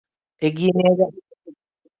এগিয়ে নিয়ে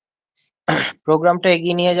প্রোগ্রামটা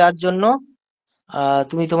এগিয়ে নিয়ে যাওয়ার জন্য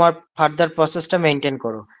তুমি তোমার ফার্দার প্রসেসটা মেনটেন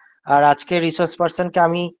করো। আর আজকে রিসোর্স পার্সনকে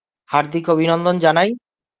আমি হার্দিক অভিনন্দন জানাই।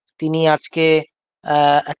 তিনি আজকে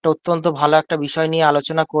একটা অত্যন্ত ভালো একটা বিষয় নিয়ে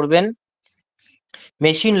আলোচনা করবেন,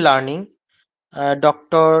 মেশিন লার্নিং।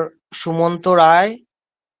 ডক্টর সুমন্ত রায়,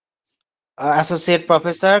 associate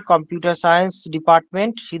professor, computer science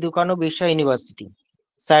department, Sidhu Kanu বিশ্ব ইউনিভার্সিটি।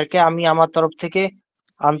 স্যারকে আমি আমার তরফ থেকে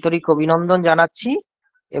আন্তরিক অভিনন্দন জানাচ্ছি,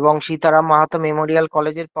 এবং সীতারাম মাহাতো মেমোরিয়াল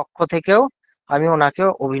কলেজের পক্ষ থেকেও আমি ওনাকে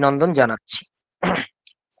অভিনন্দন জানাচ্ছি।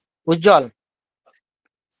 উজ্জ্বল।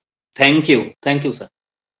 Thank you sir.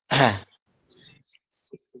 হ্যাঁ,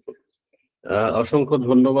 অসংখ্য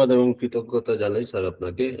ধন্যবাদ এবং কৃতজ্ঞতা জানাই স্যার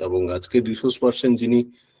আপনাকে। এবং আজকের রিসোর্স পার্সন যিনি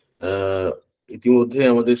ইতিমধ্যে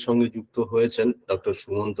আমাদের সঙ্গে যুক্ত হয়েছেন, doctor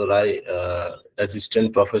Sumanta Roy, assistant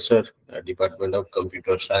professor, department of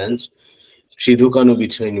computer science, Sidhu Kanu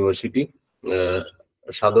বিশ্ব ইউনিভার্সিটি।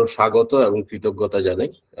 সাদর স্বাগত এবং কৃতজ্ঞতা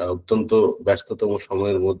জানাই। অত্যন্ত ব্যস্ততম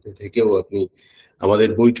সময়ের মধ্যে থেকেও আপনি আমাদের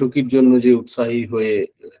বৈঠকির জন্য যে উৎসাহী হয়ে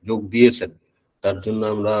যোগ দিয়েছেন, তার জন্য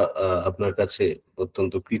আমরা আপনার কাছে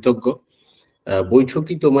অত্যন্ত কৃতজ্ঞ।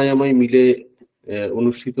 বৈঠকি তোমায় আমায় মিলে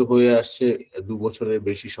অনুষ্ঠিত হয়ে আসছে 2 বছরের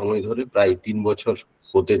বেশি সময় ধরে, প্রায় 3 বছর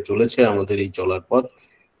হতে চলেছে আমাদের এই চলার পথ।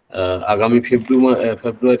 আগামী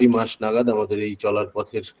ফেব্রুয়ারি মাস নাগাদ আমাদের এই চলার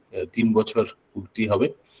পথের 3 বছর পূর্তি হবে।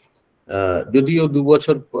 যদিও 2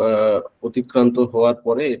 বছর অতিক্রান্ত হওয়ার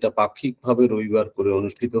পরে এটা পাক্ষিকভাবে রবিবার করে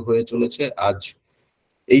অনুষ্ঠিত হয়ে চলেছে। আজ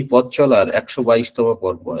এই পথ চলার 122তম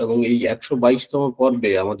পর্ব, এবং এই 122তম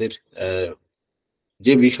পর্বে আমাদের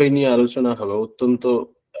যে বিষয় নিয়ে আলোচনা হবে অত্যন্ত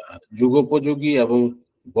যুগোপযোগী এবং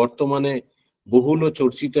বর্তমানে বহুল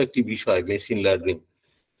চর্চিত একটি বিষয়, মেশিন লার্নিং।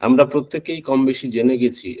 আমরা প্রত্যেকেই কম বেশি জেনে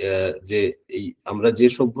গেছি যে এই আমরা যে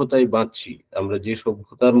সভ্যতায় বাঁচছি, আমরা যে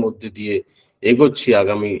সভ্যতার মধ্যে দিয়ে এগোচ্ছি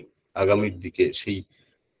আগামীর দিকে, সেই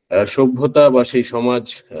সভ্যতা বা সেই সমাজ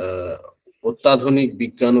অত্যাধুনিক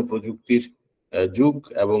বিজ্ঞান ও প্রযুক্তির যুগ,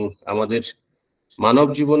 এবং আমাদের মানব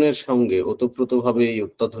জীবনের সঙ্গে ওতপ্রোতভাবে এই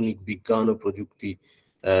অত্যাধুনিক বিজ্ঞান ও প্রযুক্তি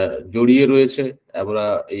জড়িয়ে রয়েছে। আমরা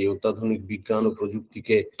এই অত্যাধুনিক বিজ্ঞান ও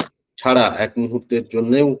প্রযুক্তিকে ছাড়া এক মুহূর্তের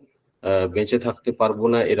জন্যেও বেঁচে থাকতে পারবো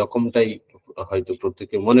না, এরকমটাই হয়তো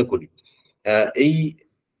প্রত্যেকে মনে করি। এই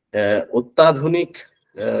অত্যাধুনিক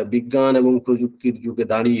বিজ্ঞান এবং প্রযুক্তির যুগে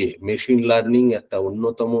দাঁড়িয়ে মেশিন লার্নিং একটা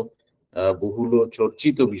অন্যতম বহুল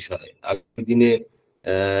চর্চিত বিষয়। আগামী দিনে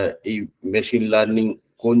এই মেশিন লার্নিং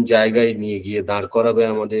কোন জায়গায় নিয়ে গিয়ে দাঁড় করাবে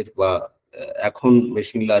আমাদের, বা এখন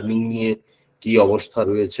মেশিন লার্নিং নিয়ে কি অবস্থা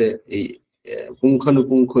রয়েছে, এই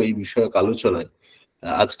পুঙ্খানুপুঙ্খ এই বিষয়ক আলোচনায়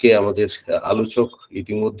আজকে আমাদের আলোচক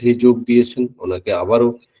ইতিমধ্যেই যোগ দিয়েছেন। ওনাকে আবারও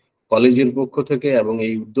কলেজের পক্ষ থেকে এবং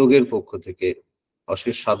এই উদ্যোগের পক্ষ থেকে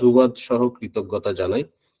অশেষ সাধুবাদ সহ কৃতজ্ঞতা জানাই।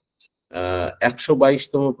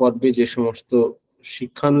 122তম পর্বে যে সমস্ত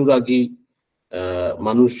শিক্ষানুরাগী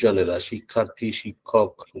মানুষজনেরা, শিক্ষার্থী,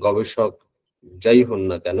 শিক্ষক, গবেষক, যাই হন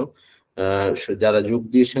না কেন, যারা যোগ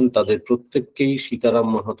দিয়েছেন, তাদের প্রত্যেককেই সীতারাম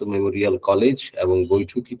মাহাতো মেমোরিয়াল কলেজ এবং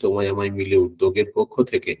বৈঠকি তোমায় আমায় মিলে উদ্যোগের পক্ষ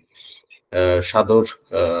থেকে সাদর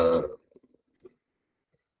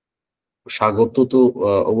স্বাগত তো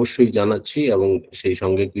অবশ্যই জানাচ্ছি, এবং সেই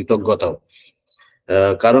সঙ্গে কৃতজ্ঞতাও।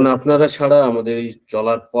 কারণ আপনারা ছাড়া আমাদের এই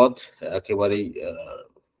চলার পথ একেবারেই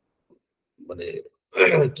মানে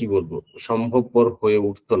কি বলবো, সম্ভবপর হয়ে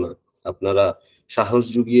উঠতো না। আপনারা সাহস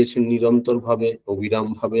জুগিয়েছেন নিরন্তর ভাবে, অবিরাম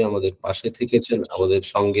ভাবে আমাদের পাশে থেকেছেন, আমাদের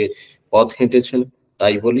সঙ্গে পথ হেঁটেছেন।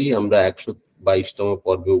 তাই বলেই আমরা 122তম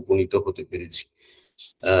পর্বে উপনীত হতে পেরেছি।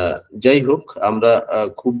 যাই হোক, আমরা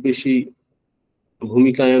খুব বেশি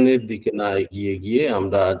ভূমিকায়নের দিকে না এগিয়ে গিয়ে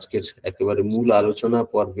আমরা আজকের একেবারে মূল আলোচনা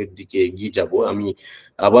পর্বের দিকে এগিয়ে যাব। আমি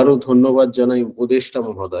আবারও ধন্যবাদ জানাই উপদেষ্টা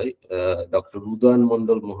মহোদয়, ডক্টর উদয়ন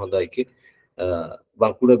মন্ডল মহোদয়কে।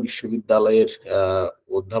 বাঁকুড়া বিশ্ববিদ্যালয়ের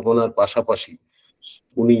অধ্যাপনার পাশাপাশি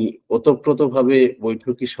উনি ওতপ্রোতভাবে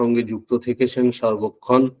বৈঠকির সঙ্গে যুক্ত থেকেছেন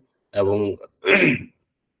সর্বক্ষণ, এবং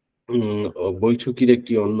বৈঠকির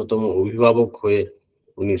একটি অন্যতম অভিভাবক হয়ে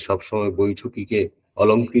উনি সবসময় বৈঠকিকে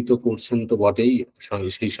অলঙ্কৃত করছেন তো বটেই,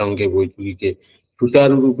 সেই সঙ্গে বৈঠকিকে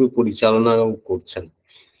সুচারুরূপে পরিচালনাও করছেন।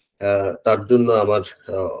 তার জন্য আমার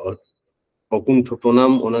অকুণ্ঠ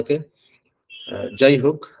প্রণাম ওনাকে। যাই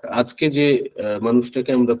হোক, আজকে যে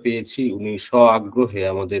মানুষটাকে আমরা পেয়েছি, উনি আগ্রহে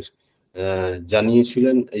আমাদের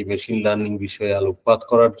জানিয়েছিলেন এই মেশিন লার্নিং বিষয়ে আলোকপাত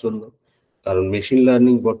করার জন্য। কারণ মেশিন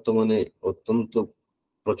লার্নিং বর্তমানে অত্যন্ত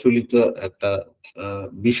প্রচলিত একটা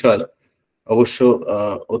বিষয়। অবশ্য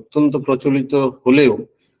অত্যন্ত প্রচলিত হলেও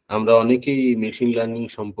আমরা অনেকেই মেশিন লার্নিং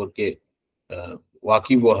সম্পর্কে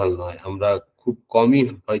ওয়াকিবহাল নয়। আমরা খুব কমই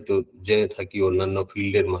হয়তো জেনে থাকি অন্যান্য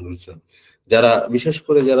ফিল্ডের মানুষজন, যারা বিশেষ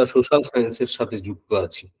করে যারা সোশ্যাল সায়েন্সের সাথে যুক্ত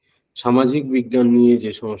আছি, সামাজিক বিজ্ঞান নিয়ে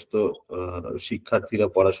যে সমস্ত শিক্ষার্থীরা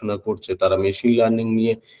পড়াশোনা করছে তারা মেশিন লার্নিং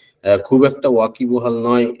নিয়ে খুব একটা ওয়াকিবহাল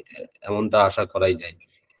নয়, এমনটা আশা করাই যায়।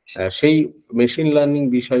 সেই মেশিন লার্নিং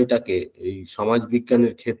বিষয়টাকে এই সমাজ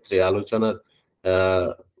বিজ্ঞানের ক্ষেত্রে আলোচনার আহ,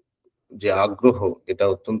 যে আগ্রহ, এটা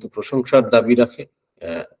অত্যন্ত প্রশংসার দাবি রাখে।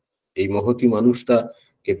 আহ, এই মহতী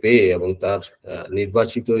মানুষটাকে পেয়ে এবং তার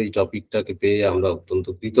নির্বাচিত এই টপিকটাকে পেয়ে আমরা অত্যন্ত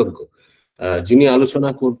কৃতজ্ঞ। যিনি আলোচনা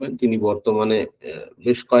করবেন তিনি বর্তমানে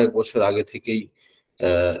বেশ কয়েক বছর আগে থেকেই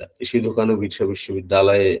সিধু কানু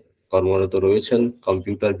বিশ্ববিদ্যালয়ে কর্মরত রয়েছেন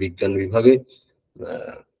কম্পিউটার বিজ্ঞান বিভাগে,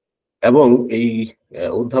 এবং এই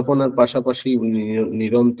অধ্যাপনার পাশাপাশি উনি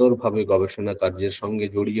নিরন্তরভাবে গবেষণা কার্যের সঙ্গে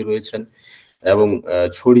জড়িয়ে রয়েছেন এবং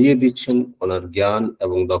ছড়িয়ে দিচ্ছেন ওনার জ্ঞান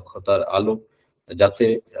এবং দক্ষতার আলো, যাতে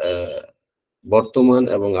বর্তমান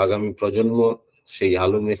এবং আগামী প্রজন্ম সেই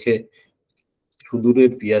আলো মেখে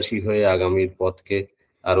সুদূরের পিয়াসী হয়ে আগামীর পথকে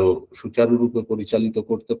আরো সুচারুরূপে পরিচালিত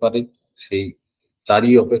করতে পারে। সেই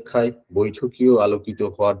তারই অপেক্ষায় বৈঠকীয় আলোকিত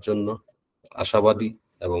হওয়ার জন্য আশাবাদী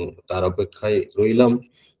এবং তার অপেক্ষায় রইলাম।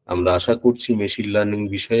 আমরা আশা করছি মেশিন লার্নিং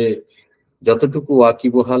বিষয়ে যতটুকু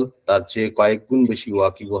ওয়াকিবহাল তার চেয়ে কয়েক গুণ বেশি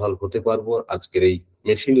ওয়াকিবহাল হতে পারবো আজকের এই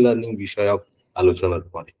মেশিন লার্নিং বিষয়ক আলোচনার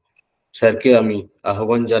পরে। স্যারকে আমি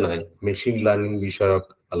আহ্বান জানাই মেশিন লার্নিং বিষয়ক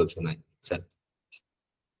আলোচনায়। স্যার।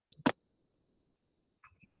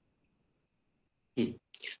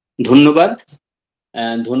 ধন্যবাদ।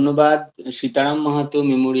 ধন্যবাদ সীতারাম মাহাতো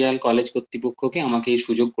মেমোরিয়াল কলেজ কর্তৃপক্ষকে আমাকে এই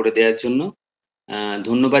সুযোগ করে দেওয়ার জন্য।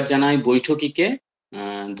 ধন্যবাদ জানাই বৈঠকিকে,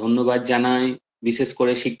 ধন্যবাদ জানাই বিশেষ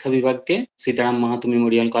করে শিক্ষা বিভাগকে সীতারাম মাহাতো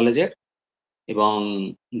মেমোরিয়াল কলেজের, এবং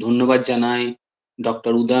ধন্যবাদ জানাই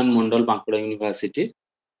ডক্টর উদয়ন মন্ডল বাঁকুড়া ইউনিভার্সিটির।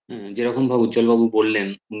 যেরকম ভাবে উজ্জ্বল বাবু বললেন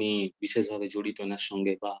উনি বিশেষভাবে জড়িত এনার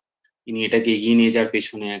সঙ্গে, বা ইনি এটাকে এগিয়ে নিয়ে যাওয়ার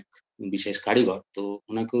পেছনে এক বিশেষ কারিগর, তো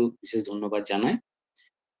ওনাকেও বিশেষ ধন্যবাদ জানাই।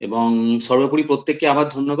 এবং সর্বোপরি প্রত্যেককে আবার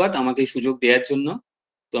ধন্যবাদ আমাকে এই সুযোগ দেওয়ার জন্য।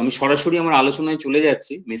 তো আমি সরাসরি আমার আলোচনায় চলে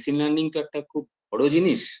যাচ্ছি। মেশিন লার্নিং তো একটা খুব বড়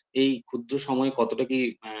জিনিস, এই ক্ষুদ্র সময়ে কতটা কি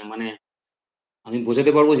মানে আমি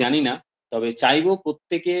বোঝাতে পারবো জানি না, তবে চাইবো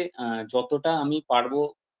প্রত্যেকে যতটা আমি পারবো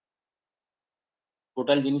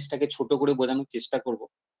টোটাল জিনিসটাকে ছোট করে বোঝানোর চেষ্টা করব।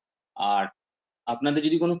 আর আপনাদের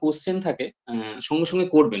যদি কোনো কোশ্চেন থাকে সঙ্গে সঙ্গে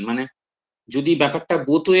করবেন, মানে যদি ব্যাপারটা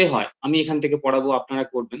বোথ ওয়ে হয়, আমি এখান থেকে পড়াবো আপনারা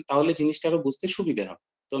করবেন, তাহলে জিনিসটা আরো বুঝতে সুবিধা হবে।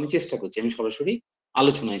 তো আমি চেষ্টা করছি, আমি সরাসরি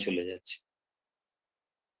আলোচনায় চলে যাচ্ছি।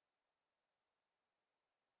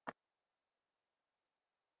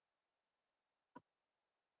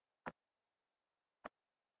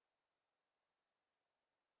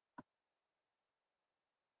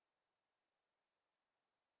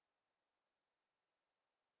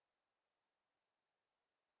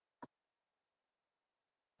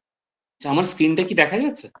 আচ্ছা, আমার স্ক্রিনটা কি দেখা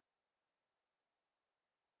যাচ্ছে?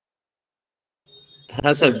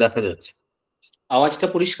 হ্যাঁ স্যার, দেখা যাচ্ছে। আওয়াজটা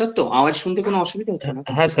পরিষ্কার তো? আওয়াজ শুনতে কোনো অসুবিধা হচ্ছে না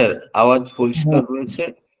তো? হ্যাঁ স্যার, আওয়াজ পরিষ্কার রয়েছে।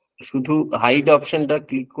 শুধু হাইড অপশনটা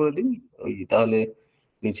ক্লিক করে দিন, ওই তাহলে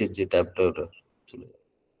নিচের যে ট্যাবটা ওটা চলে যাবে।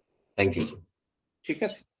 Thank you sir. ঠিক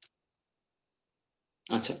আছে।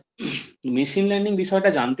 আচ্ছা, মেশিন লার্নিং বিষয়টা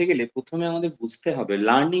জানতে গেলে প্রথমে আমাদের বুঝতে হবে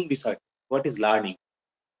লার্নিং বিষয়, হোয়াট ইজ লার্নিং।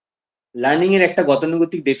 লার্নিং এর একটা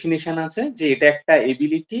গতানুগতিক ডেফিনেশন আছে যে এটা একটা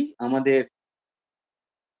এবিলিটি আমাদের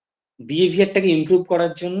বিহেভিয়ারটাকে ইমপ্রুভ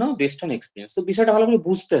করার জন্য বেসড অন এক্সপিরিয়েন্স। তো বিষয়টা ভালো করে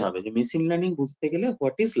বুঝতে হবে যে মেশিন লার্নিং বুঝতে গেলে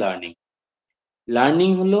হোয়াট ইজ লার্নিং। লার্নিং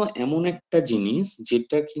হলো এমন একটা জিনিস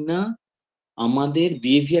যেটা কিনা আমাদের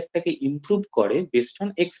বিহেভিয়ারটাকে ইমপ্রুভ করে বেসড অন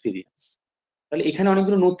এক্সপিরিয়েন্স। তাহলে এখানে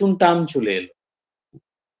অনেকগুলো নতুন টার্ম চলে এলো।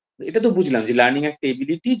 এটা তো বুঝলাম যে লার্নিং একটা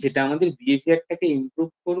এবিলিটি যেটা আমাদের বিহেভিয়ারটাকে ইমপ্রুভ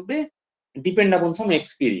করবে ডিপেন্ড আপন সাম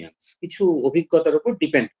এক্সপিরিয়েন্স, কিছু অভিজ্ঞতার উপর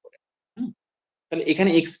ডিপেন্ড করে। তাহলে এখানে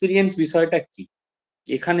এক্সপিরিয়েন্স বিষয়টা কি?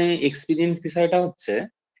 এখানে এক্সপিরিয়েন্স বিষয়টা হচ্ছে,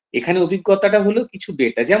 এখানে অভিজ্ঞতাটা হলো কিছু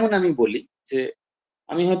ডেটা। যেমন আমি বলি যে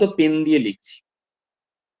আমি হয়তো পেন দিয়ে লিখছি,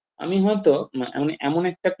 আমি হয়তো মানে এমন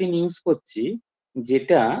একটা পেন ইউজ করছি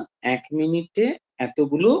যেটা 1 মিনিটে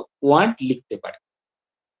এতগুলো ওয়ার্ড লিখতে পারে।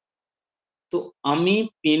 তো আমি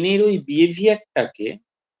পেনের ওই বিহেভিয়ারটাকে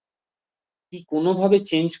কি কোনোভাবে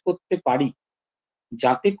চেঞ্জ করতে পারি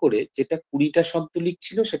যাতে করে যেটা 20টা শব্দ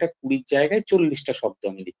লিখছিল সেটা 20-র জায়গায় 40টা শব্দ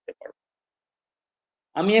আমি লিখতে পারবো।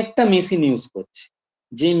 আমি একটা মেশিন ইউজ করছি,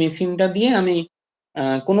 যে মেশিনটা দিয়ে আমি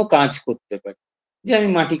কোনো কাজ করতে পারি। যে আমি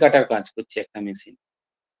মাটি কাটার কাজ করছি একটা মেশিন,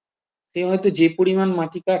 সে হয়তো যে পরিমাণ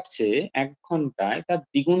মাটি কাটছে 1 ঘন্টায় তার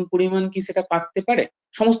দ্বিগুণ পরিমাণ কি সেটা কাটতে পারে,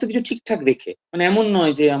 সমস্ত কিছু ঠিকঠাক রেখে। মানে এমন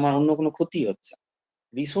নয় যে আমার অন্য কোনো ক্ষতি হচ্ছে।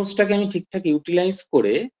 রিসোর্সটাকে আমি ঠিকঠাক ইউটিলাইজ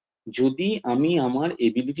করে যদি আমি আমার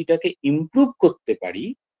এবিলিটিটাকে ইমপ্রুভ করতে পারি,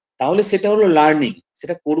 তাহলে সেটা হলো লার্নিং।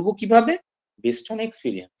 সেটা করব কিভাবে? Based on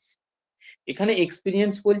experience. এখানে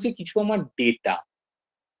এক্সপিরিয়েন্স বলছে কিছু আমার ডেটা।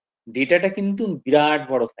 ডেটাটা কিন্তু বিরাট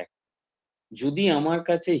বড় ফ্যাক্টর। যদি আমার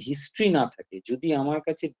কাছে হিস্ট্রি না থাকে, যদি আমার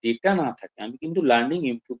কাছে ডেটা না থাকে, আমি কিন্তু লার্নিং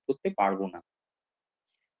ইমপ্রুভ করতে পারবো না।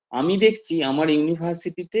 আমি দেখছি আমার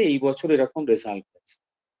ইউনিভার্সিটিতে এই বছর এরকম রেজাল্ট হয়েছে,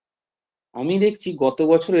 আমি দেখছি গত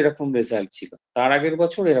বছর এরকম রেজাল্ট ছিল, তার আগের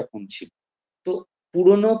বছর এরকম ছিল। তো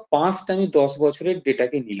পুরোনো পাস্ট আমি 10 বছরের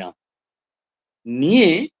ডেটাকে নিলাম, নিয়ে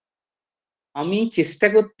আমি চেষ্টা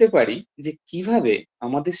করতে পারি যে কিভাবে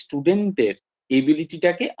আমাদের স্টুডেন্টদের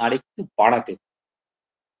এবিলিটিটাকে আরেকটু বাড়াতে,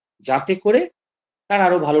 যাতে করে তারা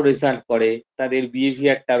আরো ভালো রেজাল্ট করে, তাদের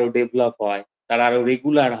বিহেভিয়ারটা আরো ডেভেলপ হয়, তারা আরো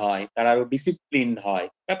রেগুলার হয়, তারা আরো ডিসিপ্লিনড হয়।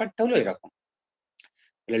 ব্যাপারটা হলো এরকম।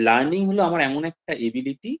 লার্নিং হলো আমার এমন একটা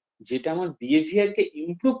এবিলিটি যেটা আমার বিহেভিয়ারকে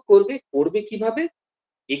ইমপ্রুভ করবে। করবে কিভাবে?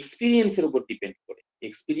 এক্সপিরিয়েন্সের উপর ডিপেন্ড করে।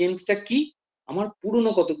 এক্সপিরিয়েন্সটা কি? আমার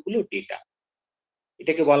পুরনো কতগুলো ডেটা,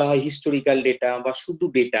 এটাকে বলা হয় হিস্টোরিক্যাল ডেটা বা শুধু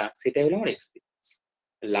ডেটা, সেটাই হলো আমার এক্সপিরিয়েন্স।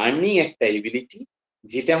 লার্নিং একটা এবিলিটি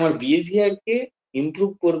যেটা আমার বিহেভিয়ারকে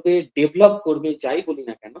ইমপ্রুভ করবে, ডেভেলপ করবে, যাই বলি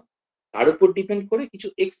না কেন, তার উপর ডিপেন্ড করে, কিছু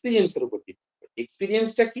এক্সপিরিয়েন্সের উপর ডিপেন্ড করে।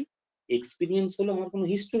 এক্সপিরিয়েন্সটা কি? এক্সপিরিয়েন্স হলো আমার কোনো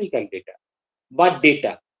হিস্টোরিক্যাল ডেটা বা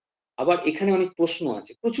ডেটা। আবার এখানে অনেক প্রশ্ন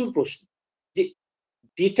আছে, প্রচুর প্রশ্ন, যে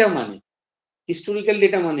ডেটা মানে, হিস্টোরিক্যাল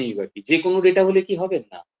ডেটা মানেই বা কি? যে কোনো ডেটা হলে কি হবে?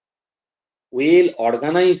 না, ওয়েল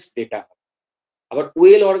অর্গানাইজড ডেটা হবে। আবার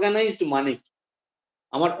ওয়েল অর্গানাইজড মানে কি?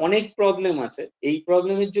 আমার অনেক প্রবলেম আছে, এই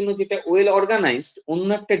প্রবলেমের জন্য যেটা ওয়েল অর্গানাইজড, অন্য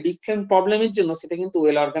একটা ডিফারেন্ট প্রবলেমের জন্য সেটা কিন্তু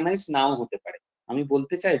ওয়েল অর্গানাইজড নাও হতে পারে। আমি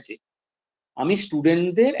বলতে চাইছি, আমি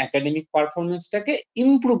স্টুডেন্টদের একাডেমিক পারফরমেন্সটাকে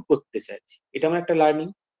ইমপ্রুভ করতে চাইছি, এটা আমার একটা লার্নিং।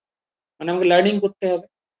 মানে আমাকে লার্নিং করতে হবে,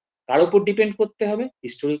 কার উপর ডিপেন্ড করতে হবে?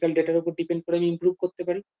 হিস্টোরিক্যাল ডেটার উপর ডিপেন্ড করে আমি ইমপ্রুভ করতে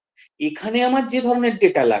পারি। এখানে আমার যে ধরনের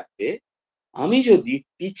ডেটা লাগবে, আমি যদি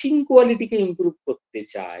টিচিং কোয়ালিটিকে ইমপ্রুভ করতে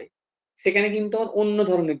চাই, সেখানে কিন্তু আমার অন্য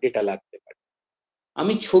ধরনের ডেটা লাগতে পারে।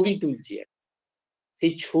 আমি ছবি তুলছি,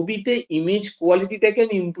 সেই ছবিতে ইমেজ কোয়ালিটিটাকে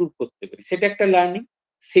আমি ইমপ্রুভ করতে পারি, সেটা একটা লার্নিং।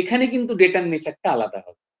 সেখানে কিন্তু ডেটার নেচারটা আলাদা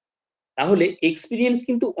হবে। তাহলে এক্সপিরিয়েন্স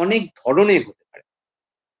কিন্তু অনেক ধরনের হতে পারে।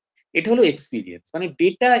 এটা হলো এক্সপিরিয়েন্স। মানে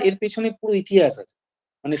ডেটা, এর পেছনে পুরো ইতিহাস আছে।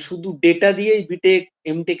 মানে শুধু ডেটা দিয়েই বিটেক,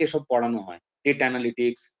 এমটেক এসব পড়ানো হয়। ডেটা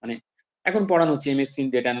অ্যানালিটিক্স, মানে এখন পড়ানো হচ্ছে MSc in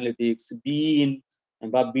data analytics, in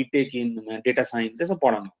বা বিটেক ইন ডেটা সায়েন্স, এসব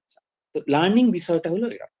পড়ানো হচ্ছে। তো লার্নিং বিষয়টা হলো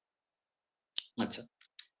এরকম। আচ্ছা,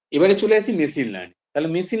 এবারে চলে আসি মেশিন লার্নিং। তাহলে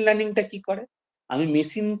মেশিন লার্নিংটা কি করে? আমি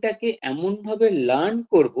মেশিনটাকে এমন ভাবে লার্ন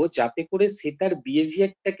করব যাতে করে সে তার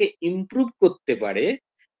বিহেভিয়ারটাকে ইমপ্রুভ করতে পারে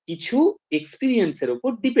কিছু এক্সপিরিয়েন্সের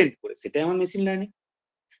উপর ডিপেন্ড করে, সেটাই আমার মেশিন লার্নিং।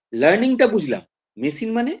 লার্নিংটা বুঝলাম, মেশিন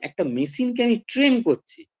মানে একটা মেশিনকে আমি ট্রেন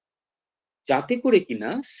করছি যাতে করে কিনা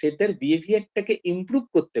সে তার বিহেভিয়ারটাকে ইমপ্রুভ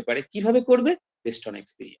করতে পারে। কিভাবে করবে? Best on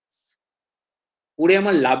experience. করে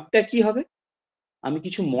আমার লাভটা কি হবে? আমি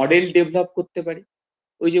কিছু মডেল ডেভেলপ করতে পারি।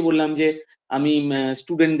 ওই যে বললাম যে আমি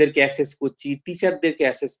স্টুডেন্টদেরকে অ্যাসেস করছি, টিচারদেরকে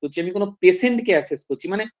অ্যাসেস করছি, আমি কোনো পেশেন্টকে অ্যাসেস করছি,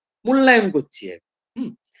 মানে মূল্যায়ন করছি আর হুম,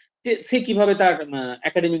 যে সে কিভাবে তার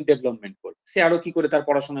একাডেমিক ডেভেলপমেন্ট করবে, সে আরো কি করে তার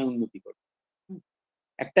পড়াশোনায় উন্নতি করবে। হুম,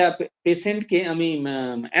 একটা পেশেন্টকে আমি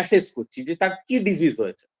অ্যাসেস করছি যে তার কি ডিজিজ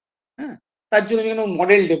হয়েছে। হ্যাঁ, তার জন্য আমি কোনো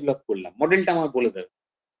মডেল ডেভেলপ করলাম, মডেলটা আমার বলে দেবে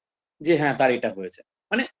যে হ্যাঁ তার এটা হয়েছে।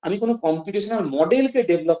 মানে আমি কোনো কম্পিটিশনাল মডেলকে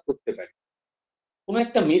ডেভেলপ করতে পারি, কোনো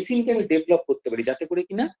একটা মেশিনকে আমি ডেভেলপ করতে পারি যাতে করে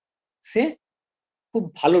কিনা সে খুব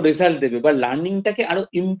ভালো রেজাল্ট দেবে বা লার্নিংটাকে আরো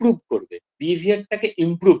ইমপ্রুভ করবে, বিহেভিয়ারটাকে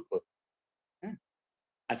ইমপ্রুভ করবে। হ্যাঁ,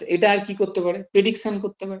 আচ্ছা, এটা আর কি করতে পারে? প্রেডিকশন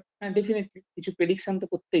করতে পারে। হ্যাঁ, ডেফিনেটলি কিছু প্রেডিকশন তো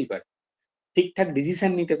করতেই পারে, ঠিকঠাক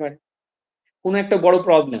ডিসিশন নিতে পারে। কোনো একটা বড়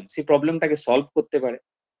প্রবলেম, সেই প্রবলেমটাকে সলভ করতে পারে।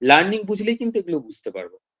 লার্নিং বুঝলেই কিন্তু এগুলো বুঝতে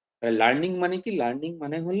পারবো। তাহলে লার্নিং মানে কি? লার্নিং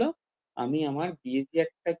মানে হলো আমি আমার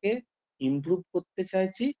বিহেভিয়ারটাকে ইমপ্রুভ করতে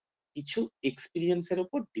চাইছি কিছু এক্সপিরিয়েন্সের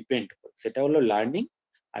উপর ডিপেন্ড করে, সেটা হলো লার্নিং।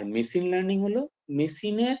 আর মেশিন লার্নিং হলো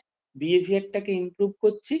মেশিনের বিহেভিয়ারটাকে ইমপ্রুভ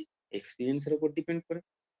করছি এক্সপিরিয়েন্সের উপর ডিপেন্ড করে,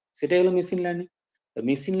 সেটাই হলো মেশিন লার্নিং।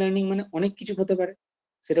 মেশিন লার্নিং মানে অনেক কিছু হতে পারে,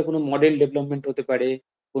 সেটা কোনো মডেল ডেভেলপমেন্ট হতে পারে,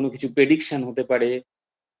 কোনো কিছু প্রেডিকশন হতে পারে,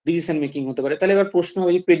 ডিসিশন মেকিং হতে পারে। তাহলে এবার প্রশ্ন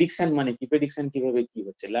হবে যে প্রেডিকশন মানে কি? প্রেডিকশন কিভাবে কি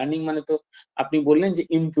হচ্ছে? লার্নিং মানে তো আপনি বললেন যে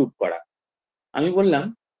ইমপ্রুভ করা। আমি বললাম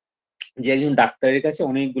যে একজন ডাক্তারের কাছে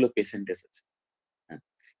অনেকগুলো পেশেন্ট এসেছে। হ্যাঁ,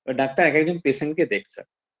 এবার ডাক্তার এক একজন পেশেন্টকে দেখছে।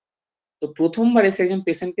 তো প্রথমবার এসে একজন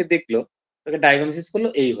পেশেন্টকে দেখলো, তাকে ডায়াগনোসিস করলো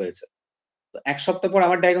এই হয়েছে। তো 1 সপ্তাহ পর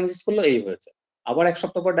আবার ডায়াগনোসিস করলো এই হয়েছে। আবার 1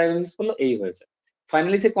 সপ্তাহ পর ডায়াগনোসিস করলো এই হয়েছে।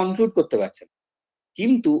 ফাইনালি সে কনক্লুড করতে পারছে না।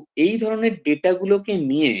 কিন্তু এই ধরনের ডেটা গুলোকে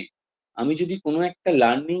নিয়ে আমি যদি কোনো একটা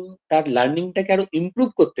তার লার্নিংটাকে আরো ইমপ্রুভ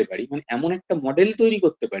করতে পারি, মানে এমন একটা মডেল তৈরি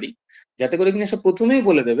করতে পারি যাতে করে কিনা সে প্রথমেই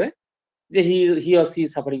বলে দেবে যে হি he or C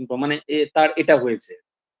suffering from, মানে তার এটা হয়েছে।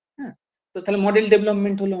 হ্যাঁ, তো তাহলে মডেল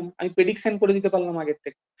ডেভেলপমেন্ট হলো, আমি প্রেডিকশন করে দিতে পারলাম আগের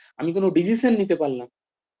থেকে, আমি কোনো ডিসিশন নিতে পারলাম।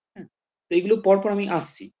 হ্যাঁ, তো এইগুলো পরপর আমি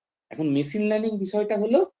আসছি। এখন মেশিন লার্নিং বিষয়টা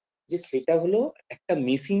হলো যে সেটা হলো একটা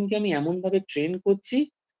মেশিনকে আমি এমন ভাবে ট্রেন করছি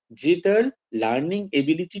যে তার লার্নিং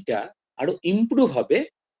এবিলিটিটা আরো ইমপ্রুভ হবে,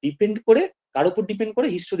 ডিপেন্ড করে কার উপর ডিপেন্ড করে,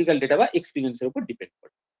 হিস্টোরিক্যাল ডেটা বা এক্সপিরিয়েন্সের উপর ডিপেন্ড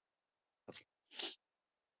করে।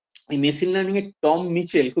 এই মেশিন লার্নিং এর টম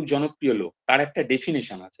মিচেল খুব জনপ্রিয় লোক, তার একটা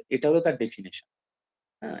ডেফিনেশন আছে, এটা হলো তার ডেফিনেশন।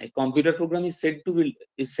 হ্যাঁ, a computer program is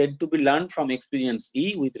said to be learned from experience E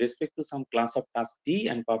with respect to some class of task T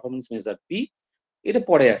and performance measure P. এটা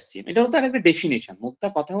পরে আসছি, এটা হলো তার একটা ডেফিনেশন। মোদ্দা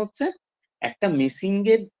কথা হচ্ছে একটা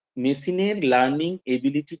মেশিনের লার্নিং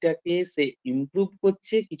এবিলিটিটাকে সে ইমপ্রুভ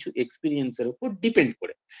করছে কিছু এক্সপিরিয়েন্সের উপর ডিপেন্ড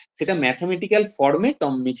করে, সেটা ম্যাথমেটিক্যাল ফর্মে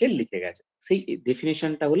টম মিচেল লিখে গেছে। সেই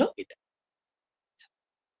ডেফিনেশনটা হলো এটা।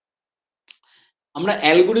 আমরা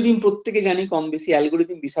অ্যালগোরিদম প্রত্যেকে জানি কম বেশি।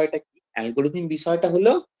 অ্যালগোরিদম বিষয়টা কি? অ্যালগোরিদম বিষয়টা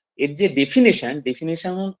হলো এর যে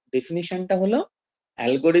ডেফিনেশনটা হলো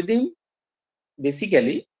algorithm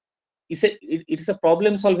basically it's a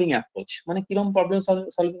problem solving approach. মানে কিরকম প্রবলেম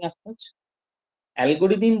সলভিং অ্যাপ্রোচ?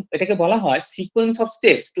 অ্যালগোরিদম এটাকে বলা হয় sequence of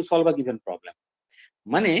steps to solve a given problem.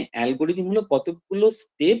 মানে অ্যালগোরিদম হলো কতগুলো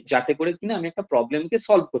স্টেপ যাতে করে কিনা আমি একটা প্রবলেমকে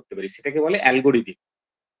সলভ করতে পারি, সেটাকে বলে অ্যালগোরিদম।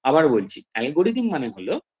 আবার বলছি, অ্যালগোরিদম মানে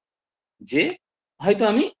হলো যে হয়তো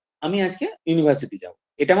আমি আমি আজকে ইউনিভার্সিটি যাব,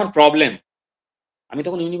 এটা আমার প্রবলেম। আমি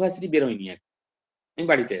তখন ইউনিভার্সিটি বেরোইনি, আর আমি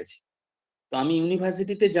বাড়িতে আছি। তো আমি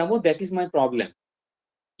ইউনিভার্সিটিতে যাব, দ্যাট ইজ মাই প্রবলেম।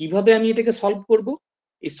 কিভাবে আমি এটাকে সলভ করব?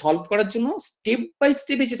 এই সলভ করার জন্য স্টেপ বাই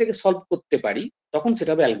স্টেপে যেটাকে সলভ করতে পারি, তখন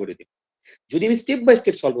সেটা হবে অ্যালগোরিদম। যদি আমি স্টেপ বাই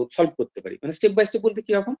স্টেপ সলভ করতে পারি, মানে স্টেপ বাই স্টেপ বলতে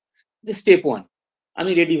কিরকম, যে স্টেপ 1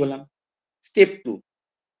 আমি রেডি হলাম, স্টেপ 2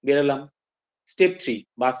 বেরোলাম, স্টেপ 3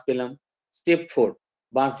 বাস পেলাম, স্টেপ 4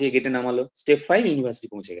 বাস যে গেটে নামালো, স্টেপ 5 ইউনিভার্সিটি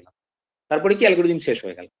পৌঁছে গেলাম। তারপরে কি অ্যালগোরিদম শেষ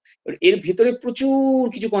হয়ে গেল। এর ভিতরে প্রচুর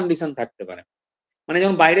কিছু কন্ডিশন থাকতে পারে। মানে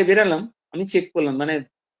যখন বাইরে বেরালাম, আমি চেক করলাম, মানে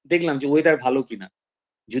দেখলাম যে ওয়েদার ভালো কিনা।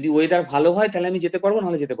 যদি ওয়েদার ভালো হয় তাহলে আমি যেতে পারবো,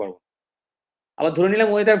 নাহলে যেতে পারবো না। আবার ধরে নিলাম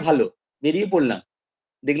ওয়েদার ভালো, বেরিয়ে পড়লাম,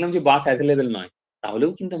 দেখলাম যে বাস অ্যাভেলেবেল নয়, তাহলেও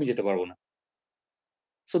কিন্তু আমি যেতে পারবো না।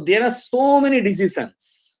 So there R so many decisions,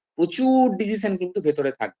 প্রচুর ডিসিশন কিন্তু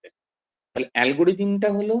ভেতরে থাকবে। তাহলে অ্যালগোরিদমটা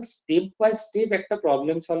হলো স্টেপ বাই স্টেপ একটা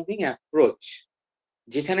প্রবলেম সলভিং অ্যাপ্রোচ,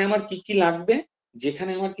 যেখানে আমার কি কি লাগবে,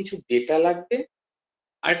 যেখানে আমার কিছু ডেটা লাগবে,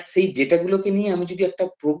 আর সেই ডেটাগুলোকে নিয়ে আমি যদি একটা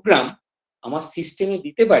প্রোগ্রাম আমার সিস্টেমে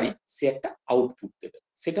দিতে পারি, সে একটা আউটপুট দেবে।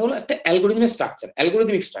 সেটা হলো একটা অ্যালগোরিদমের স্ট্রাকচার,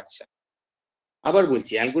 অ্যালগোরিদমিক স্ট্রাকচার। আবার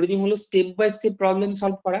বলছি, অ্যালগোরিদম হলো step by step problem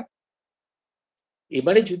solve করা।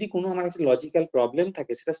 এবারে যদি কোনো আমার কাছে লজিক্যাল প্রবলেম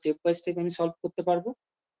থাকে, সেটা স্টেপ বাই স্টেপ আমি সলভ করতে পারবো,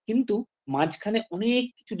 কিন্তু মাঝখানে অনেক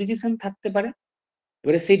কিছু ডিসিশন থাকতে পারে।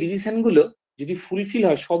 এবারে সেই ডিসিশন গুলো যদি ফুলফিল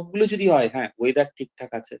হয়, সবগুলো যদি হয়, হ্যাঁ ওয়েদার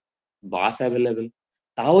ঠিকঠাক আছে, বাস অ্যাভেলেবেল,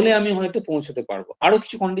 তাহলে আমি হয়তো পৌঁছতে পারবো। আরো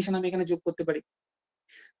কিছু কন্ডিশন আমি এখানে যোগ করতে পারি।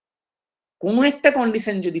 কোনো একটা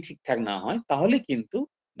কন্ডিশন যদি ঠিকঠাক না হয়, তাহলে কিন্তু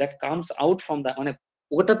that comes out from the, মানে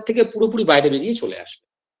ওটার থেকে পুরোপুরি বাইরে বেরিয়ে চলে আসবে।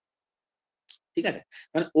 ঠিক আছে?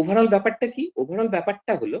 মানে ওভারঅল ব্যাপারটা কি? ওভারঅল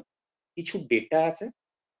ব্যাপারটা হলো কিছু ডেটা আছে,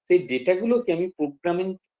 সেই ডেটাগুলোকে আমি প্রোগ্রামিং,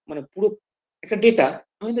 মানে পুরো একটা ডেটা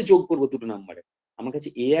আমি তো যোগ করবো দুটো নাম্বারে। আমার কাছে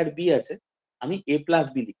এ আর বি আছে, আমি এ প্লাস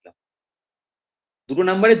বি লিখলাম। দুটো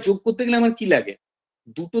নাম্বারে যোগ করতে গেলে আমার কি লাগে?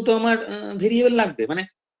 দুটো তো আমার ভেরিয়েবল লাগবে, মানে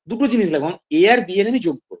দুটো জিনিস লাগবে। এ আর বি এর আমি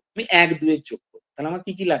যোগ করবো, আমি 1 2 এর যোগ করবো, তাহলে আমার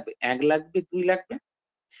কি কি লাগবে? 1 লাগবে, 2 লাগবে।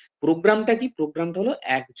 প্রোগ্রামটা কি? প্রোগ্রামটা হলো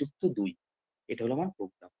 1 যুক্ত 2, এটা হলো আমার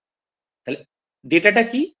প্রোগ্রাম। তাহলে ডেটাটা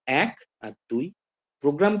কি? 1 আর 2।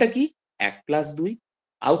 প্রোগ্রামটা কি? 1 প্লাস 2।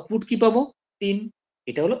 আউটপুট কি পাবো? 3।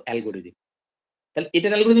 এটা হলো অ্যালগোরিদম। তাহলে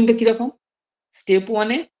এটার অ্যালগোরিদমটা কিরকম? স্টেপ 1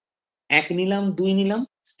 এ 1 নিলাম, 2 নিলাম,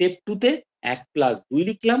 স্টেপ 2 তে 1 প্লাস 2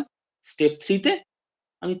 লিখলাম, স্টেপ 3 তে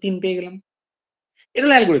আমি 3 পেয়ে গেলাম। এটা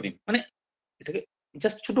হলো অ্যালগোরিদম। মানে এটাকে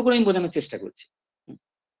জাস্ট ছোট করে আমি বোঝানোর চেষ্টা করছি।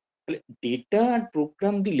 তাহলে ডেটা আর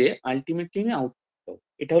প্রোগ্রাম দিলে আলটিমেটলি আমি আউটপুট পাবো।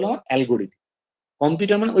 এটা হলো আমার অ্যালগোরিদম।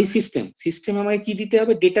 কম্পিউটার মানে ওই সিস্টেম আমাকে কি দিতে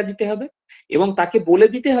হবে? ডেটা দিতে হবে, এবং তাকে বলে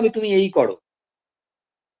দিতে হবে তুমি এই করো।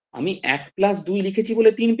 আমি 1 প্লাস 2 লিখেছি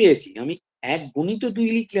বলে 3 পেয়েছি, আমি 1 গুণিত 2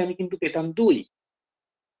 লিখলে আমি কিন্তু পেতাম 2।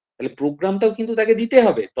 তাহলে প্রোগ্রামটাও কিন্তু তাকে দিতে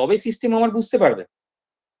হবে, তবে সিস্টেম আমার বুঝতে পারবে।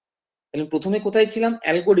 তাহলে প্রথমে কোথায় ছিলাম?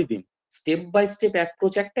 Algorithm, step by step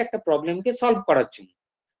approach একটা প্রবলেমকে সলভ করার জন্য।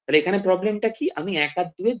 তাহলে এখানে প্রবলেমটা কি? আমি 1 আর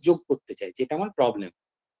 2 এর যোগ করতে চাই, যেটা আমার প্রবলেম।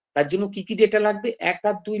 তার জন্য কি কি ডেটা লাগবে? 1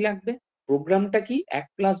 আর 2 লাগবে। প্রোগ্রামটা কি? 1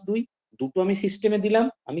 প্লাস 2, দুটো আমি সিস্টেমে দিলাম,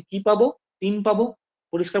 আমি কি পাবো? 3 পাবো।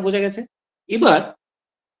 পরিষ্কার বোঝা গেছে? এবার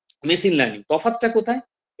মেশিন লার্নিং তফাৎটা কোথায়?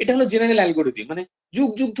 এটা হলো জেনারেল অ্যালগোরিদম, মানে যুগ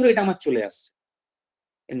যুগ ধরে এটা আমার চলে আসছে।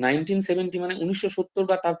 1970, মানে 1970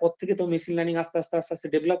 বা তারপর থেকে তো মেশিন লার্নিং আস্তে আস্তে আস্তে আস্তে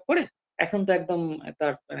ডেভেলপ করে এখন তো একদম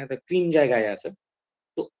তার একটা ক্লিন জায়গায় আছে।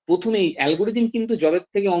 তো প্রথমেই অ্যালগোরিদম কিন্তু যবের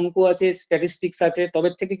থেকে অঙ্ক আছে, স্ট্যাটিস্টিক্স আছে,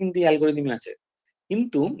 তবের থেকে কিন্তু অ্যালগোরিদম আছে।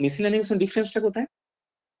 কিন্তু মেশিন লার্নিং এর সঙ্গে ডিফারেন্সটা কোথায়?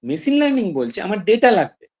 মেশিন লার্নিং বলছে আমার ডেটা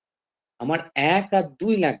লাগবে, আমার 1 আর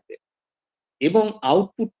 2 লাগবে এবং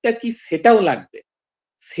আউটপুটটা কি সেটাও লাগবে,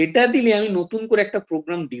 সেটা দিলে আমি নতুন করে একটা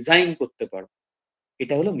প্রোগ্রাম ডিজাইন করতে পারবো।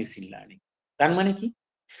 এটা হলো মেশিন লার্নিং। তার মানে কি?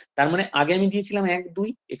 তার মানে আগে আমি দিয়েছিলাম 1 2,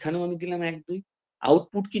 এখানেও আমি দিলাম 1 2,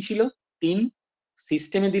 আউটপুট কি ছিল 3,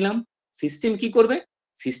 সিস্টেমে দিলাম, সিস্টেম কি করবে?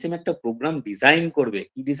 সিস্টেম একটা প্রোগ্রাম ডিজাইন করবে।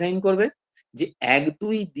 কি ডিজাইন করবে? যে 1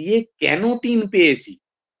 2 দিয়ে কেন 3 পেয়েছি,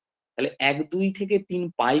 তাহলে 1 2 থেকে 3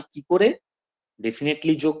 পাই কি করে?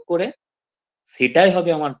 ডেফিনেটলি যোগ করে। সেটাই হবে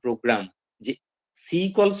আমার প্রোগ্রাম, যে c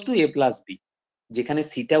equals to a plus b, যেখানে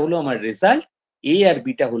c টা হলো আমার রেজাল্ট, a আর b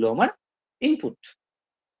টা হলো আমার ইনপুট।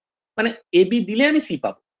 মানে a b দিলে আমি c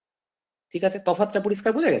পাবো। ঠিক আছে, তফাৎটা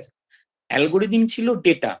পরিষ্কার বোঝা গেছে? অ্যালগোরিদম ছিল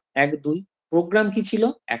ডেটা 1 2, প্রোগ্রাম কি ছিল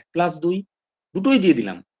 1 প্লাস 2, দুটোই দিয়ে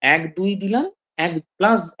দিলাম, 1 2 দিলাম, 1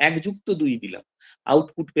 প্লাস 1 যুক্ত 2 দিলাম,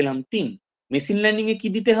 আউটপুট পেলাম 3। মেশিন লার্নিং এ কি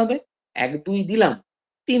দিতে হবে? 1 2 দিলাম,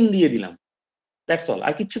 3 দিয়ে দিলাম, দ্যাটস অল,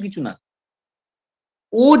 আর কিছু না।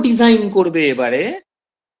 ও ডিজাইন করবে এবারে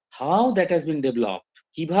how that has been developed,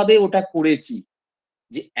 কিভাবে ওটা করেছি,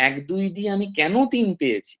 যে 1 2 দিয়ে আমি কেন 3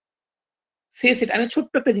 পেয়েছি, সেটা আমি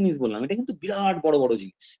ছোট্ট একটা জিনিস বললাম, এটা কিন্তু বিরাট বড় বড়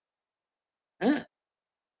জিনিস। হ্যাঁ,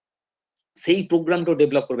 সেই প্রোগ্রামটাও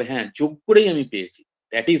ডেভেলপ করবে, হ্যাঁ যোগ করেই আমি পেয়েছি,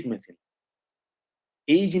 দ্যাট ইজ মেশিন।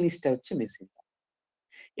 এই জিনিসটা হচ্ছে মেশিন।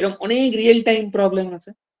 এরকম অনেক রিয়েল টাইম প্রবলেম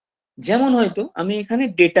আছে, যেমন হয়তো আমি এখানে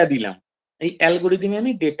ডেটা দিলাম, এই অ্যালগোরিদমে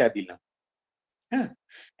আমি ডেটা দিলাম। হ্যাঁ,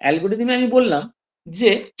 অ্যালগোরিদমে আমি বললাম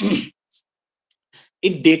যে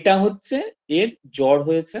এই ডেটা হচ্ছে এর জ্বর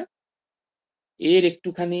হয়েছে, এর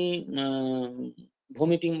একটুখানি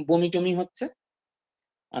বমিটমি হচ্ছে,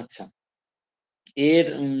 আচ্ছা এর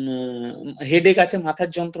হেডেক আছে, মাথার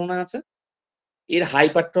যন্ত্রণা আছে, এর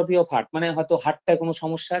হাইপারট্রফি অফ হার্ট, মানে হয়তো হার্টটায় কোনো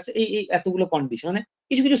সমস্যা আছে, এই এই এতগুলো কন্ডিশন, মানে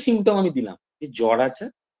কিছু কিছু সিমটম আমি দিলাম, যে জ্বর আছে,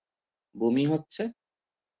 বমি হচ্ছে,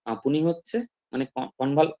 কাঁপুনি হচ্ছে, মানে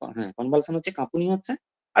কনভালশন হচ্ছে, কাঁপুনি হচ্ছে,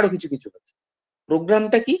 আরো কিছু কিছু হচ্ছে।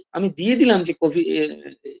 প্রোগ্রামটা কি আমি দিয়ে দিলাম, যে কোভিড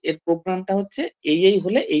এর প্রোগ্রামটা হচ্ছে এই এই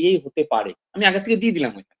হলে এই এই হতে পারে, আমি আগে থেকে দিয়ে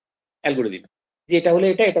দিলাম ওইটা অ্যালগোরিদমে, যে এটা হলে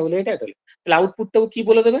এটা, এটা হলে এটা, এটা হলে, তাহলে আউটপুটটাও কি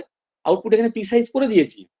বলে দেবে? আউটপুট এখানে প্রিসাইজ করে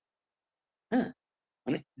দিয়েছি। হ্যাঁ,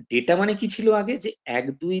 মানে ডেটা মানে কি ছিল আগে, যে 1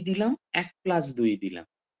 2 দিলাম, 1 প্লাস 2 দিলাম।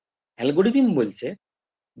 অ্যালগোরিদম বলছে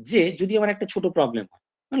যে যদি আমার একটা ছোট প্রবলেম হয়,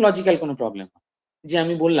 লজিক্যাল কোনো প্রবলেম হয়, যে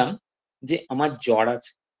আমি বললাম যে আমার জ্বর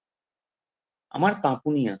আছে, আমার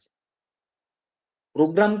কাঁপুনি আছে,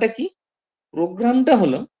 প্রোগ্রামটা কি? প্রোগ্রামটা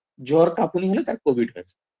হলো জ্বর কাঁপুনি হলে তার কোভিড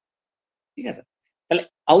হয়েছে। ঠিক আছে, তাহলে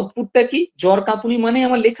আউটপুটটা কি? জ্বর কাঁপুনি মানে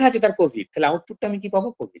আমার লেখা আছে তার কোভিড, তাহলে আউটপুটটা আমি কি পাবো?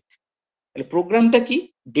 কোভিড। তাহলে প্রোগ্রামটা কি?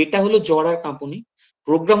 ডেটা হলো জ্বর আর কাঁপুনি,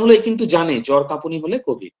 প্রোগ্রাম হলো কিন্তু জানে জ্বর কাঁপুনি হলে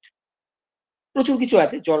কোভিড। প্রচুর কিছু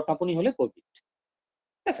আছে, জ্বর কাঁপুনি হলে কোভিড।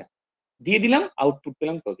 ঠিক আছে, দিয়ে দিলাম, আউটপুট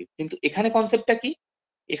পেলাম কোভিড। কিন্তু এখানে কনসেপ্টটা কি?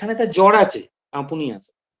 এখানে তার জ্বর আছে, কাঁপুনি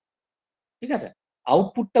আছে, ঠিক আছে,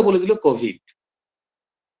 আউটপুটটা বলে দিল কোভিড।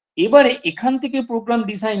 এবারে এখান থেকে প্রোগ্রাম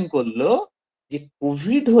ডিজাইন করলো যে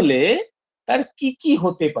কোভিড হলে তার কি কি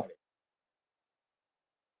হতে পারে,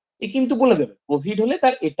 এ কিন্তু বলে দেবে কোভিড হলে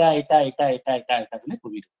তার এটা এটা এটা এটা এটা এটা হলে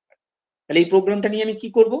কোভিড হতে পারে। তাহলে এই প্রোগ্রামটা নিয়ে আমি কি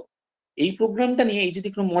করব? এই প্রোগ্রামটা নিয়ে এই যদি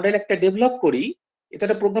কোনো মডেল একটা ডেভেলপ করি, এটা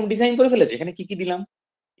একটা প্রোগ্রাম ডিজাইন করে ফেলেছে। এখানে কি কি দিলাম?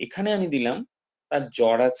 এখানে আমি দিলাম তার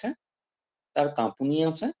জ্বর আছে, তার কাঁপুনি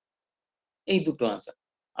আছে, এই দুটো আছে,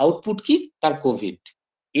 আউটপুট কি? তার কোভিড।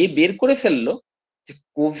 এ বের করে ফেললো যে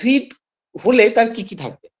কোভিড হলে তার কি কি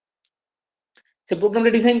থাকবে, সে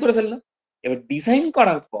প্রোগ্রামটা ডিজাইন করে ফেললো। এবার ডিজাইন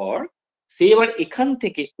করার পর সে এবার এখান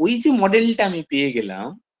থেকে ওই যে মডেলটা আমি পেয়ে গেলাম,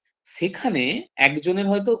 সেখানে একজনের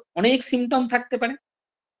হয়তো অনেক সিমটম থাকতে পারে,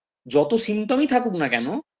 যত সিমটমই থাকুক না কেন,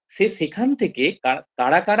 সে সেখান থেকে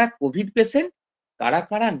কারা কারা কোভিড পেশেন্ট, কারা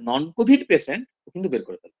কারা নন কোভিড পেশেন্ট কিন্তু বের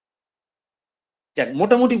করে ফেলবে। যাক,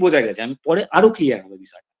 মোটামুটি বোঝা গেছে, আমি পরে আরো ক্লিয়ার হবে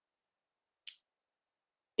বিষয়টা।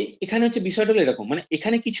 এখানে হচ্ছে বিষয়টা হলো এরকম, মানে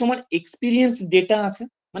এখানে কিছু আমার এক্সপিরিয়েন্স ডেটা আছে,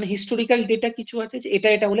 মানে হিস্টোরিক্যাল ডেটা কিছু আছে, যে এটা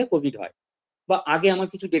এটা হলে কোভিড হয়, বা আগে আমার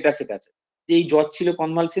কিছু ডেটা সেট আছে, যে এই জ্বর ছিল,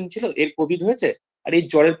 কনভালসেন্ট ছিল, এর কোভিড হয়েছে, আর এই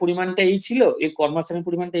জ্বরের পরিমাণটা এই ছিল, এর কনভালসেন্টের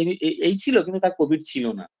পরিমাণটা এই ছিল, কিন্তু তার কোভিড ছিল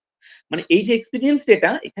না। মানে এই যে এক্সপিরিয়েন্স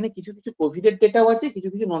ডেটা, এখানে কিছু কিছু কোভিড এর ডেটাও আছে, কিছু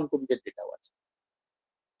কিছু নন কোভিড এর ডেটাও আছে।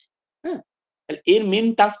 হ্যাঁ, তাহলে এর মেন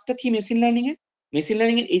টাস্কটা কি মেশিন লার্নিং এর? মেশিন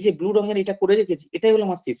লার্নিং এর এই যে ব্লু রঙের এটা করে রেখেছি, এটাই হলো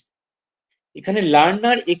আমার সিস্টেম। এখানে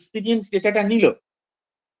লার্নার এক্সপিরিয়েন্স ডেটাটা নিল,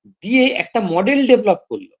 দিয়ে একটা মডেল ডেভেলপ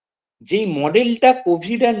করলো, যেই মডেলটা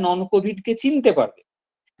কোভিড আর নন কোভিড কে চিনতে পারবে,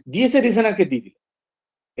 দিয়ে সে রিজনারকে দিয়ে দিল।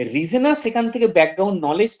 রিজনার সেখান থেকে ব্যাকগ্রাউন্ড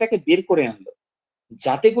নলেজটাকে বের করে আনলো,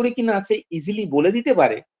 যাতে করে কিনা সে ইজিলি বলে দিতে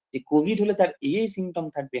পারে যে কোভিড হলে তার এই সিমটম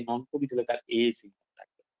থাকবে, নন কোভিড হলে তার এই সিমটম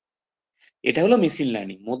থাকবে। এটা হলো মেশিন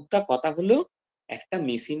লার্নিং। মোদ্দা কথা হলো একটা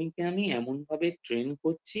মেশিনকে আমি এমন ভাবে ট্রেন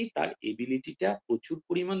করছি তার এবিলিটিটা প্রচুর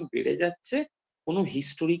পরিমাণ বেড়ে যাচ্ছে কোনো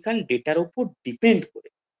হিস্টোরিক্যাল ডেটার উপর ডিপেন্ড করে।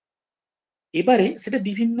 এবারে সেটা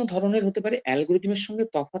বিভিন্ন ধরনের হতে পারে। অ্যালগোরিদমের সঙ্গে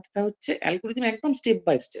তফাৎটা হচ্ছে অ্যালগোরিদম একদম স্টেপ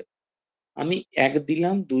বাই স্টেপ। আমি 1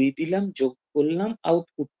 দিলাম, 2 দিলাম, যোগ করলাম,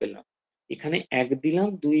 আউটপুট পেলাম। এখানে 1 দিলাম,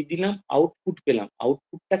 2 দিলাম, আউটপুট পেলাম।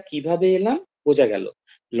 আউটপুটটা কিভাবে এলাম বোঝা গেল।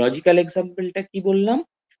 লজিক্যাল এক্সাম্পলটা কি বললাম?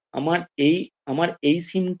 আমার এই আমার এই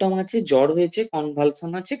সিমটম আছে, জ্বর হয়েছে,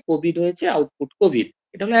 কনভালশন আছে, কোভিড হয়েছে, আউটপুট কোভিড।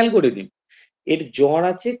 এটা হলো অ্যালগোরিদম। এর জ্বর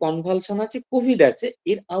আছে, কনভালশন আছে, কোভিড আছে,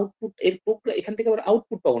 এর আউটপুট এর এখান থেকে আবার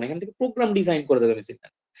আউটপুট পাবো না, এখান থেকে প্রোগ্রাম ডিজাইন করে দেবে মেশিনটা।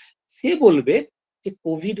 সে বলবে যে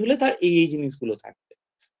কোভিড হলে তার এই জিনিসগুলো থাকবে।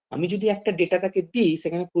 আমি যদি একটা ডেটা তাকে দিই,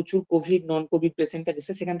 সেখানে প্রচুর কোভিড নন কোভিড পেশেন্ট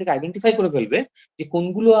আছে, সেখান থেকে আইডেন্টিফাই করে ফেলবে যে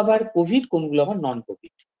কোনগুলো আবার কোভিড, কোনগুলো আবার নন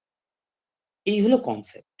কোভিড। এই হলো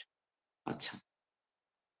কনসেপ্ট। আচ্ছা,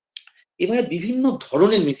 এবারে বিভিন্ন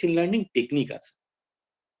ধরনের মেশিন লার্নিং টেকনিক আছে।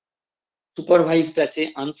 সুপারভাইজড আছে,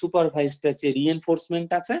 আনসুপারভাইজড আছে, রিএনফোর্সমেন্ট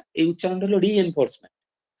আছে। এই উচ্চারণটা হলো রিএনফোর্সমেন্ট।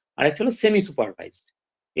 আর একটা হলো সেমি সুপারভাইজড।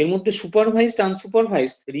 এর মধ্যে supervised,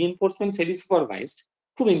 unsupervised, reinforcement, semi supervised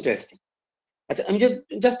খুব ইন্টারেস্টিং। আচ্ছা, আমি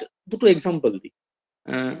জাস্ট দুটো এক্সাম্পল দিই।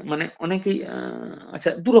 মানে অনেকেই আচ্ছা,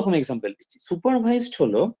 দু রকম এক্সাম্পল দিচ্ছি। সুপারভাইজড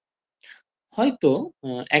হলো হয়তো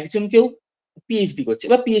একজন কেউ পিএইচডি করছে,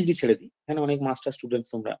 বা পিএইচডি ছেড়ে দিই, এখানে অনেক মাস্টার স্টুডেন্টস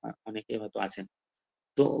তোমরা অনেকে হয়তো আছেন।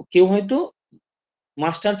 তো কেউ হয়তো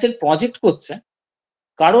মাস্টার্স এর প্রজেক্ট করছে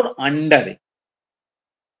কারোর আন্ডারে,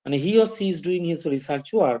 মানে he or C is doing his research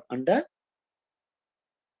work under,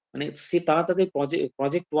 মানে সে তাদের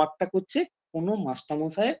প্রজেক্ট ওয়ার্কটা করছে কোনো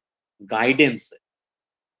মাস্টারমশাইয়ের গাইডেন্সে,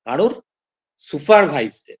 কারোর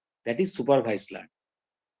supervised, that is supervised learning.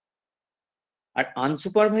 R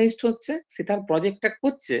unsupervised হচ্ছে সে তার প্রজেক্টটা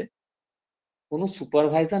করছে কোনো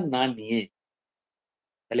সুপারভাইজার না নিয়ে।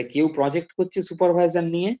 তাহলে কেউ প্রজেক্ট করছে সুপারভাইজার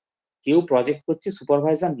নিয়ে, কেউ প্রজেক্ট করছে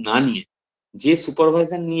সুপারভাইজার না নিয়ে। যে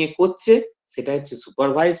সুপারভাইজার নিয়ে করছে সেটা হচ্ছে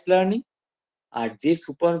সুপারভাইজড লার্নিং, আর যে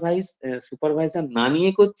সুপারভাইজার না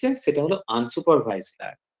নিয়ে করছে সেটা হলো আনসুপারভাইজড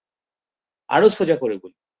লার্নিং। আরো সোজা করে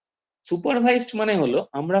বলি, সুপারভাইজড মানে হলো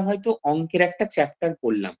আমরা হয়তো অঙ্কের একটা চ্যাপ্টার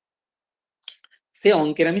পড়লাম, সে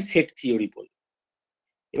অঙ্কের আমি সেট থিওরি পড়লাম।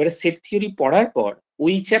 এবারে সেট থিওরি পড়ার পর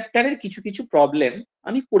ওই চ্যাপ্টারের কিছু কিছু প্রবলেম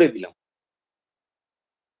আমি করে দিলাম।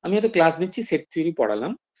 আমি হয়তো ক্লাস নিচ্ছি, সেট থিওরি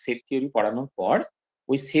পড়ালাম, সেট থিওরি পড়ানোর পর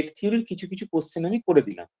ওই সেট থিওরির কিছু কিছু কোশ্চেন আমি করে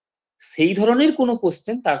দিলাম। সেই ধরনের কোনো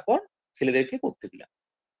কোশ্চেন তারপর ছেলেদেরকে করতে দিলাম,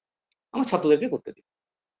 আমার ছাত্রদেরকে করতে দিলাম,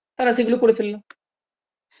 তারা সেগুলো করে ফেললো।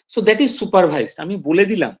 So that is supervised. আমি বলে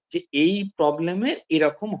দিলাম যে এই প্রবলেমের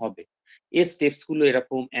এরকম হবে, এর স্টেপস গুলো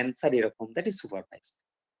এরকম, অ্যান্সার এরকম, দ্যাট ইজ সুপারভাইজড।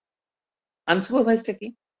 আনসুপারভাইজডটা কি?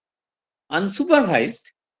 আনসুপারভাইজড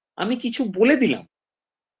আমি কিছু বলে দিলাম,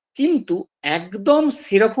 কিন্তু একদম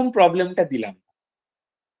সেরকম প্রবলেমটা দিলাম না,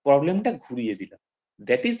 প্রবলেমটা ঘুরিয়ে দিলাম,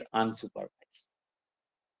 দ্যাট ইজ আনসুপারভাইজড।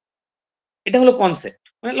 এটা হলো কনসেপ্ট,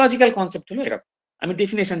 মানে লজিক্যাল কনসেপ্ট হলো এরকম। আমি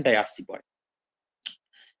ডেফিনেশনটাই আসছি পরে।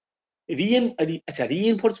 আচ্ছা,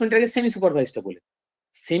 রিএনফোর্সমেন্টের আগে সেমি সুপারভাইজডটা বলে।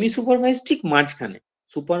 সেমি সুপারভাইজ ঠিক মাঝখানে,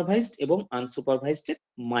 সুপারভাইজড এবং আনসুপারভাইজডের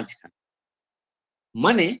মাঝখানে।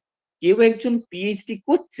 মানে কেউ একজন পিএইচডি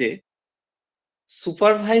করছে,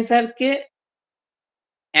 সুপারভাইজারকে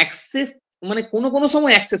অ্যাক্সেস, মানে কোনো কোনো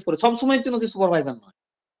সময় অ্যাক্সেস করে, সব সময়ের জন্য সে সুপারভাইজার নয়,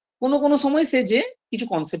 কোনো কোনো সময় সে যে কিছু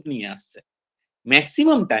কনসেপ্ট নিয়ে আসছে,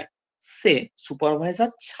 ম্যাক্সিমামটাই সে সুপারভাইজার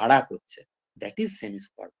ছাড়া করছে, দ্যাট ইজ সেমি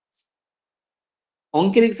সুপারভাইজ।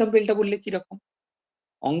 অঙ্কের এক্সাম্পলটা বললে কিরকম?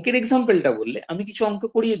 অঙ্কের এক্সাম্পলটা বললে আমি কিছু অঙ্ক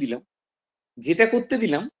করিয়ে দিলাম, যেটা করতে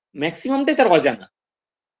দিলাম ম্যাক্সিমামটাই তার অজানা,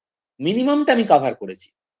 মিনিমামটা আমি কাভার করেছি,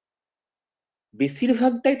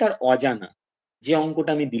 বেশিরভাগটাই তার অজানা। যে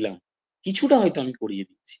অঙ্কটা আমি দিলাম কিছুটা হয়তো আমি করিয়ে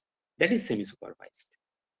দিচ্ছি, that is semi supervised.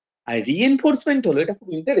 R reinforcement হলো, এটা খুব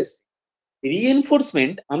ইন্টারেস্টিং।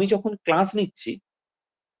 রিএনফোর্সমেন্ট আমি যখন ক্লাস নিচ্ছি,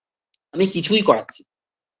 আমি কিছুই করাচ্ছি,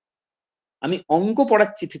 আমি অঙ্ক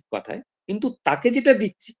পড়াচ্ছি ঠিক কথায়, কিন্তু তাকে যেটা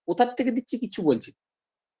দিচ্ছি কোথার থেকে দিচ্ছি কিছু বলছি,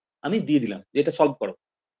 আমি দিয়ে দিলাম যে এটা সলভ করো।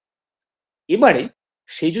 এবারে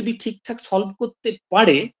সে যদি ঠিকঠাক সলভ করতে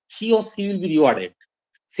পারে, he or C will be rewarded,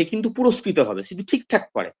 সে কিন্তু পুরস্কৃত হবে, সে যদি ঠিকঠাক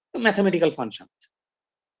পারে, ম্যাথামেটিক্যাল ফাংশন।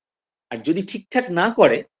 আর যদি ঠিকঠাক না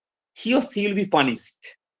করে, he or C will be punished.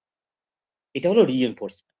 এটা হলো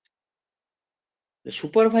reinforcement.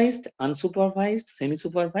 Supervised, unsupervised, semi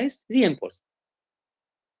supervised, reinforcement,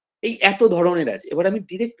 এই এত ধরনের আছে। এবার আমি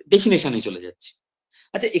ডিরেক্ট ডেফিনেশনে চলে যাচ্ছি।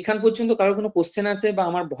 আচ্ছা, এখান পর্যন্ত কারোর কোনো কোশ্চেন আছে, বা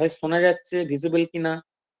আমার ভয়েস শোনা যাচ্ছে, ভিজিবল কিনা?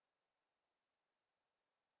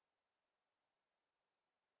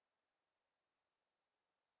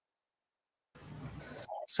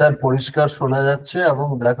 স্যার পরিষ্কার শোনা যাচ্ছে এবং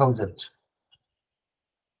দেখাও যাচ্ছে।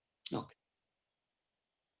 ওকে,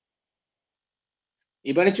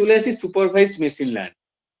 এবারে চলে আসি supervised machine learning.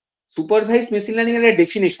 Supervised machine learning এর একটা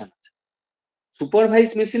ডেফিনেশন আছে।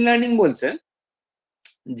 সুপারভাইজড মেশিন লার্নিং বলছে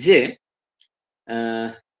যে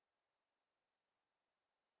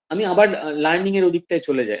আমি আবার লার্নিং এর ওদিকটায়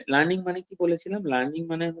চলে যাই। লার্নিং মানে কি বলেছিলাম? লার্নিং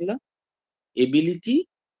মানে হলো ability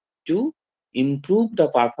to improve the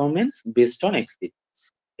performance based on experience.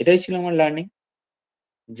 এটাই ছিল আমার লার্নিং,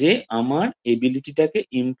 যে আমার এবিলিটিটাকে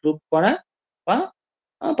ইমপ্রুভ করা বা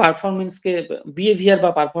পারফরমেন্সকে, বিহেভিয়ার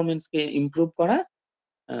বা পারফরমেন্সকে ইমপ্রুভ করা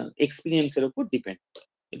এক্সপিরিয়েন্স এর উপর ডিপেন্ড করে।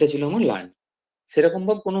 এটা ছিল আমার লার্নিং। সেরকম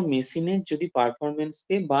ভাবে কোনো মেশিনের যদি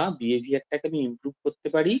পারফরমেন্সকে বা বিহেভিয়ারটাকে আমি ইমপ্রুভ করতে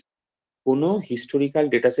পারি কোনো হিস্টোরিক্যাল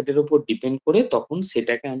ডেটা সেটের উপর ডিপেন্ড করে, তখন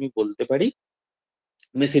সেটাকে আমি বলতে পারি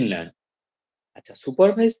মেশিন লার্নিং। আচ্ছা,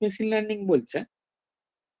 সুপারভাইজড মেশিন লার্নিং বলছে,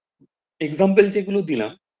 এক্সাম্পল যেগুলো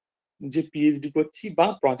দিলাম, যে পিএইচডি করছি বা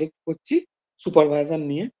প্রজেক্ট করছি সুপারভাইজার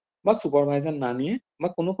নিয়ে বা সুপারভাইজার না নিয়ে, বা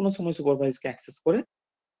কোনো কোনো সময় সুপারভাইজকে অ্যাক্সেস করে,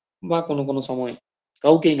 বা কোনো কোনো সময়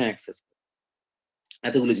কাউকেই না অ্যাক্সেস করে,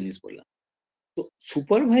 এতগুলো জিনিস বললাম। তো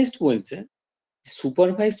সুপারভাইজড বলছে,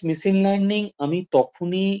 সুপারভাইজড মেশিন লার্নিং আমি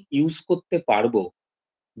তখনই ইউজ করতে পারবো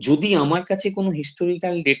যদি আমার কাছে কোনো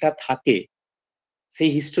হিস্টোরিক্যাল ডেটা থাকে। সেই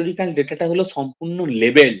হিস্টোরিক্যাল ডেটাটা হলো সম্পূর্ণ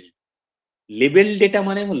লেবেল। লেবেল ডেটা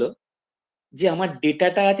মানে হলো যে আমার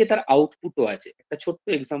ডেটাটা আছে, তার আউটপুটও আছে। একটা ছোট্ট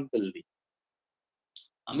এক্সাম্পল দিই।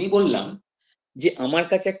 আমি বললাম যে আমার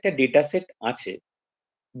কাছে একটা ডেটা সেট আছে,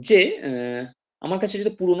 যে আমার কাছে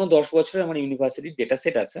যদি পুরোনো 10 বছরের আমার ইউনিভার্সিটির ডেটা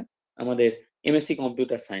সেট আছে, আমাদের এমএসসি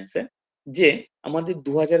কম্পিউটার সায়েন্সে, যে আমাদের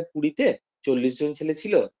 2020-তে 40 জন ছেলে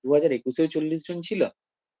ছিল, 2021-এও 40 জন ছিল,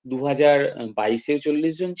 2022-এও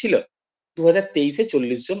 40 জন ছিল, 2023-এ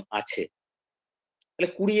 40 জন আছে। তাহলে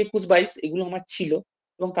 20, 21, 22 এগুলো আমার ছিল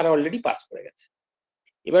এবং তারা অলরেডি পাস করে গেছে।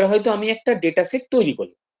 এবার হয়তো আমি একটা ডেটা সেট তৈরি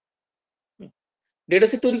করলাম। ডেটা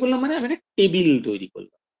সেট তৈরি করলাম মানে আমি একটা টেবিল তৈরি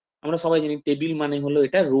করলাম। আমরা সবাই জানি টেবিল মানে হলো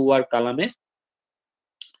এটা রো আর কালামের,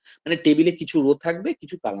 মানে টেবিলে কিছু রো থাকবে,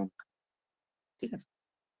 কিছু কালাম থাকবে, ঠিক আছে?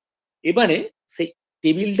 এবারে সেই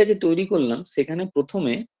টেবিলটা যে তৈরি করলাম, সেখানে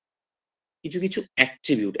প্রথমে কিছু কিছু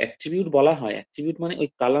অ্যাট্রিবিউট, অ্যাট্রিবিউট বলা হয়, অ্যাট্রিবিউট মানে ওই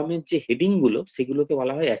কালামের যে হেডিং গুলো, সেগুলোকে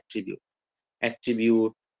বলা হয় অ্যাট্রিবিউট।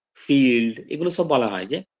 অ্যাট্রিবিউট, ফিল্ড, এগুলো সব বলা হয়।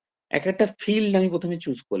 যে এক একটা ফিল্ড আমি প্রথমে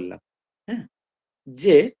চুজ করলাম, হ্যাঁ,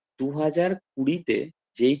 যে 2020-তে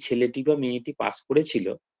যেই ছেলেটি বা মেয়েটি পাস করেছিল,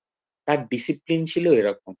 তার ডিসিপ্লিন ছিল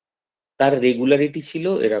এরকম, তার রেগুলারিটি ছিল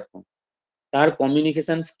এরকম, তার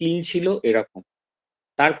কমিউনিকেশন স্কিল ছিল এরকম,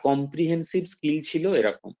 তার কম্প্রিহেন্সিভ স্কিল ছিল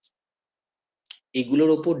এরকম,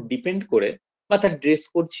 এগুলোর ওপর ডিপেন্ড করে, বা তার ড্রেস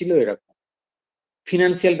কোড ছিল এরকম,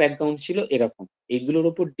 ফিনান্সিয়াল ব্যাকগ্রাউন্ড ছিল এরকম, এগুলোর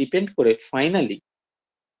ওপর ডিপেন্ড করে ফাইনালি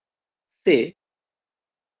সে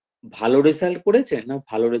ভালো রেজাল্ট করেছে না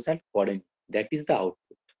ভালো রেজাল্ট করেনি, দ্যাট ইজ দ্য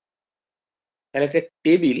আউটপুট। তাহলে একটা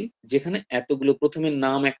টেবিল যেখানে এতগুলো, প্রথমে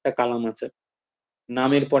নাম একটা কালাম আছে,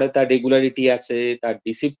 নামের পরে তার রেগুলারিটি আছে, তার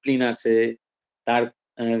ডিসিপ্লিন আছে, তার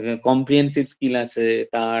কম্প্রিহেন্সিভ স্কিল আছে,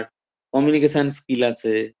 তার কমিউনিকেশন স্কিল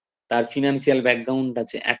আছে, তার ফিনান্সিয়াল ব্যাকগ্রাউন্ড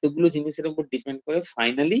আছে, এতগুলো জিনিসের উপর ডিপেন্ড করে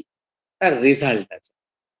ফাইনালি তার রেজাল্ট আছে।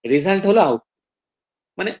 রেজাল্ট হলো আউট,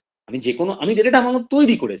 মানে আমি যে কোনো, আমি ডেটাটা আমার মতো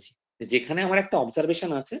তৈরি করেছি, যেখানে আমার একটা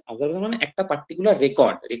অবজারভেশন আছে। অবজারভেশন মানে একটা পার্টিকুলার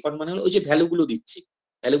রেকর্ড। রেকর্ড মানে হলো ওই যে ভ্যালুগুলো দিচ্ছি,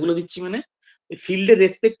 ভ্যালুগুলো দিচ্ছি মানে ওই ফিল্ডের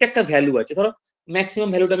রেসপেক্টে একটা ভ্যালু আছে। ধরো ম্যাক্সিমাম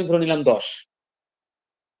ভ্যালুটা আমি ধরে নিলাম 10,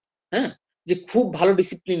 হ্যাঁ, যে খুব ভালো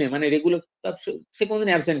ডিসিপ্লিনে, মানে রেগুলার, সে কোনোদিন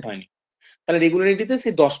অ্যাবসেন্ট হয়নি, তাহলে রেগুলারিটিতে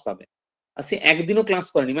সে 10 পাবে। আর সে একদিনও ক্লাস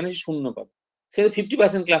করেনি মানে সে 0 পাবে। সে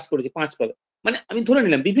 50% ক্লাস করেছে, 5 পাবে। মানে আমি ধরে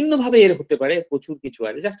নিলাম, বিভিন্ন ভাবে এর হতে পারে, প্রচুর কিছু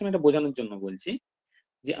আছে, জাস্ট আমি এটা বোঝানোর জন্য বলছি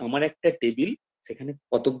যে আমার একটা টেবিল, সেখানে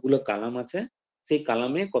কতকগুলো কালাম আছে, সেই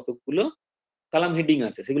কালামে কতকগুলো কালাম হেডিং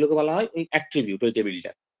আছে, সেগুলোকে বলা হয় ওই অ্যাট্রিবিউট, ওই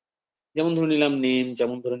টেবিলটা। যেমন ধরে নিলাম নেম,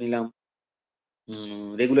 যেমন ধরে নিলাম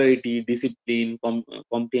regularity, discipline,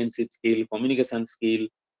 comprehensive skill, communication skill,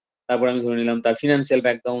 তারপর আমি ধরে নিলাম তার ফিনান্সিয়াল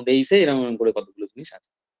ব্যাকগ্রাউন্ড, এই সে এরকম করে কতগুলো জিনিস আছে।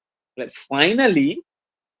 ফাইনালি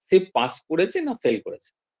সে পাস করেছে না ফেল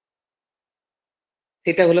করেছে,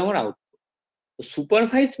 সেটা হলো আমার আউটপুট। তো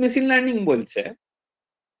সুপারভাইজড মেশিন লার্নিং বলছে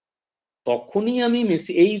তখনই আমি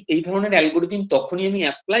এই এই ধরনের অ্যালগোরিদম তখনই আমি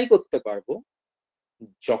অ্যাপ্লাই করতে পারবো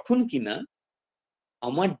যখন কিনা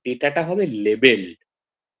আমার ডেটাটা হবে লেবেলড।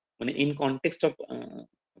 মানে in context of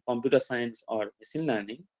computer science or machine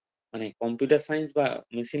learning, মানে কম্পিউটার সায়েন্স বা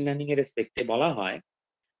মেশিন লার্নিং এর রেসপেক্টে বলা হয়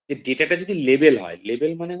যে ডেটাটা যদি লেবেল হয়,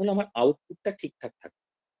 লেবেল মানে হলো আমার আউটপুটটা ঠিকঠাক থাকে।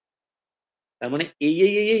 তার মানে এই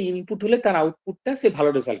ইনপুট হলে তার আউটপুটটা সে ভালো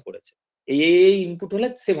রেজাল্ট করেছে, এই ইনপুট হলে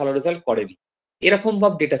সে ভালো রেজাল্ট করেনি, এরকম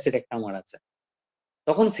ভাব ডেটা সেট একটা আমার আছে।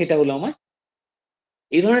 তখন সেটা হলো আমার,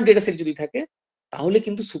 এই ধরনের ডেটা সেট যদি থাকে, তাহলে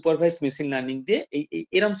কিন্তু সুপারভাইজড মেশিন লার্নিং দিয়ে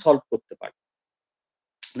এরম সলভ করতে পারে।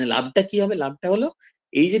 মানে লাভটা কি হবে? লাভটা হলো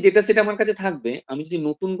এই যে ডেটা সেট আমার কাছে থাকবে, আমি যদি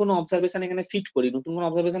নতুন কোনো অবজারভেশন এখানে ফিট করি, নতুন কোনো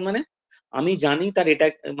অবজারভেশন মানে আমি জানি তার এটা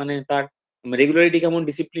মানে তার রেগুলারিটি কেমন,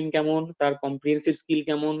 ডিসিপ্লিন কেমন, তার কম্প্রিহেনসিভ স্কিল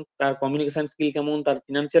কেমন, তার কমিউনিকেশন স্কিল কেমন, তার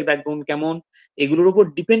ফিনান্সিয়াল ব্যাকগ্রাউন্ড কেমন, এগুলোর উপর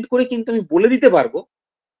ডিপেন্ড করে কিন্তু আমি বলে দিতে পারবো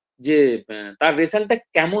যে তার রেজাল্টটা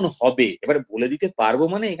কেমন হবে। এবার বলে দিতে পারবো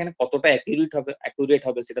মানে এখানে কতটা অ্যাকুরেট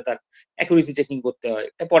হবে সেটা তার অ্যাকুরেসি চেকিং করতে হয়,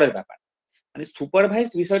 এটা পরের ব্যাপার। মানে সুপারভাইজ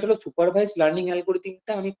বিষয়টা হলো সুপারভাইজ লার্নিং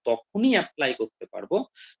অ্যালগরিদমটা আমি তখনই অ্যাপ্লাই করতে পারবো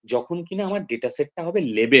যখন কিনা আমার ডেটা সেটটা হবে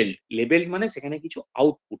লেবেলড মানে সেখানে কিছু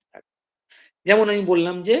আউটপুট থাকবে। যেমন আমি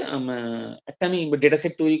বললাম যে একটা আমি ডেটা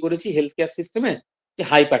সেট তৈরি করেছি হেলথ কেয়ার সিস্টেমে, যে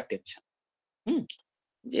হাইপার টেনশন। হুম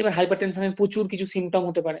যে এবার হাইপার টেনশনের প্রচুর কিছু সিমটম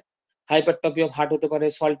হতে পারে, হাইপারট্রফি অফ হার্ট হতে পারে,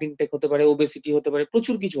 সল্ট ইনটেক হতে পারে, ওবেসিটি হতে পারে,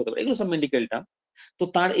 প্রচুর কিছু হতে পারে, এগুলো সব মেডিকেল টার্ম। তো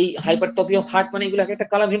তার এই হাইপারট্রফি অফ হার্ট মানে এগুলো একটা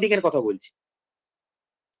কালাম হেডিং এর কথা বলছি,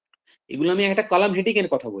 এগুলো আমি একটা কলাম হেডিং এর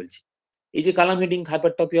কথা বলছি। এই যে column heading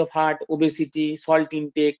hypertrophy of heart, obesity, salt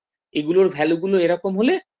intact, এগুলোর ভ্যালুগুলো এরকম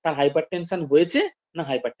হলে তার হাইপারটেনশন হয়েছে না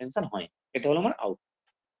হাইপারটেনশন হয়, এটা হলো আমার আউট।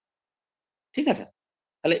 ঠিক আছে,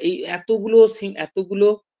 তাহলে এই এতগুলো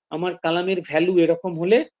আমার কালামের ভ্যালু এরকম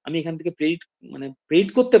হলে আমি এখান থেকে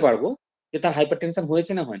প্রেডিক্ট করতে পারবো যে তার হাইপারটেনশন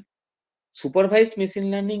হয়েছে না হয়নি। সুপারভাইজড মেশিন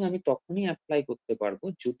লার্নিং আমি তখনই অ্যাপ্লাই করতে পারবো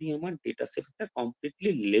যদি আমার ডেটা সেটটা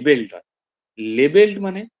কমপ্লিটলি লেবেলড হয়। লেবেলড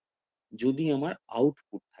মানে যদি আমার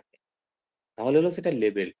আউটপুট থাকে, তাহলে হলো সেটা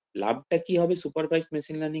লেবেল। লাভটা কি হবে সুপারভাইজড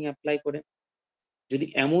মেশিন লার্নিং অ্যাপ্লাই করে? যদি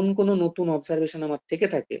এমন কোনো নতুন অবজারভেশন আমার থেকে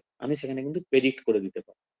থাকে, আমি সেখানে কিন্তু প্রেডিক্ট করে দিতে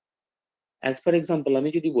পারবো। অ্যাজ ফর এক্সাম্পল আমি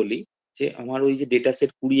যদি বলি যে আমার ওই যে ডেটা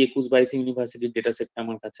সেট 20, 21, 22 ইউনিভার্সিটির ডেটা সেটটা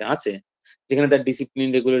আমার কাছে আছে, যেখানে তার ডিসিপ্লিন,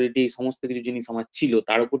 রেগুলারিটি সমস্ত কিছু জিনিস আমার ছিল,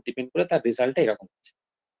 তার উপর ডিপেন্ড করে তার রেজাল্টটা এরকম আছে।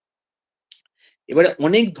 এবারে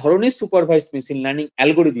অনেক ধরনের সুপারভাইজড মেশিন লার্নিং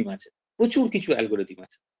অ্যালগোরিদম আছে, প্রচুর কিছু অ্যালগোরিদম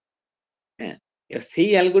আছে। হ্যাঁ, এবার সেই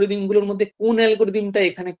অ্যালগোরিদম গুলোর মধ্যে কোন অ্যালগোরিদমটা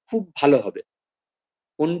এখানে খুব ভালো হবে,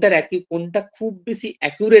 কোনটা খুব বেশি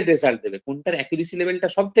অ্যাকুরেট রেজাল্ট দেবে, কোনটার অ্যাকুরেসি লেভেলটা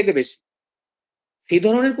সব থেকে বেশি, সেই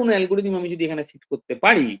ধরনের কোনো অ্যালগোরিদম আমি যদি এখানে ফিট করতে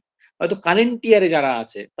পারি, হয়তো কারেন্ট ইয়ারে যারা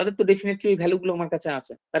আছে তাদের তো ডেফিনেটলি ওই ভ্যালুগুলো আমার কাছে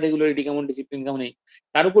আছে, তার রেগুলারিটি কেমন, ডিসিপ্লিন কেমন, এই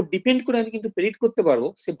তার উপর ডিপেন্ড করে আমি কিন্তু প্রেডিক্ট করতে পারবো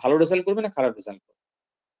সে ভালো রেজাল্ট করবে না খারাপ রেজাল্ট করবে।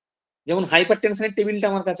 যেমন হাইপার টেনশনের টেবিলটা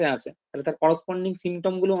আমার কাছে আছে, তাহলে তার করসপন্ডিং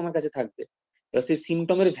সিমটম গুলো আমার কাছে থাকবে। এবার সেই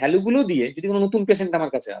সিমটমের ভ্যালুগুলো দিয়ে যদি কোনো নতুন পেশেন্ট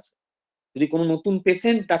আমার কাছে আসে, যদি কোনো নতুন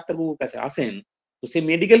পেশেন্ট ডাক্তারবাবুর কাছে আসেন, তো সেই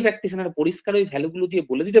মেডিকেল প্র্যাকটিশনার পরিষ্কার ওই ভ্যালুগুলো দিয়ে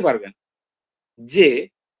বলে দিতে পারবেন যে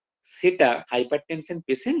সেটা হাইপারটেনশন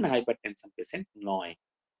পেশেন্ট না হাইপারটেনশন পেশেন্ট নয়।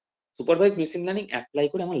 সুপারভাইজ মেশিন লার্নিং অ্যাপ্লাই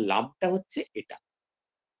করে আমার লাভটা হচ্ছে এটা।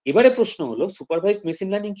 এবারে প্রশ্ন হলো সুপারভাইজ মেশিন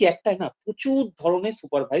লার্নিং কি একটাই? না, প্রচুর ধরনের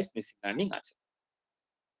সুপারভাইজ মেশিন লার্নিং আছে।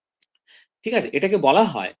 ঠিক আছে, এটাকে বলা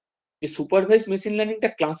হয় যে সুপারভাইজ মেশিন লার্নিংটা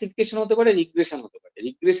ক্লাসিফিকেশন হতে পারে, রিগ্রেশন হতে পারে।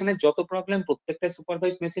 রিগ্রেশনের যত প্রবলেম প্রত্যেকটা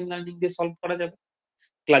সুপারভাইজ মেশিন লার্নিং দিয়ে সলভ করা যাবে।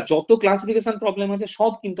 যত ক্লাসিফিকেশন প্রবলেম আছে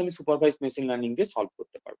সব কিন্তু আমি সুপারভাইজ মেশিন লার্নিং দিয়ে সলভ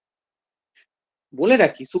করতে পারবো। বলে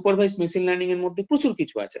রাখি সুপারভাইজ মেশিন লার্নিং এর মধ্যে প্রচুর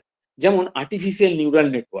কিছু আছে, যেমন আর্টিফিশিয়াল নিউরাল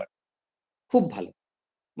নেটওয়ার্ক, খুব ভালো,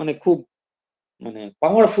 খুব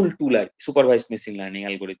পাওয়ারফুল টুল আর supervise machine learning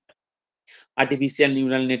algorithm. Artificial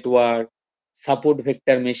neural network, support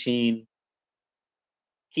vector machine,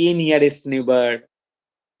 কে নিয়ারেস্ট নেবার,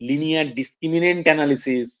 লিনিয়ার ডিসক্রিমিনেন্ট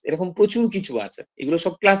অ্যানালিসিস, এরকম প্রচুর কিছু আছে, এগুলো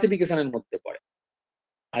সব ক্লাসিফিকেশনের মধ্যে পড়ে।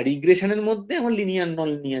 আর রিগ্রেশনের মধ্যে আমার লিনিয়ার নন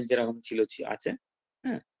লিনিয়ার যেরকম আছে।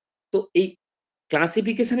 হ্যাঁ, তো এই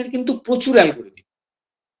ক্লাসিফিকেশনের কিন্তু প্রচুর অ্যালগোরিদম,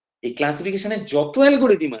 এই ক্লাসিফিকেশনের যত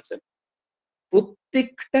অ্যালগোরিদম আছে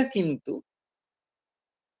প্রত্যেকটা কিন্তু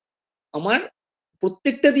আমার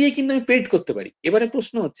প্রত্যেকটা দিয়ে কিন্তু আমি প্রেডিক্ট করতে পারি। এবারে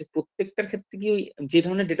প্রশ্ন হচ্ছে প্রত্যেকটার ক্ষেত্রে কি ওই যে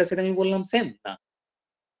ধরনের ডেটা সেট আমি বললাম সেম না,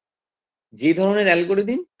 যে ধরনের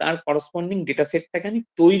অ্যালগোরিদম তার করসপন্ডিং ডেটা সেটটাকে আমি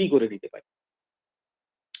তৈরি করে নিতে পারি,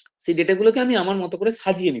 সেই ডেটাগুলোকে আমি আমার মতো করে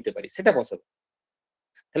সাজিয়ে নিতে পারি, সেটা পসিবল।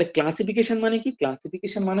 তাহলে ক্লাসিফিকেশন মানে কি?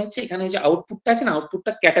 ক্লাসিফিকেশন মানে হচ্ছে এখানে যে আউটপুটটা আছে না,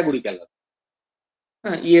 আউটপুটটা ক্যাটাগরিক্যাল হবে।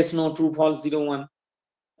 হ্যাঁ, ইয়েস নো ট্রু ফলস 0 1,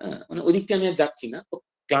 ওদিকটা আমি আর যাচ্ছি না। তো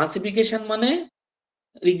ক্লাসিফিকেশন মানে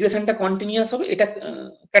রিগ্রেশনটা কন্টিনিউয়াস হবে, এটা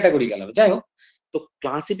ক্যাটাগরিক্যাল হবে। যাই হোক, তো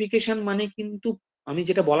ক্লাসিফিকেশন মানে কিন্তু আমি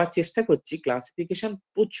যেটা বলার চেষ্টা করছি, ক্লাসিফিকেশন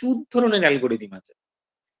প্রচুর ধরনের অ্যালগোরিদম আছে।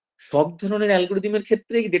 সব ধরনের অ্যালগোরিদমের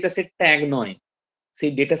ক্ষেত্রেই ডেটা সেটটা এক নয়,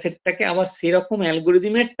 সেই ডেটা সেটটাকে আবার সেরকম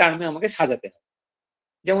অ্যালগোরিদমের টার্মে আমাকে সাজাতে হয়।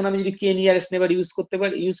 যেমন আমি যদি কে নিয়ারেস্ট নেবার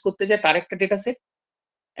ইউজ করতে চাই, তার একটা ডেটা সেট,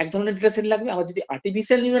 এক ধরনের ডেটা সেট লাগবে। আবার যদি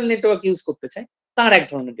আর্টিফিশিয়াল নিউরাল নেটওয়ার্ক ইউজ করতে চাই, তার এক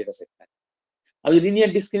ধরনের ডেটা সেট লাগবে। আর যদি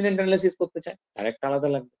লিনিয়ার ডিসক্রিমিনেন্ট অ্যানালাইসিস করতে চাই, তার একটা আলাদা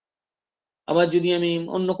লাগবে। আবার যদি আমি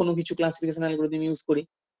অন্য কোনো কিছু ক্লাসিফিকেশন অ্যালগরিদম ইউজ করি,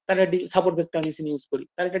 তার একটা সাপোর্ট ভেক্টর মেশিন ইউজ করি,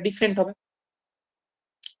 তার একটা ডিফারেন্ট হবে।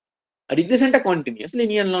 আর রিগ্রেশনটা কন্টিনিউয়াস,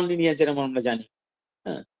 লিনিয়ার নন লিনিয়ার যেরকম আমরা জানি।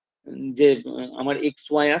 হ্যাঁ, যে আমার এক্স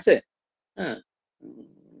ওয়াই আছে, হ্যাঁ,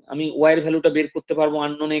 আমি ওয়াই এর ভ্যালুটা বের করতে পারবো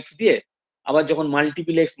আননোন এক্স দিয়ে, আবার যখন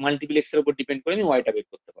মাল্টিপ্লেক্স এর উপর ডিপেন্ড করে আমি ওয়াইটা বের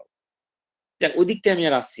করতে পারবো। যাক, ওই দিকটা আমি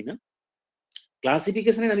আর আসছি না।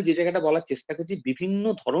 ক্লাসিফিকেশনের আমি যে জায়গাটা বলার চেষ্টা করছি, বিভিন্ন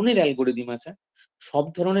ধরনের অ্যালগোরিদম আছে, সব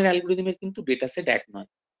ধরনের অ্যালগোরিদমের কিন্তু ডেটা সেট এক নয়,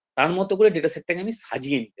 তার মতো করে ডেটা সেটটাকে আমি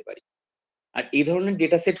সাজিয়ে নিতে পারি। আর এই ধরনের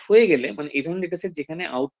ডেটা সেট হয়ে গেলে, মানে এই ধরনের ডেটা সেট যেখানে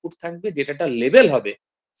আউটপুট থাকবে, ডেটাটা লেভেল হবে,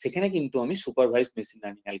 সেখানে কিন্তু আমি সুপারভাইজড মেশিন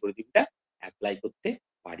লার্নিং অ্যালগোরিদমটা অ্যাপ্লাই করতে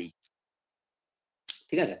পারি।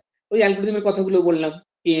 ঠিক আছে, ওই অ্যালগোরিদমের কথাগুলো বললাম,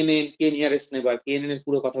 কেএনএন, কে নিয়ারেস্ট নেবার, কেএনএন এর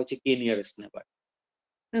পুরো কথা হচ্ছে কে নিয়ারেস্ট নেবার,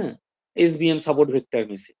 হ্যাঁ, SBM support vector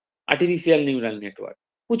machine, artificial neural network,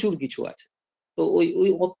 প্রচুর কিছু আছে। তো ওই ওই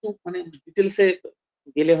অত মানে ডিটেলসে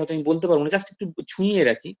গেলে হয়তো আমি বলতে পারবো না, জাস্ট একটু ছুঁয়ে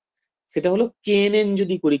রাখি। সেটা হলো কেএনএন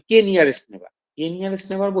যদি করি, কে নিয়ারেস্ট নেবার, কে নিয়ারেস্ট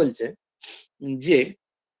নেবার বলছে যে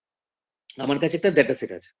আমার কাছে একটা ডেটা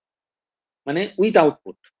সেট আছে, মানে উইথ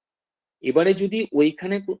আউটপুট। এবারে যদি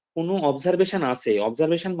ওইখানে কোনো অবজারভেশন আসে,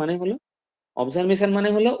 অবজারভেশন মানে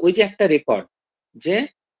হলো ওই যে একটা রেকর্ড, যে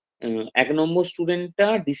 1 নম্বর স্টুডেন্টটা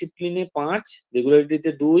ডিসিপ্লিনে 5,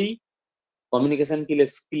 রেগুলারিটিতে 2, কমিউনিকেশন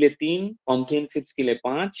স্কিলে 3, কম্প্রিহেনসিভ স্কিলে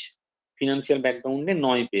 5, ফিনান্সিয়াল ব্যাকগ্রাউন্ডে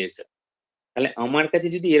 9 পেয়েছে। তাহলে আমার কাছে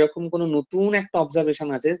যদি এরকম কোনো নতুন একটা অবজারভেশন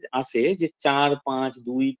আসে যে 4, 5,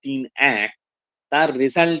 2, 3, 1, তার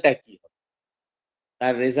রেজাল্টটা কি হবে?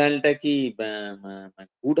 তার রেজাল্টটা কি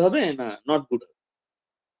গুড হবে না নট গুড হবে?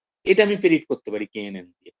 এটা আমি প্রেডিক্ট করতে পারি কেএনএন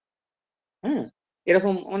দিয়ে। হ্যাঁ,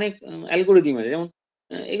 এরকম অনেক অ্যালগোরিদম আছে, যেমন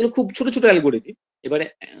এগুলো খুব ছোট ছোট অ্যালগোরিদম। এবারে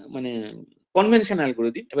মানে কনভেনশন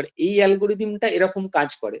অ্যালগোরিদম। এবার এই অ্যালগোরিদমটা এরকম কাজ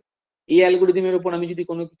করে, এই অ্যালগোরিদমের উপর আমি যদি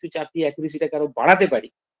কোনো কিছু চাপিয়ে অ্যাকুরেসিটাকে আরো বাড়াতে পারি,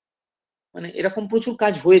 মানে এরকম প্রচুর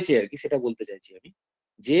কাজ হয়েছে আর কি, সেটা বলতে চাইছি আমি।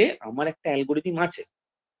 যে আমার একটা অ্যালগোরিদম আছে,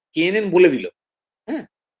 কেএনএন বলে দিল, হ্যাঁ,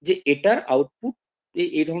 যে এটার আউটপুট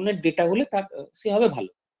এই ধরনের ডেটা হলে তার সে হবে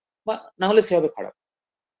ভালো, বা না হলে সে হবে খারাপ।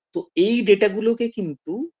 তো এই ডেটাগুলোকে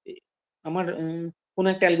কিন্তু আমার কোনো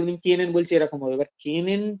একটা অ্যালগোরিদম কেএনএন বলছে এরকম হবে, এবার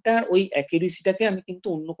কেএনএনটার ওই অ্যাকুরেসিটাকে আমি কিন্তু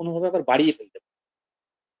অন্য কোনোভাবে আবার বাড়িয়ে ফেলতে পারি,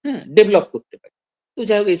 হ্যাঁ, ডেভেলপ করতে পারি। তো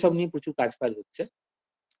যাই হোক, এইসব নিয়ে প্রচুর কাজ হচ্ছে।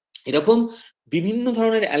 এরকম বিভিন্ন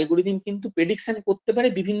ধরনের অ্যালগোরিদম কিন্তু প্রেডিকশন করতে পারে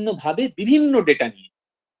বিভিন্ন ভাবে, বিভিন্ন ডেটা নিয়ে।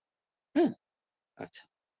 হ্যাঁ, আচ্ছা,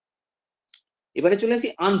 এবারে চলে আসি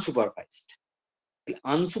আনসুপারভাইজড।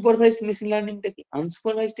 আনসুপারভাইজড মেশিন লার্নিংটা কি?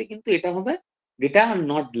 আনসুপারভাইজডে কিন্তু এটা হবে data are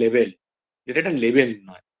not level, ডেটাটা level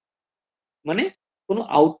নয়, মানে কোনো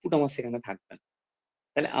আউটপুট আমার সেখানে থাকবে না।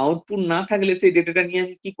 তাহলে আউটপুট না থাকলে সেই ডেটাটা নিয়ে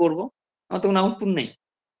আমি কি করব? আমার তো কোনো আউটপুট নেই।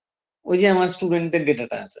 ওই যে আমার স্টুডেন্টের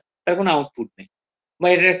ডেটাটা আছে, তার কোনো আউটপুট নেই। বা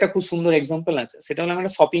এটার একটা খুব সুন্দর এক্সাম্পল আছে, সেটা হলো আমার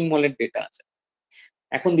একটা শপিং মলের ডেটা আছে।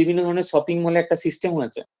 এখন বিভিন্ন ধরনের শপিং মলে একটা সিস্টেম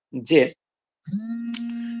আছে যে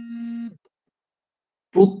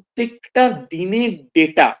প্রত্যেকটা দিনের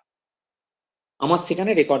ডেটা আমার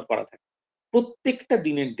সেখানে রেকর্ড করা থাকে, প্রত্যেকটা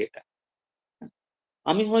দিনের ডেটা।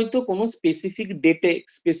 আমি হয়তো কোনো স্পেসিফিক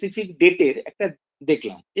ডেটের একটা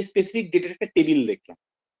দেখলাম, যে স্পেসিফিক ডেটের একটা টেবিল দেখলাম,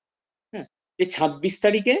 হ্যাঁ, যে 26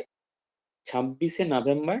 তারিখে, 26শে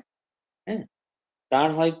নভেম্বর, হ্যাঁ, তার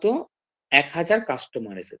হয়তো 1000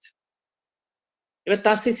 কাস্টমার এসেছে। এবার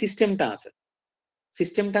তার সেই সিস্টেমটা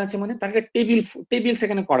আছে মানে তার একটা টেবিল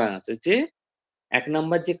সেখানে করা আছে, যে 1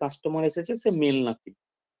 নম্বর যে কাস্টমার এসেছে সে মেল না ফিমেল,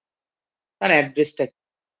 তার অ্যাড্রেসটা,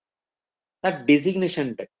 তার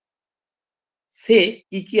ডেজিগনেশনটা, সে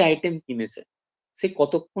কি কি আইটেম কিনেছে, সে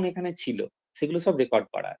কতক্ষণ এখানে ছিল, সেগুলো সব রেকর্ড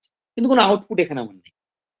করা আছে। কিন্তু কোনো আউটপুট এখানে আমার নেই।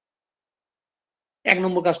 1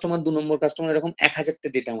 নম্বর কাস্টমার, 2 নম্বর কাস্টমার, এরকম 1000টা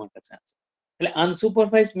ডেটা আমার কাছে আছে। তাহলে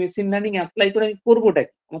আনসুপারভাইজড মেশিন লার্নিং অ্যাপ্লাই করে আমি করবোটা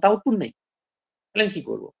কি? আমার তো আউটপুট নেই, তাহলে আমি কি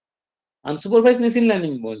করবো? আনসুপারভাইজড মেশিন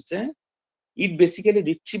লার্নিং বলছে ইট basically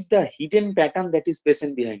retrieve the hidden pattern that is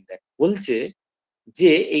present behind that. বলছে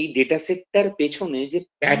যে এই ডেটা সেটটার পেছনে যে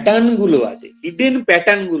প্যাটার্ন গুলো আছে, হিডেন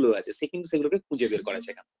প্যাটার্ন গুলো আছে, সে কিন্তু সেগুলোকে খুঁজে বের করে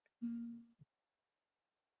সেখান থেকে।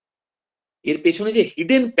 এর পেছনে যে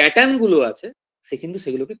হিডেন প্যাটার্ন গুলো আছে, সে কিন্তু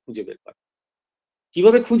সেগুলোকে খুঁজে বের করে।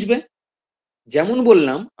 কিভাবে খুঁজবে? যেমন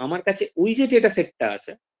বললাম, আমার কাছে ওই যে ডেটা সেটটা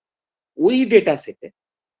আছে, ওই ডেটা সেটে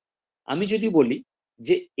আমি যদি বলি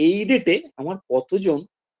যে এই ডেটে আমার কতজন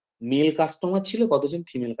মেল কাস্টমার ছিল, কতজন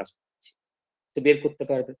ফিমেল কাস্টমার ছিল, সে বের করতে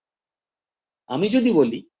পারবে। আমি যদি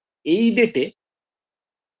বলি এই ডেটে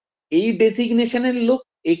এই ডেসিগনেশনের লোক,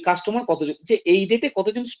 এই কাস্টমার কতজন, যে এই ডেটে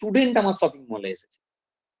কতজন স্টুডেন্ট আমার শপিং মলে এসেছে,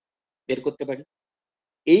 বের করতে পারি।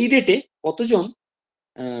 এই ডেটে কতজন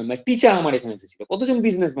টিচার আমার এখানে এসেছিল, কতজন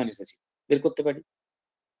বিজনেসম্যান এসেছিল, বের করতে পারি।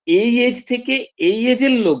 এই এজ থেকে এই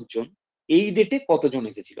এজের লোকজন এই ডেটে কতজন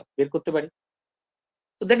এসেছিল, বের করতে পারি।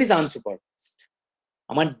 তো দ্যাট ইজ আনসুপারভাইজড।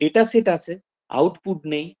 আমার ডেটা সেট আছে, আউটপুট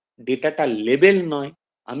নেই, ডেটাটা লেবেল নয়।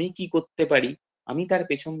 আমি কি করতে পারি? আমি তার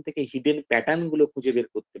পেছন থেকে হিডেন প্যাটার্ন গুলো খুঁজে বের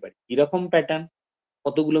করতে পারি। কিরকম প্যাটার্ন?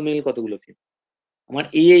 কতগুলো মেল, কতগুলো ফিমেল। আমার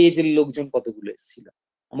এই এই এজের লোকজন কতগুলো এসেছিল,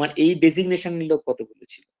 আমার এই ডেজিগনেশনের লোক কতগুলো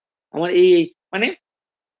ছিল, আমার এই মানে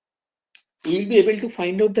you'll be able to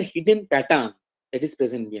find out the hidden pattern that is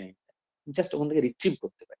present behind that. Just ওখান থেকে রিট্রিভ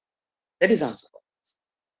করতে পারি, দ্যাট ইজ আনসার।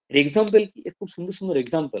 এর এক্সাম্পল কি, খুব সুন্দর সুন্দর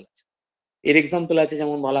এক্সাম্পল আছে। এর এক্সাম্পল আছে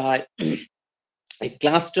যেমন বলা হয় এই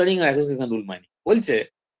ক্লাস্টারিং আর অ্যাসোসিয়েশন রুল মাইনিং বলছে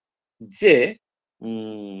যে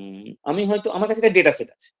আমি হয়তো আমার কাছে একটা ডেটা সেট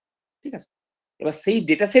আছে, ঠিক আছে, এবার সেই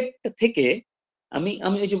ডেটা সেটটা থেকে আমি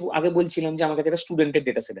আমি ওই যে আগে বলছিলাম যে আমার কাছে একটা স্টুডেন্টের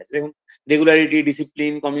ডেটা সেট আছে, দেখুন regularity,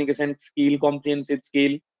 discipline, communication skill, comprehensive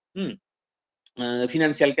skill,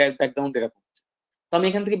 financial background এরকম আছে। তো আমি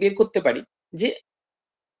এখান থেকে বের করতে পারি যে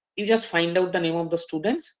you just find out the name of the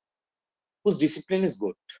students whose discipline is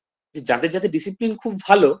good, যে যাদের যাদের ডিসিপ্লিন খুব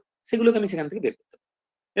ভালো সেগুলোকে আমি সেখান থেকে বের করতে পারি,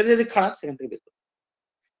 যাদের যাদের খারাপ সেখান থেকে বের করতে পারি।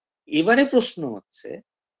 এবারে প্রশ্ন হচ্ছে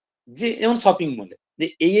যে যেমন শপিং মলে যে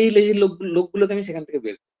এই লেজের লোকগুলোকে আমি সেখান থেকে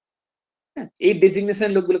বের করবো, হ্যাঁ, এই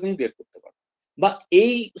ডেজিগনেশনের লোকগুলোকে আমি বের করতে পারবো, বা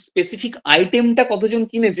এই স্পেসিফিক আইটেমটা কতজন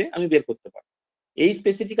কিনেছে আমি বের করতে পারবো, এই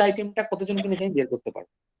স্পেসিফিক আইটেমটা কতজন কিনেছে আমি বের করতে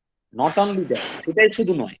পারবো। নট অনলি দ্যাট, সেটাই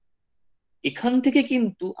শুধু নয়, এখান থেকে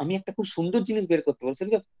কিন্তু আমি একটা খুব সুন্দর জিনিস বের করতে পারবো,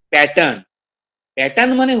 সেটা প্যাটার্ন।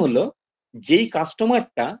 প্যাটার্ন মানে হলো যেই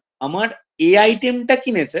কাস্টমারটা আমার এ আইটেমটা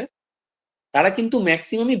কিনেছে তারা কিন্তু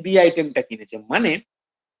ম্যাক্সিমামই বি আইটেমটা কিনেছে। মানে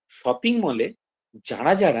শপিং মলে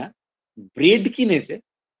যারা যারা ব্রেড কিনেছে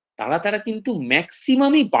তারা তারা কিন্তু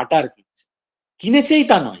ম্যাক্সিমামই বাটার কিনেছে, কিনেছেই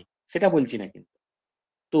তা নয় সেটা বলছি না কিন্তু।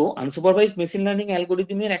 তো আনসুপারভাইজ মেশিন লার্নিং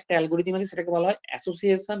অ্যালগোরিদমের একটা অ্যালগোরিদম আছে, সেটাকে বলা হয়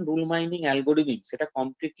অ্যাসোসিয়েশন রুল মাইনিং অ্যালগোরিদম, সেটা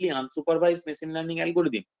completely unsupervised machine learning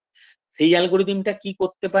algorithm. সেই অ্যালগোরিদমটা কি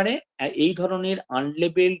করতে পারে, এই ধরনের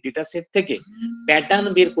আনলেবেল ডেটা সেট থেকে প্যাটার্ন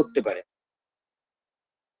বের করতে পারে।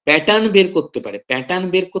 প্যাটার্ন বের করতে পারে, প্যাটার্ন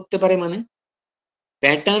বের করতে পারে মানে,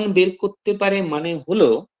 প্যাটার্ন বের করতে পারে মানে হলো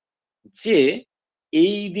যে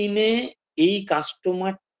এই দিনে এই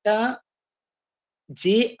কাস্টমারটা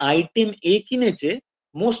যে আইটেম এ কিনেছে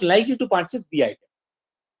most likely to purchase B item,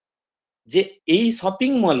 যে এই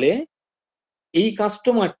শপিং মলে এই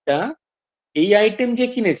কাস্টমারটা এই আইটেম যে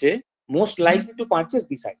কিনেছে most likely to purchase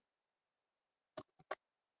this item.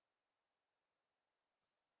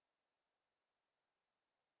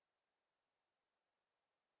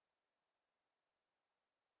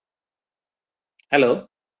 Hello,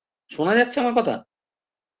 শোনা যাচ্ছে আমার কথা?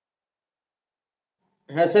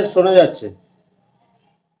 হ্যাঁ স্যার, শোনা যাচ্ছে।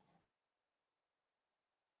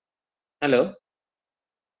 হ্যালো,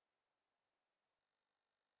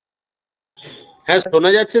 হ্যাঁ শোনা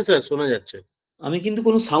যাচ্ছে স্যার, শোনা যাচ্ছে। আমি কিন্তু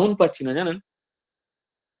কোনো সাউন্ড পাচ্ছি না জানেন।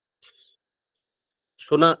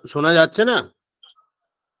 শোনা শোনা যাচ্ছে না?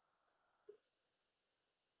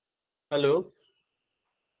 Hello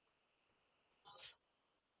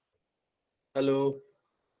hello.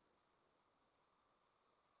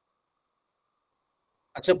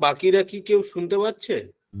 আচ্ছা, বাকিরা কি কেউ শুনতে পাচ্ছে?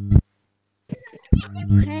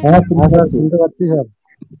 হ্যাঁ স্যার, শুনতে পাচ্ছি স্যার।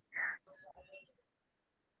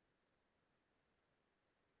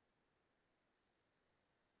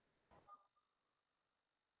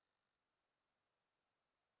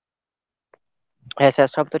 হ্যাঁ স্যার,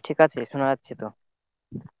 সব তো ঠিক আছে, শোনা যাচ্ছে তো।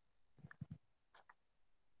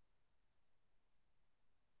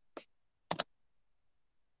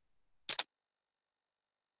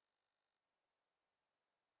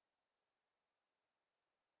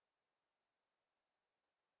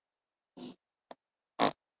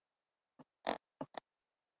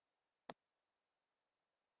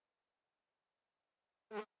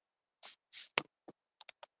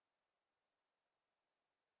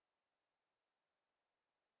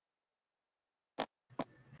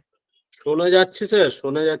 শোনা যাচ্ছে স্যার,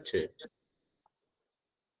 শোনা যাচ্ছে।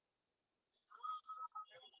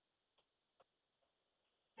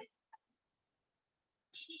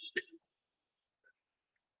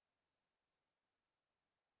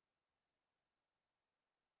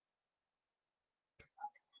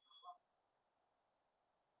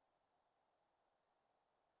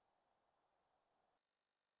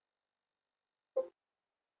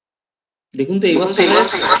 দেখুন তো এবার শোনা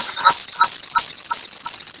যাচ্ছে?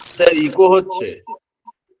 স্যার ইকো হচ্ছে।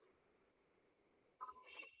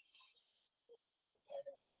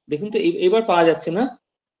 দেখুন তো এবার পাওয়া যাচ্ছে না?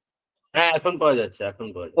 হ্যাঁ এখন পাওয়া যাচ্ছে, এখন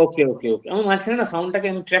পাওয়া যাচ্ছে। ওকে ওকে ওকে, আমার মাঝখানে না সাউন্ডটাকে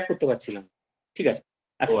আমি ট্র্যাক করতে পারছিলাম। ঠিক আছে,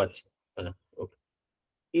 ও আচ্ছা। আচ্ছা, হ্যাঁ ওকে।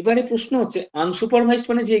 এবারে প্রশ্ন হচ্ছে আনসুপারভাইজড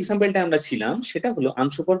মানে যে এক্সাম্পলটা আমরা ছিলাম সেটা হলো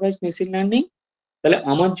আনসুপারভাইজড মেশিন লার্নিং। তাহলে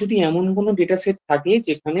আমার যদি এমন কোনো ডেটা সেট থাকে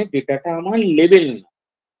যেখানে ডেটাটা আমার লেবেল না,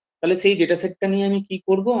 তাহলে সেই ডেটা সেটটা নিয়ে আমি কি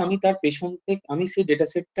করব, আমি তার পেছন থেকে আমি সেই ডেটা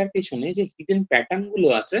সেটটার পেছনে যে হিডেন প্যাটার্ন গুলো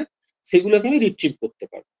আছে সেগুলোকে আমি রিট্রিভ করতে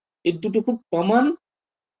পারবো। এর দুটো খুব কমন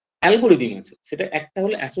অ্যালগোরিদম আছে, সেটা একটা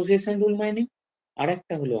হলো অ্যাসোসিয়েশন রুল মাইনিং, আর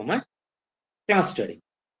একটা হলো আমার ক্লাস্টারিং।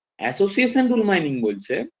 অ্যাসোসিয়েশন রুল মাইনিং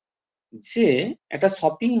বলছে যে একটা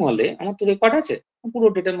শপিং মলে আমার তো রেকর্ড আছে পুরো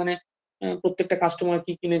ডেটা, মানে প্রত্যেকটা কাস্টমার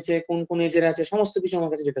কি কিনেছে, কোন কোন এজের আছে, সমস্ত কিছু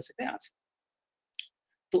আমার কাছে ডেটা সেটে আছে।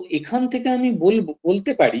 তো এখান থেকে আমি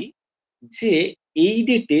বলতে পারি যে এই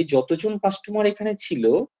ডেটে যতজন কাস্টমার এখানে ছিল,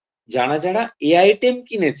 যারা যারা এ আইটেম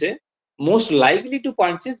কিনেছে, most likely to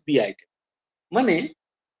purchase B item. মানে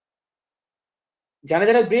যারা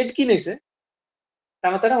যারা ব্রেড কিনেছে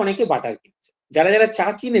তারা তারা অনেকে বাটার কিনেছে, যারা যারা চা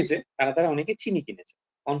কিনেছে তারা তারা অনেকে চিনি কিনেছে।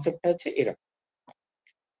 কনসেপ্টটা হচ্ছে এরকম,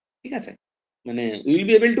 ঠিক আছে? মানে will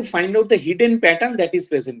be able to find out the hidden pattern that is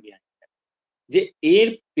present behind, যে এর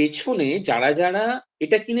পেছনে যারা যারা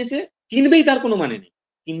এটা কিনেছে, কিনবেই তার কোনো মানে নেই,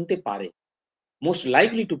 কিনতে পারে, মোস্ট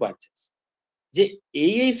লাইকলি টু পারচেজ। যে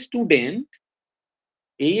এই স্টুডেন্ট,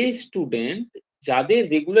 এই স্টুডেন্ট যাদের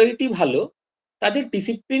রেগুলারিটি ভালো, তাদের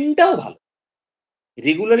ডিসিপ্লিনটাও ভালো।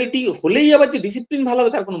 রেগুলারিটি হলেই আবার যে ডিসিপ্লিন ভালো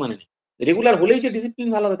হবে তার কোনো মানে নেই, রেগুলার হলেই যে ডিসিপ্লিন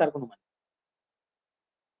ভালো হবে তার কোনো মানে নেই।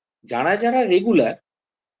 যারা যারা regular,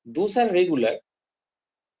 those are regular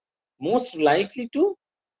most likely to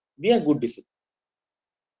be a good discipline.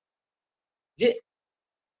 যে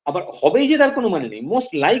আবার হবেই যে তার কোনো মানে নেই,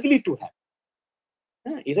 মোস্ট লাইকলি টু হ্যাভ।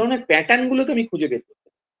 হ্যাঁ, এই ধরনের প্যাটার্ন গুলোকে আমি খুঁজে বের করতে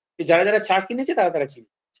পারি। যারা যারা চা কিনেছে তারা তারা চিনি,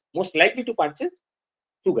 most likely to purchase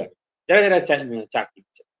sugar, যারা যারা চা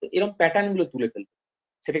কিনছে। তো এরকম প্যাটার্ন গুলো তুলে ফেলতে,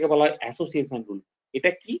 সেটাকে বলা হয় অ্যাসোসিয়েশন রুল।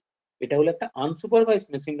 এটা কি? এটা হলো একটা আনসুপারভাইজড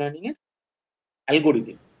মেশিন লার্নিং এর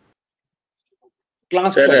অ্যালগোরিদম, স্যার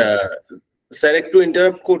ক্লাস্টারিং। স্যার একটু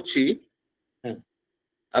ইন্টারাপ্ট করছি, হ্যাঁ,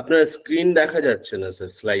 আপনার স্ক্রিন দেখা যাচ্ছে না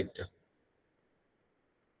স্যার, স্লাইডটা।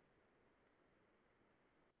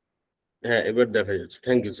 হ্যাঁ, এবার দেখা যাচ্ছে,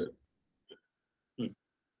 থ্যাংক ইউ স্যার।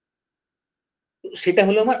 সেটা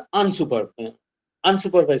হলো আমার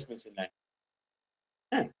আনসুপারভাইজড মেশিন লার্নিং।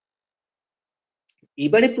 হ্যাঁ,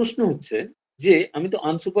 এবারে প্রশ্ন হচ্ছে যে আমি তো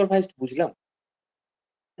আনসুপারভাইজড বুঝলাম,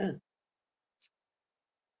 হ্যাঁ,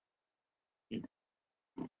 হুম,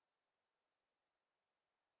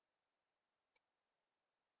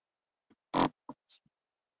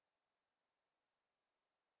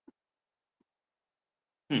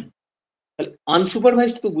 হুম, তাহলে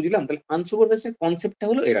আনসুপারভাইজড তো বুঝলাম, তাহলে আনসুপারভাইজড এর কনসেপ্টটা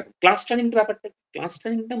হলো এরকম। ক্লাস্টারিং ব্যাপারটা,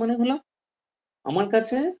 ক্লাস্টারিংটা মানে হলো আমার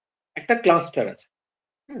কাছে একটা ক্লাস্টার আছে,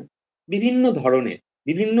 হ্যাঁ, বিভিন্ন ধরনের,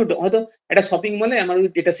 বিভিন্ন হয়তো একটা শপিং মলে আমার ওই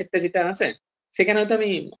ডেটা সেটটা যেটা আছে, সেখানে হয়তো আমি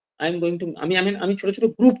আই এম গোয়িং টু আমি আমি আমি ছোট ছোট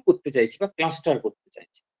গ্রুপ করতে চাইছি বা ক্লাস্টার করতে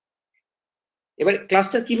চাইছি। এবার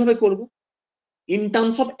ক্লাস্টার কিভাবে করব? ইন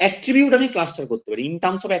টার্মস অফ অ্যাট্রিবিউট আমি ক্লাস্টার করতে পারি। ইন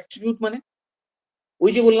টার্মস অফ অ্যাট্রিবিউট মানে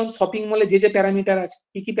ওই যে বললাম শপিং মলে যে যে প্যারামিটার আছে,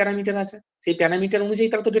 কি কি প্যারামিটার আছে, সেই প্যারামিটার অনুযায়ী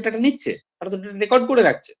তারা তো ডেটাটা নিচ্ছে, তারা তো রেকর্ড করে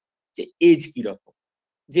রাখছে, যে এজ কিরকম,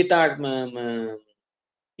 যে তার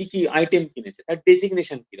কি কি আইটেম কিনেছে, তার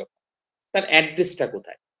ডেজিগনেশন কিরকম, তার অ্যাড্রেসটা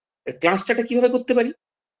কোথায়। ক্লাস্টারটা কিভাবে করতে পারি?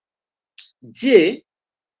 যে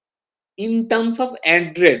ইন টার্মস অফ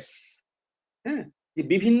অ্যাড্রেস, হ্যাঁ, যে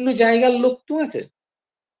বিভিন্ন জায়গার লোক তো আছে,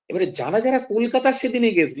 এবারে যারা যারা কলকাতার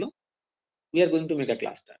সেদিনে গেছিল, we are going to make a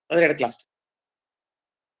cluster, তাদের একটা ক্লাস্টার।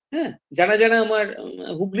 হ্যাঁ, যারা যারা আমার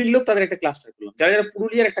হুগলির লোক, তাদের একটা ক্লাস্টার করলাম, যারা যারা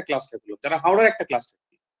পুরুলিয়ার একটা ক্লাস্টার করলাম, যারা হাওড়ার একটা ক্লাস্টার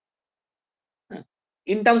করলাম। হ্যাঁ,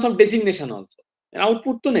 in terms of designation also,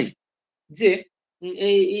 output তো নেই যে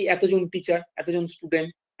এই এই এতজন টিচার, এতজন স্টুডেন্ট,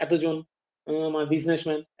 এতজন আমার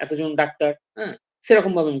বিজনেসম্যান, এতজন ডাক্তার, হ্যাঁ,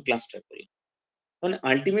 সেরকম ভাবে আমি ক্লাস্টার করি। মানে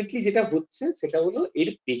আলটিমেটলি যেটা হচ্ছে সেটা হলো এর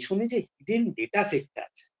পেছনে যে হিডেন ডেটা সেটটা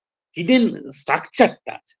আছে, হিডেন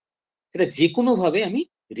স্ট্রাকচারটা আছে, সেটা যে কোনো ভাবে আমি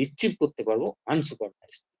রিট্রিভ করতে পারবো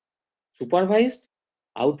আনসুপারভাইজড। সুপারভাইজড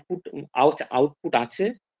আউটপুট, আউটপুট আছে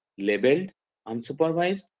লেবেলড,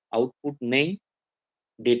 আনসুপারভাইজড আউটপুট নেই,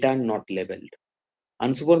 ডেটা নট লেবেলড।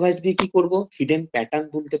 আনসুপারভাইজড দিয়ে কি করব? হিডেন প্যাটার্ন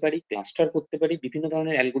তুলতে পারি, ক্লাস্টার করতে পারি, বিভিন্ন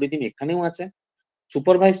ধরনের অ্যালগোরিদম এখানেও আছে।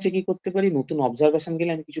 সুপারভাইজডে কি করতে পারি? নতুন অবজারভেশন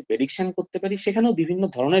গেলে আমি কিছু প্রেডিকশন করতে পারি, সেখানেও বিভিন্ন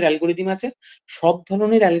ধরনের অ্যালগোরিদম আছে। সব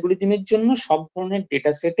ধরনের অ্যালগোরিদমের জন্য সব ধরনের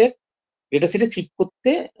ডেটা সেটে ফিট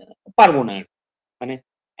করতে পারবো না। মানে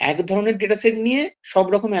এক ধরনের ডেটা সেট নিয়ে সব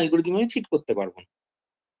রকম অ্যালগোরিদম আমি ফিট করতে পারবো না,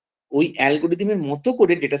 ওই অ্যালগোরিদমের মতো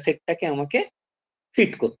করে ডেটা সেটটাকে আমাকে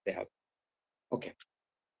ফিট করতে হবে। ওকে,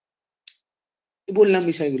 বললাম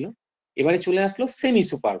বিষয়গুলো। এবারে চলে আসলো semi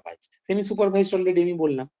supervised. Semi supervised already আমি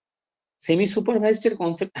বললাম। সেমি সুপারভাইজড এর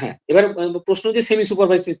কনসেপ্ট, হ্যাঁ, এবার প্রশ্ন যে সেমি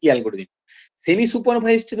সুপারভাইজড এর কি অ্যালগোরিদম। সেমি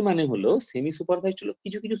সুপারভাইজড এর মানে হলো, সেমি সুপারভাইজড হলো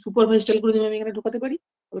কিছু কিছু সুপারভাইজড অ্যালগোরিদম আমি এখানে ঢোকাতে পারি,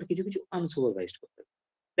 আবার কিছু কিছু আনসুপারভাইজড করতে পারি,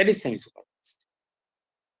 দ্যাট ইজ সেমি সুপারভাইজড।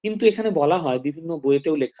 কিন্তু এখানে বলা হয়, বিভিন্ন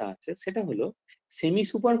বইতেও লেখা আছে, সেটা হলো সেমি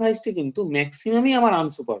সুপারভাইজড কিন্তু ম্যাক্সিমামই আমার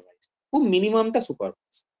আনসুপারভাইজড, খুব মিনিমামটা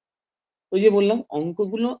সুপারভাইজড। ওই যে বললাম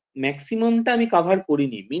অঙ্কগুলো ম্যাক্সিমামটা আমি কাভার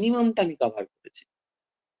করিনি, মিনিমামটা আমি কাভার করেছি।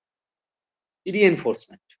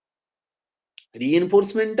 রিএনফোর্সমেন্ট,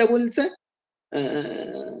 রিএনফোর্সমেন্টটা বলছে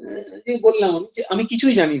যে বললাম আমি যে আমি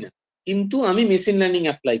কিছুই জানি না, কিন্তু আমি মেশিন লার্নিং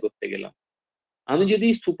অ্যাপ্লাই করতে গেলাম। আমি যদি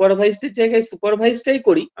সুপারভাইজডের জায়গায় সুপারভাইজটাই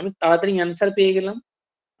করি, আমি তাড়াতাড়ি অ্যান্সার পেয়ে গেলাম,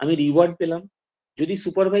 আমি রিওয়ার্ড পেলাম। যদি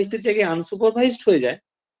সুপারভাইজডের জায়গায় আনসুপারভাইজড হয়ে যায়,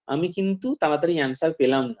 আমি কিন্তু তাড়াতাড়ি অ্যান্সার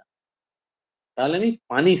পেলাম না, তাহলে আমি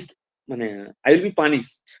পানিশড, মানে আই উইল বি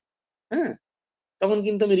পানিশড। হ্যাঁ, তখন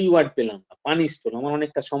কিন্তু আমি রিওয়ার্ড পেলাম না, পানিশড হলাম, আমার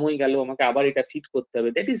অনেকটা সময় গেল, আমাকে আবার এটা ফিট করতে হবে।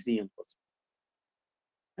 That is reinforcement.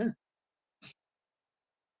 হ্যাঁ,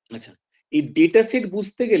 আচ্ছা, এই ডেটা সেট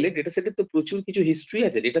বুঝতে গেলে, ডেটা সেটের তো প্রচুর কিছু হিস্ট্রি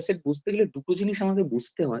আছে। ডেটা সেট বুঝতে গেলে দুটো জিনিস আমাকে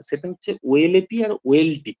বুঝতে হয়, সেটা হচ্ছে ওএলএপি আর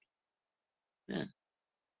ওএলটিপি। হ্যাঁ,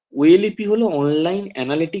 ওএলএপি হলো অনলাইন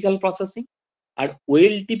অ্যানালিটিক্যাল প্রসেসিং, আর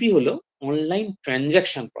ওএলটিপি হলো অনলাইন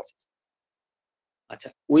ট্রানজাকশন প্রসেসিং। আচ্ছা,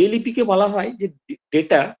 ওএলএপি কে বলা হয় যে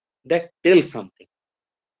ডেটা দ্যাট টেল সামথিং,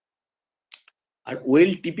 আর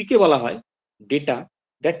ওএলটিপি কে বলা হয় data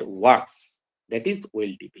that works, that is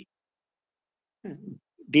ওএলটিপি।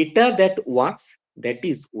 Data that works, that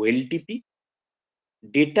is ওএলটিপি।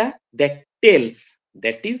 Data that tales,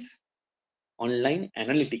 that is online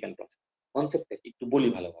analytical processing. কনসেপ্টটা একটু বলি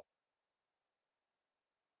ভালোভাবে।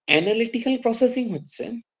 অ্যানালিটিক্যাল প্রসেসিং হচ্ছে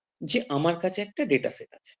যে আমার কাছে একটা ডেটা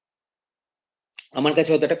সেট আছে, আমার কাছে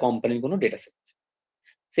হয়তো একটা কোম্পানির কোনো ডেটা সেট আছে,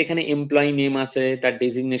 সেখানে এমপ্লয়ি নেম আছে, তার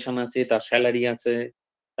ডেজিগনেশন আছে, তার স্যালারি আছে,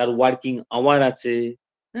 তার ওয়ার্কিং আওয়ার আছে,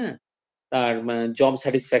 হ্যাঁ, তার জব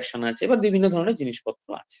স্যাটিসফ্যাকশন আছে, এবার বিভিন্ন ধরনের জিনিসপত্র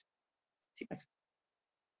আছে। ঠিক আছে,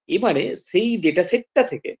 এবারে সেই ডেটা সেটটা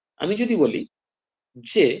থেকে আমি যদি বলি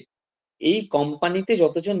যে এই কোম্পানিতে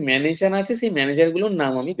যতজন ম্যানেজার আছে সেই ম্যানেজারগুলোর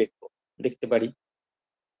নাম আমি দেখতে পারি,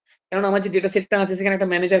 কারণ আমার যে ডেটা সেটটা আছে সেখানে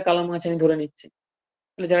একটা ম্যানেজার কলাম আছে, আমি ধরে নিচ্ছি।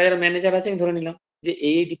 তাহলে যারা যারা ম্যানেজার আছে আমি ধরে নিলাম যে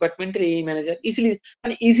এই ডিপার্টমেন্টের এই ম্যানেজার,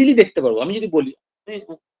 ইজিলি দেখতে পারবো। আমি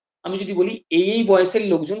যদি বলি এই বয়সের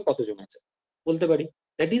লোকজন কতজন আছে, বলতে পারি।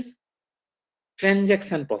 That is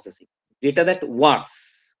transaction processing, data that works.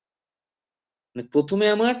 মানে প্রথমে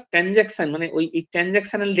আমার ট্রানজাকশন, মানে ওই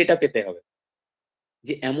ট্রানজাকশনাল ডেটা পেতে হবে,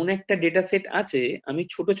 যে এমন একটা ডেটা সেট আছে, আমি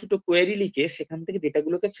ছোট ছোট কোয়েরি লিখে সেখান থেকে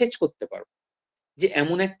ডেটাগুলোকে ফেচ করতে পারবো। যে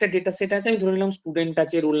এমন একটা ডেটা সেট আছে, আমি ধরে নিলাম স্টুডেন্ট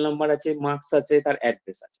আছে, রোল নাম্বার আছে, মার্কস আছে, তার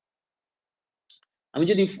অ্যাড্রেস আছে। আমি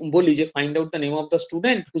যদি বলি যে find out the name of the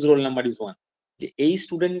student whose roll number is 1, যে এই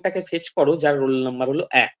স্টুডেন্টটাকে ফেচ করো যার রোল নাম্বার হলো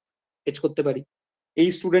 1, ফেচ করতে পারি। এই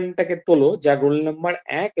স্টুডেন্টটাকে তোলো যার রোল নাম্বার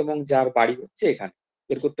 1 এবং যার বাড়ি হচ্ছে এখানে,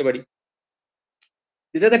 বের করতে পারি।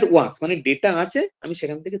 ডেটা দ্যাট ওয়ার্কস মানে ডেটা আছে, আমি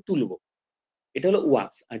সেখান থেকে তুলবো, এটা হলো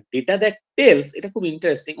works. R data that tales, এটা খুব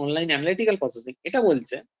ইন্টারেস্টিং, অনলাইন অ্যানালিটিক্যাল প্রসেসিং। এটা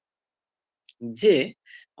বলছে যে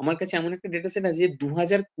আমার কাছে এমন একটা ডেটা সেট আছে যে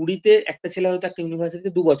 2020-তে একটা ছেলে হয়তো একটা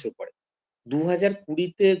ইউনিভার্সিটিতে 2 বছর পড়ে,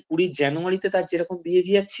 2020 জানুয়ারিতে তার যেরকম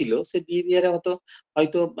বিহেভিয়ার ছিল, সে বিহেভিয়ারে হয়তো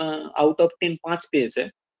আউট অফ 10 5 পেয়েছে।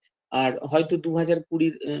 আর হয়তো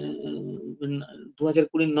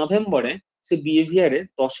 2020 নভেম্বরে সে বিহেভিয়ারে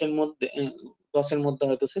 10-এর মধ্যে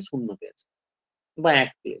হয়তো সে 0 পেয়েছে বা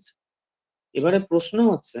 1 পেয়েছে। এবারে প্রশ্ন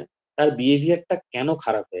হচ্ছে তার বিহেভিয়ারটা কেন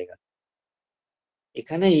খারাপ হয়ে গেল,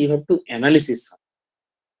 এখানে ইউ হ্যাভ টু অ্যানালিসিস।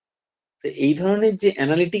 এই ধরনের যে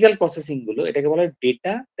অ্যানালিটিক্যাল প্রসেসিং গুলো, এটাকে বলা হয়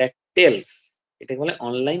ডেটা দ্যাট টেলস, এটাকে বলে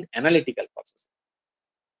online analytical processing.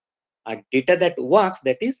 R data that works,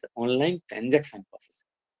 that is online transaction processing.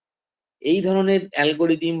 এই ধরনের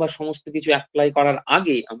অ্যালগোরিদম বা সমস্ত কিছু অ্যাপ্লাই করার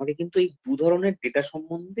আগে আমাকে কিন্তু এই দু ধরনের ডেটা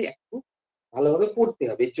সম্বন্ধে একটু ভালোভাবে পড়তে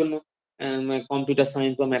হবে। এর জন্য কম্পিউটার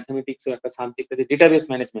সায়েন্স বা ম্যাথমেটিক্স এর একটা সাবজেক্ট আছে ডেটাবেস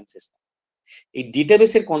ম্যানেজমেন্ট সিস্টেম। এই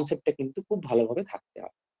ডেটাবেসের কনসেপ্টটা কিন্তু খুব ভালোভাবে থাকতে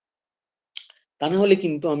হবে, তা না হলে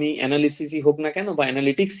কিন্তু আমি অ্যানালিসিসই হোক না কেন বা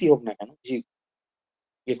অ্যানালিটিক্সই হোক না কেন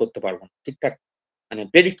ইয়ে করতে পারবো না ঠিকঠাক, মানে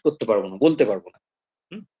প্রেডিক্ট করতে পারবো না, বলতে পারবো না।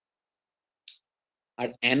 আর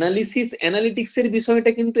অ্যানালিটিক্স এর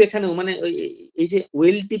বিষয়টা কিন্তু এখানেও, মানে এই যে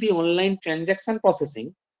ওএলটিপি অনলাইন ট্রানজাকশন প্রসেসিং,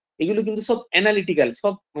 এগুলো কিন্তু সব অ্যানালিটিক্যাল,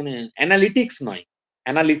 সব মানে অ্যানালিটিক্স নয়,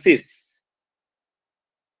 অ্যানালিসিস।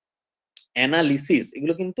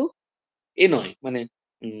 এগুলো কিন্তু নয়, মানে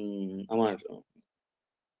আমার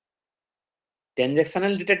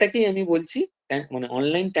ট্রানজাকশনাল ডেটাটাকেই আমি বলছি, মানে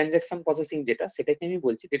অনলাইন ট্রানজাকশন প্রসেসিং যেটা, সেটাকে আমি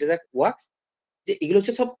বলছি ডেটা দ্যাট ওয়ার্কস। যে এগুলো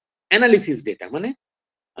হচ্ছে সব অ্যানালিসিস ডেটা, মানে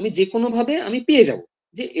আমি যে কোনো ভাবে আমি পেয়ে যাব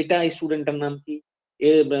যে এটা এই স্টুডেন্টটার নাম কি,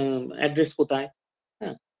 এর অ্যাড্রেস কোথায়,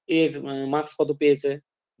 হ্যাঁ, এর মার্কস কত পেয়েছে,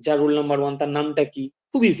 যার রোল নাম্বার 1 তার নামটা কি,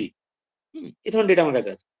 খুব ইজি। এই ধরনের ডেটা আমার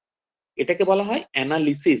কাছে আছে, এটাকে বলা হয়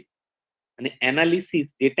অ্যানালিসিস। মানে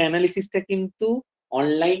ডেটা অ্যানালিসিসটা কিন্তু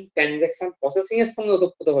অনলাইন ট্রানজাকশন প্রসেসিং এর সঙ্গে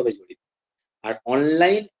ওতপ্রোতভাবে জড়িত। আর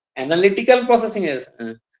অনলাইন অ্যানালিটিক্যাল প্রসেসিং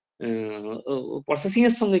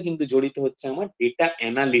এর সঙ্গে কিন্তু জড়িত হচ্ছে আমার ডেটা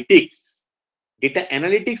অ্যানালিটিক্স। ডেটা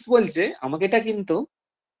অ্যানালিটিক্স বলছে আমাকে এটা কিন্তু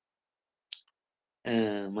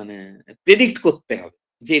মানে প্রেডিক্ট করতে হবে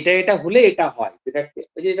যে এটা এটা হলে এটা হয়,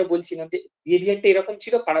 যেটা বলছিলাম যে বিহেভিয়ারটা এরকম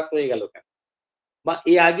ছিল, খারাপ হয়ে গেল কেন, বা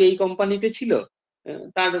এ আগে এই কোম্পানিতে ছিল,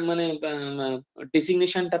 তার মানে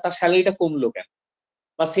ডেজিগনেশনটা, তার স্যালারিটা কমলো কেন,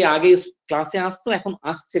 বা সে আগে ক্লাসে আসতো এখন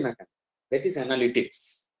আসছে না কেন। That is analytics.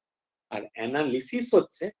 R analysis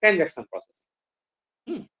হচ্ছে ট্রানজাকশন প্রসেস।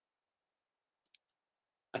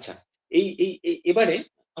 আচ্ছা, এবারে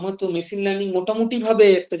আমার তো মেশিন লার্নিং মোটামুটি ভাবে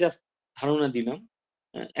একটা জাস্ট ধারণা দিলাম,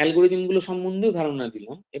 অ্যালগোরিদম গুলো সম্বন্ধেও ধারণা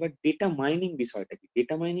দিলাম। এবার ডেটা মাইনিং বিষয়টা কি?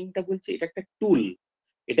 ডেটা মাইনিংটা বলছে এটা একটা টুল।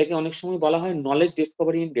 এটাকে অনেক সময় বলা হয় knowledge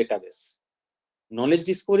Discovery in database. Knowledge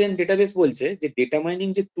Discovery in database বলছে যে ডেটা মাইনিং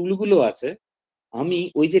যে টুলগুলো আছে, আমি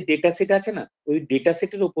ওই যে ডেটা সেট আছে না, ওই ডেটা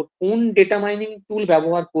সেটের ওপর কোন ডেটা মাইনিং টুল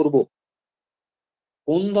ব্যবহার করব,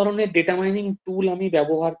 কোন ধরনের ডেটা মাইনিং টুল আমি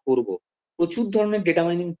ব্যবহার করব। প্রচুর ধরনের ডেটা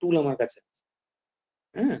মাইনিং টুল আমার কাছে আছে।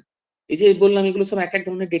 হ্যাঁ, এই যে বললাম এগুলো সব এক এক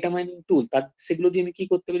ধরনের ডেটা মাইনিং টুল। তার সেগুলো দিয়ে আমি কি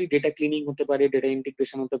করতে পারি? ডেটা ক্লিনিং হতে পারে, ডেটা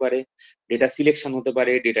ইন্টিগ্রেশন হতে পারে, ডেটা সিলেকশন হতে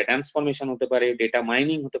পারে, ডেটা ট্রান্সফরমেশন হতে পারে, ডেটা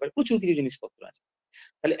মাইনিং হতে পারে, প্রচুর কিছু জিনিসপত্র আছে।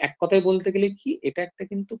 তাহলে এক কথায় বলতে গেলে কি, এটা একটা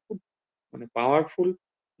কিন্তু খুব মানে পাওয়ারফুল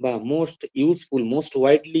বা most useful, most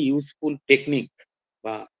widely useful technique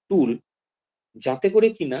বা টুল, যাতে করে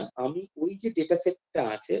কিনা আমি ওই যে ডেটা সেটটা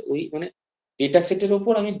আছে, ওই মানে ডেটা সেটের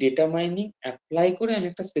ওপর আমি ডেটা মাইনিং অ্যাপ্লাই করে আমি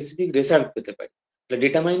একটা স্পেসিফিক রেজাল্ট পেতে পারি। তাহলে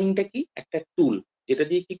ডেটা মাইনিংটা কি? একটা টুল, যেটা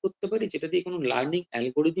দিয়ে কি করতে পারি, যেটা দিয়ে কোনো লার্নিং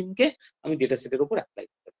অ্যালগোরিদমকে আমি ডেটা সেটের উপর অ্যাপ্লাই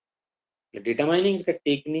করতে পারি। ডেটা মাইনিং একটা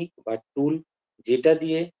টেকনিক বা টুল, যেটা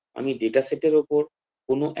দিয়ে আমি ডেটা সেটের ওপর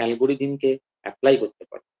কোনো অ্যালগোরিদমকে অ্যাপ্লাই করতে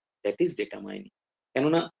পারি। That is data mining.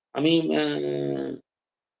 কেননা আমি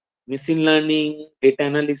machine learning, data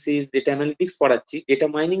analysis, data analytics পড়াচ্ছি, ডেটা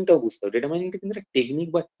মাইনিংটাও বুঝতে হবে। ডেটা মাইনিংটা কিন্তু একটা টেকনিক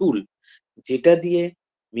বা টুল, যেটা দিয়ে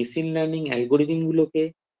মেশিন লার্নিং অ্যালগোরিদম গুলোকে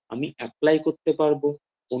আমি অ্যাপ্লাই করতে পারবো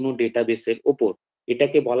কোনো ডেটাবেসের ওপর।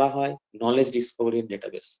 এটাকে বলা হয় নলেজ ডিসকভারি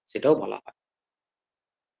ডেটাবেস, সেটাও বলা হয়।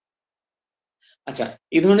 আচ্ছা,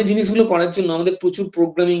 এই ধরনের জিনিসগুলো করার জন্য আমাদের প্রচুর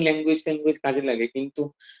প্রোগ্রামিং ল্যাঙ্গুয়েজ ল্যাঙ্গুয়েজ কাজে লাগে, কিন্তু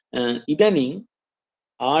ইদানিং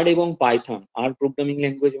আর এবং পাইথন, আর প্রোগ্রামিং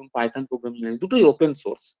ল্যাঙ্গুয়েজ এবং পাইথন প্রোগ্রামিং ল্যাঙ্গুয়েজ দুটোই ওপেন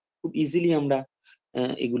সোর্স। খুব ইজিলি আমরা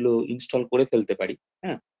এগুলো ইনস্টল করে ফেলতে পারি।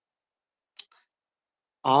 হ্যাঁ,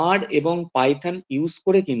 আর এবং পাইথন ইউজ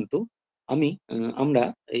করে কিন্তু আমরা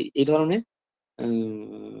এই ধরনের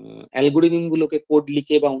অ্যালগোরিদম গুলোকে কোড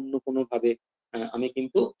লিখে বা অন্য কোনো ভাবে আমি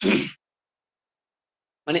কিন্তু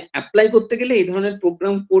মানে অ্যাপ্লাই করতে গেলে এই ধরনের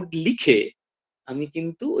প্রোগ্রাম কোড লিখে আমি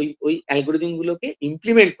কিন্তু ওই ওই অ্যালগোরিদম গুলোকে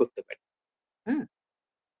ইমপ্লিমেন্ট করতে পারি। হ্যাঁ,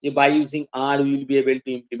 যে by using R we will be able to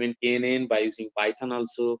implement KNN, by using Python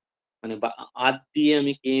also, মানে বা R দিয়ে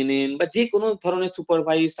আমি KNN বা যে কোনো ধরনের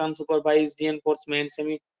supervised, unsupervised, reinforcement,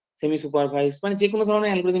 semi semi supervised, মানে যে কোনো ধরনের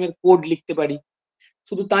অ্যালগরিদমের কোড লিখতে পারি।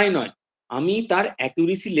 শুধু তাই নয়, আমি তার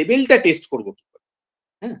অ্যাকুরেসি লেভেলটা টেস্ট করব কি করে।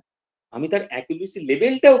 হ্যাঁ, আমি তার অ্যাকুরেসি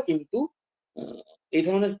লেভেলটাও কিন্তু এই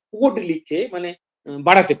ধরনের কোড লিখে মানে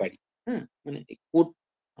বাড়াতে পারি। হ্যাঁ, মানে কোড,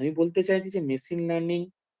 আমি বলতে চাইছি যে মেশিন লার্নিং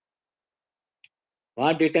বা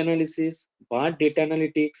ডেটা অ্যানালিসিস বা ডেটা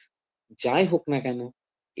অ্যানালিটিক্স যাই হোক না কেন,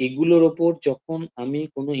 এগুলোর ওপর যখন আমি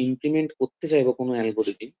কোনো ইমপ্লিমেন্ট করতে চাইবো কোনো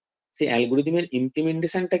অ্যালগোরিদম, সেই অ্যালগোরিদমের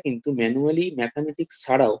ইমপ্লিমেন্টেশনটা কিন্তু ম্যানুয়ালি ম্যাথামেটিক্স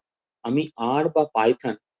ছাড়াও আমি আর বা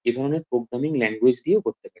পাইথন এ ধরনের প্রোগ্রামিং ল্যাঙ্গুয়েজ দিয়েও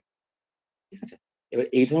করতে পারি। ঠিক আছে, এবার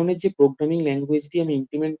এই ধরনের যে প্রোগ্রামিং ল্যাঙ্গুয়েজ দিয়ে আমি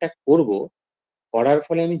ইমপ্লিমেন্টটা করব, করার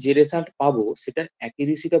ফলে আমি যে রেজাল্ট পাবো সেটার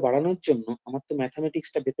অ্যাকিউরেসিটা বাড়ানোর জন্য আমার তো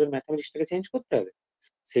ম্যাথামেটিক্সটা, ভেতরের ম্যাথামেটিক্সটাকে চেঞ্জ করতে হবে।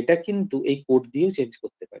 সেটা কিন্তু এই কোড দিয়েও চেঞ্জ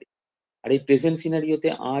করতে পারি। আর এই প্রেজেন্ট সিনারিওতে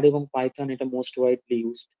আর এবং পাইথন এটা মোস্ট ওয়াইডলি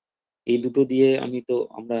ইউজড। এই দুটো দিয়ে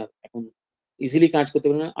আমরা এখন ইজিলি কাজ করতে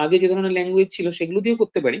পারি। না, আগে যে ধরনের ল্যাঙ্গুয়েজ ছিল সেগুলো দিয়েও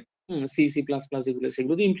করতে পারি, সি সি প্লাস প্লাস এগুলো,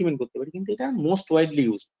 সেগুলো দিয়ে ইমপ্লিমেন্ট করতে পারি, কিন্তু এটা মোস্ট ওয়াইডলি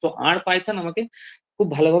ইউজ। তো আর পাইথন আমাকে খুব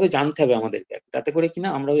ভালোভাবে জানতে হবে আমাদেরকে, তাতে করে কিনা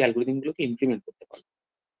আমরা ওই অ্যালগোরিদম গুলোকে ইমপ্লিমেন্ট করতে পারবো।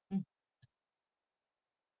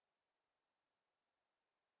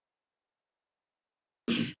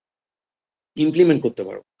 ইমপ্লিমেন্ট করতে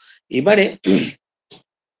পারবো। এবারে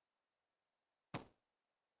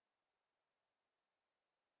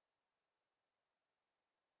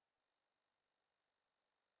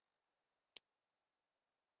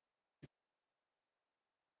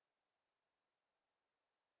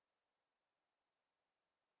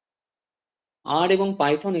আর এবং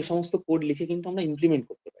পাইথন এই সমস্ত কোড লিখে কিন্তু আমরা ইমপ্লিমেন্ট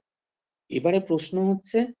করতে পারি। এবারে প্রশ্ন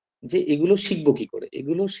হচ্ছে যে এগুলো শিখবো কি করে?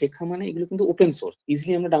 এগুলো শেখা মানে এগুলো কিন্তু ওপেন সোর্স,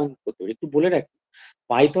 ইজিলি আমরা ডাউনলোড করতে পারি। একটু বলে রাখি,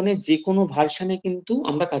 পাইথনের যে কোনো ভার্সানে কিন্তু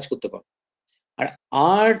আমরা কাজ করতে পারবো। আর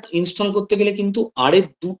আর্ট ইনস্টল করতে গেলে কিন্তু আর এর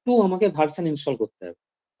দুটো আমাকে ভার্সন ইনস্টল করতে হবে।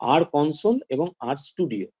 আর কনসোল এবং আর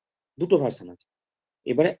স্টুডিও, দুটো ভার্সন আছে।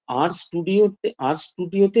 এবারে আর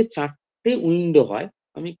স্টুডিওতে 4টে উইন্ডো হয়।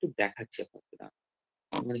 আমি একটু দেখাচ্ছি আপনাকে,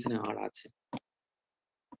 আমার এখানে আর আছে।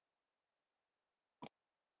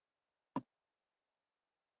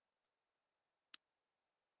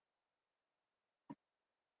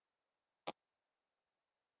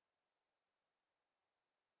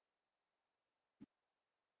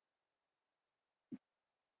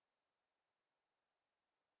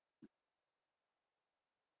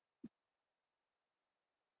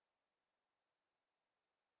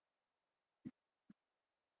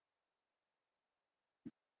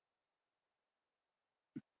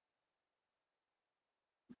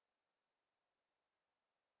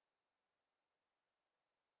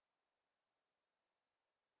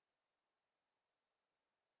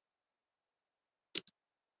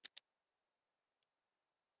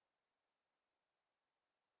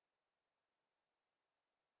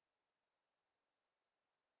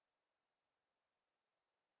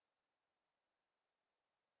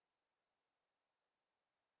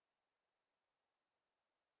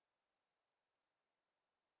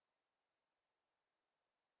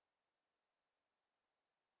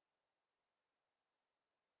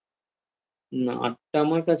 না, 8টা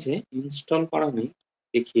আমার কাছে ইনস্টল করা নেই,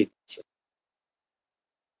 দেখিয়ে দিচ্ছি।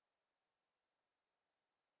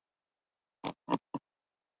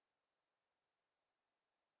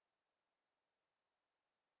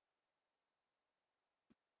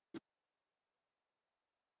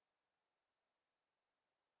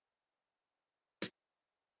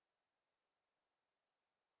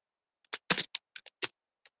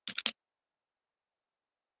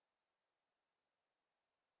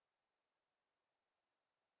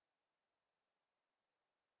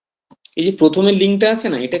 এই যে প্রথমের লিঙ্কটা আছে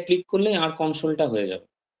না, এটা ক্লিক করলে আর কনসোলটা হয়ে যাবে।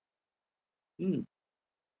 হুম।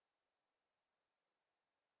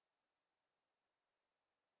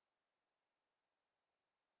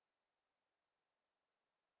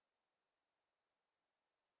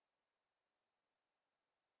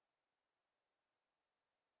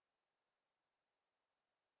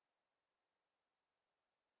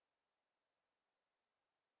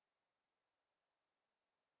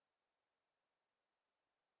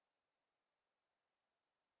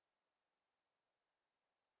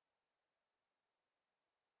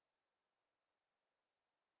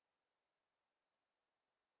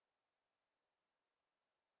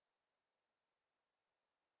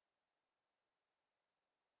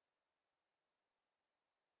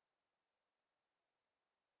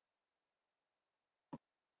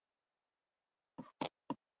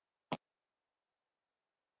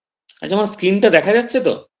 আচ্ছা, আমার স্ক্রিনটা দেখা যাচ্ছে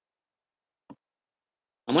তো?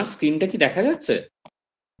 আমার স্ক্রিনটা কি দেখা যাচ্ছে?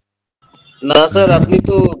 না স্যার, আপনি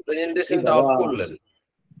তো এই প্রেজেন্টেশনটা অফ বাবা, করলেন।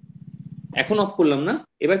 এখন অফ করলাম না,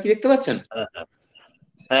 এবার কি দেখতে পাচ্ছেন? হ্যাঁ হ্যাঁ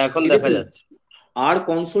হ্যাঁ, এখন এই দেখা দেখুন, যাচ্ছে। আর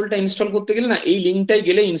কনসোলটা ইনস্টল করতে গেলে না এই লিঙ্কটাই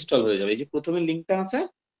গেলে ইনস্টল হয়ে যাবে। এই যে প্রথমে লিঙ্কটা আছে,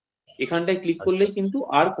 এখানটায় ক্লিক আচ্ছা করলেই কিন্তু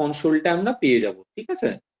আর কনসোলটা আমরা পেয়ে যাব। ঠিক আছে,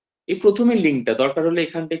 এই প্রথমের লিঙ্কটা দরকার হলে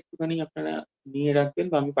এখানটা একটুখানি আপনারা নিয়ে রাখবেন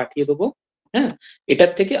বা আমি পাঠিয়ে দেবো। হ্যাঁ,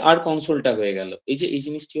 এটার থেকে আর কনসোলটা হয়ে গেল। এই যে এই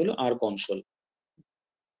জিনিসটি হলো আর কনসোল।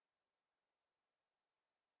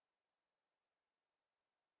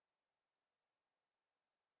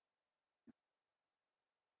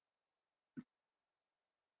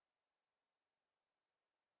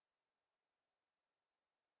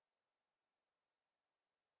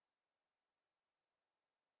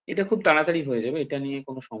 এটা খুব তাড়াতাড়ি হয়ে যাবে, এটা নিয়ে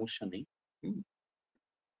কোনো সমস্যা নেই।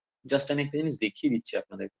 জাস্ট আমি একটা জিনিস দেখিয়ে দিচ্ছি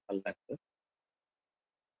আপনাদের, ভালো লাগবে।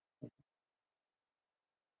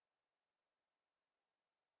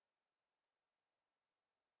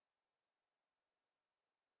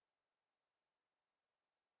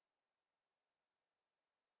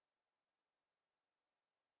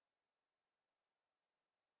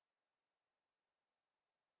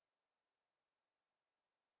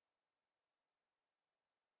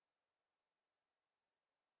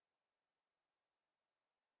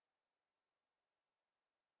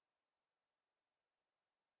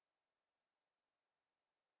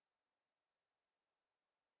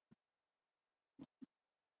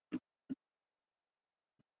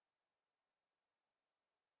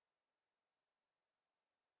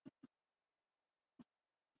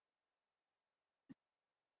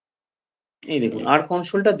 এই দেখুন, আর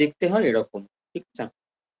কনসোলটা দেখতে হয় এরকম। ঠিক আছে,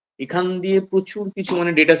 এখান দিয়ে প্রচুর কিছু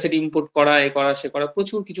মানে ডেটা সেট ইম্পোর্ট করা, এ করা সে করা,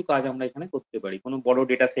 প্রচুর কিছু কাজ আমরা এখানে করতে পারি। কোনো বড়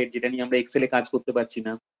ডেটা সেট যেটা নিয়ে আমরা এক্সেলে কাজ করতে পারছি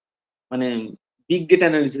না, মানে বিগ ডেটা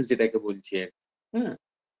অ্যানালিসিস যেটাকে বলছি আর কি, হ্যাঁ,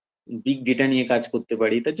 বিগ ডেটা নিয়ে কাজ করতে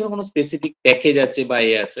পারি। তার জন্য কোনো স্পেসিফিক প্যাকেজ আছে বা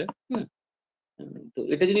এ আছে। হুম, তো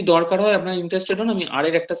এটা যদি দরকার হয়, আপনার ইন্টারেস্টেড হন, আমি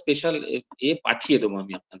আরের একটা স্পেশাল পাঠিয়ে দেবো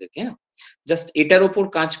আমি আপনাদেরকে। হ্যাঁ, জাস্ট এটার ওপর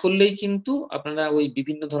কাজ করলেই কিন্তু আপনারা ওই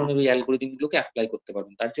বিভিন্ন ধরনের ওই অ্যালগোরিদম গুলোকে অ্যাপ্লাই করতে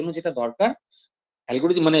পারবেন। তার জন্য যেটা দরকার,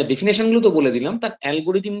 অ্যালগোরিদম মানে ডেফিনেশন গুলো তো বলে দিলাম, তার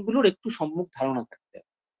অ্যালগোরিদম গুলোর একটু সম্যক ধারণা থাকতে হবে।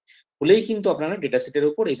 হলেই কিন্তু আপনারা ডেটা সেটের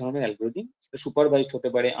উপর এই ধরনের অ্যালগোরিদম, সুপারভাইজড হতে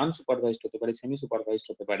পারে, আনসুপারভাইজড হতে পারে, সেমি সুপারভাইজড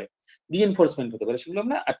হতে পারে, রিইনফোর্সমেন্ট হতে পারে, সেগুলো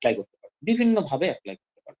আমরা অ্যাপ্লাই করতে পারবো, বিভিন্ন ভাবে অ্যাপ্লাই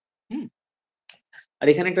করতে পারবো। হুম, আর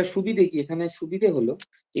এখানে একটা সুবিধে কি, এখানে সুবিধে হলো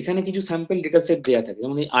এখানে কিছু স্যাম্পল ডেটা সেট দেওয়া থাকে,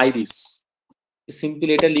 যেমন এই আইরিস, সিম্পল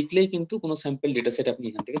এটা লিখলেই কিন্তু কোনো স্যাম্পল ডেটা সেট আপনি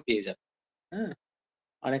এখান থেকে পেয়ে যাবেন। হ্যাঁ,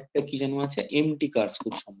 আর একটা কি যেন আছে, এমটি কার্স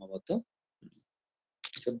খুব সম্ভবত,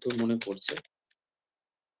 যতদূর মনে পড়ছে।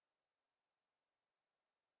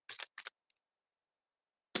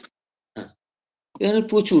 হ্যাঁ, এখানে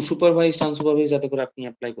প্রচুর সুপারভাইজ আনসুপারভাইজ যাতে করে আপনি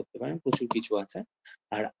অ্যাপ্লাই করতে পারেন, প্রচুর কিছু আছে।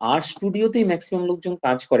 আর আর স্টুডিওতেই ম্যাক্সিমাম লোকজন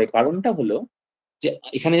কাজ করে, কারণটা হলো যে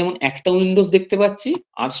এখানে যেমন একটা উইন্ডোজ দেখতে পাচ্ছি,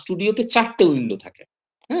 আর স্টুডিওতে 4টে উইন্ডো থাকে।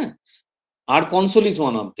 হ্যাঁ, আর console is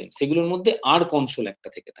one of them, সেগুলোর মধ্যে আর কনসোল একটা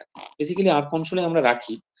থেকে থাকে। বেসিক্যালি আর কনসোলে আমরা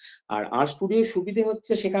রাখি। আর আর স্টুডিওর সুবিধে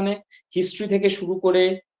হচ্ছে সেখানে হিস্ট্রি থেকে শুরু করে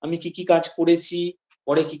আমি কি কি কাজ করেছি,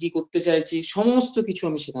 পরে কি কি করতে চাইছি, সমস্ত কিছু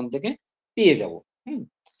আমি সেখান থেকে পেয়ে যাব। হুম,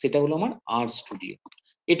 সেটা হলো আমার আর স্টুডিও।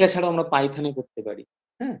 এটা ছাড়াও আমরা পাইথনে করতে পারি।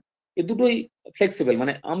 হ্যাঁ, এই দুটোই ফ্লেক্সিবল,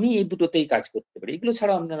 মানে আমি এই দুটোতেই কাজ করতে পারি, এগুলো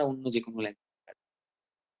ছাড়া আপনারা অন্য যে কোনো ল্যাঙ্গুয়েজ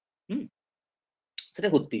সেটা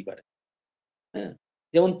করতেই পারে। হ্যাঁ,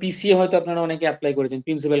 যেমন পিসিএ হয়তো আপনারা অনেকে অ্যাপ্লাই করেছেন,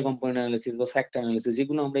 প্রিন্সিপাল কম্পোনেন্ট অ্যানালিসিস বা ফ্যাক্ট অ্যানালিসিস,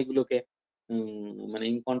 যেগুলো আমরা এগুলোকে মানে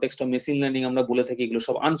in context of machine learning আমরা বলে থাকি এগুলো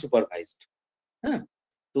সব আনসুপারভাইজড। হ্যাঁ,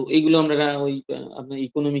 তো এইগুলো আপনারা ওই আপনার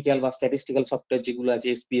ইকোনমিক্যাল বা স্ট্যাটিস্টিক্যাল সফটওয়্যার যেগুলো আছে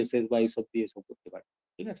এসপিএসএস বা এইসব দিয়ে সব করতে পারে।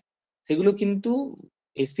 ঠিক আছে, সেগুলো কিন্তু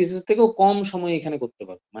এসপিএসএস থেকেও কম সময়ে এখানে করতে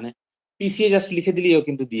পারবে। মানে পিসিএ জাস্ট লিখে দিলেও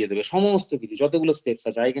কিন্তু দিয়ে দেবে সমস্ত কিছু, যতগুলো স্টেপস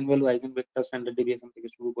আছে, eigen value, eigen vector, standard deviation থেকে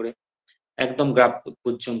শুরু করে একদম গ্রাফ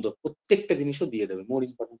পর্যন্ত প্রত্যেকটা জিনিসও দিয়ে দেবে। মোর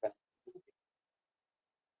ইম্পর্টেন্ট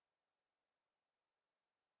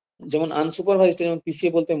যেমন আনসুপারভাইজড, যেমন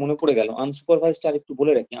পিসিএ বলতে মনে পড়ে গেল, আনসুপারভাইজড আর একটু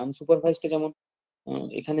বলে রাখি। আনসুপারভাইজড যেমন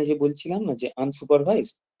এখানে যে বলছিলাম না যে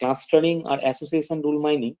আনসুপারভাইজড ক্লাস্টারিং আর অ্যাসোসিয়েশন রুল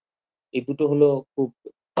মাইনিং, এই দুটো হলো খুব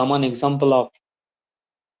common example of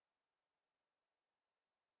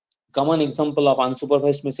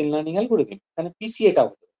unsupervised machine learning algorithm. এখানে পিসিএটা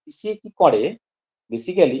হতো, পিসিএ কি করে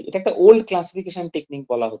বেসিক্যালি, এটা একটা ওল্ড ক্লাসিফিকেশন টেকনিক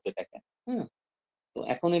বলা হতো এটাকে। হ্যাঁ, তো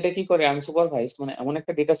এখন এটা কি করে আনসুপারভাইজড, মানে এমন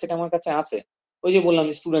একটা ডেটা সেট আমার কাছে আছে, ওই যে বললাম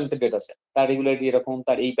যে স্টুডেন্টের ডেটা সেট, তার রেগুলারিটি এরকম,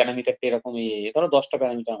 তার এই প্যারামিটারটা এরকম, এই ধরো 10টা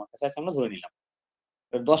প্যারামিটার আমার কাছে আছে, আমরা ধরে নিলাম।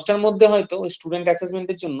 10টার মধ্যে হয়তো ওই স্টুডেন্ট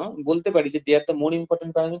অ্যাসেসমেন্টের জন্য বলতে পারি যে দে are the more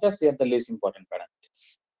important parameter, they are the less important parameter.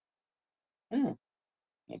 হ্যাঁ,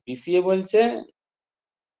 পিসিএ বলছে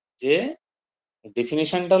যে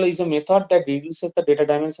ডেফিনেশনটা হলো is a method that reduces the data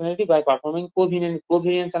dimensionality by performing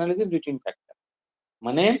covariance analysis between factor.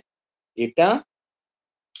 মানে এটা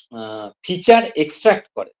ফিচার এক্সট্রাক্ট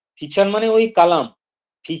করে। ফিচার মানে ওই কালাম,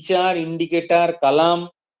 ফিচার, ইন্ডিকেটর, কালাম,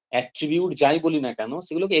 attribute যাই বলি না কেন,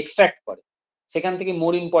 সেগুলোকে এক্সট্রাক্ট করে। সেখান থেকে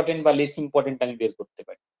মোর ইম্পর্টেন্ট বা লেস ইম্পর্টেন্ট আমি বের করতে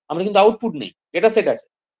পারি। আমরা কিন্তু আউটপুট নেই, ডেটা সেট আছে।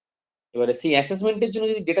 এবারে সেই অ্যাসেসমেন্টের জন্য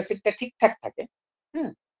যদি ডেটা সেটটা ঠিকঠাক থাকে,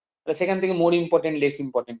 হ্যাঁ, তাহলে সেখান থেকে মোর ইম্পর্টেন্ট, লেস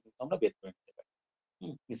ইম্পর্টেন্ট কিন্তু আমরা বের করে নিতে পারি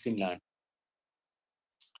মেশিন লার্নিং।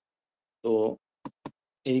 তো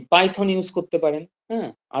এই পাইথন ইউজ করতে পারেন। হ্যাঁ,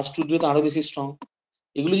 আর স্টুডিও তো আরো বেশি স্ট্রং।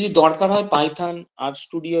 এগুলো যদি দরকার হয়, পাইথন, আর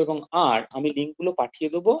স্টুডিও এবং আর, আমি লিঙ্কগুলো পাঠিয়ে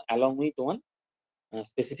দেবো along with one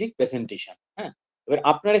specific presentation. হ্যাঁ, এবার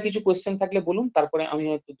আপনারা কিছু কোয়েশ্চেন থাকলে বলুন, তারপরে আমি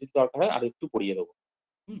হয়তো যদি দরকার হয় আর একটু পড়িয়ে দেবো।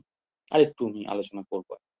 আর একটু আমি আলোচনা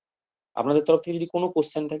করবো। আপনাদের তরফ থেকে যদি কোনো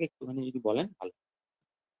কোয়েশ্চেন থাকে একটুখানি যদি বলেন ভালো।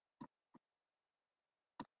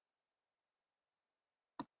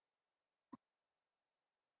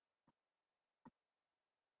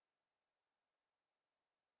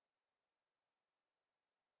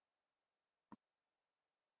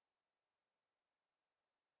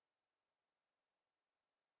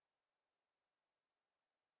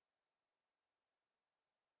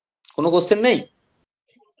 কোনো কোয়েশ্চেন নেই?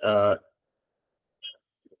 আহ,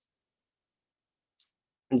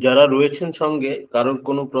 যারা রয়েছেন সঙ্গে, কারোর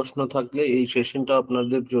কোনো প্রশ্ন থাকলে এই সেশনটা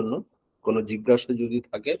আপনাদের জন্য। কোনো জিজ্ঞাসা যদি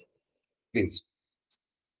থাকে প্লিজ।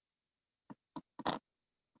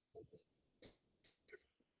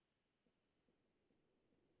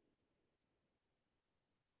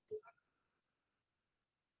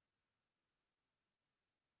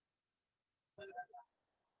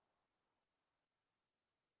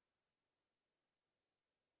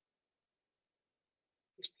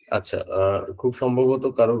 আচ্ছা, খুব সম্ভবত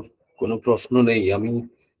কারোর কোনো প্রশ্ন নেই। আমি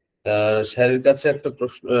স্যারের কাছে একটা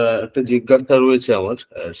প্রশ্ন, একটা জিজ্ঞাসা রয়েছে আমার।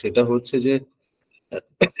 সেটা হচ্ছে যে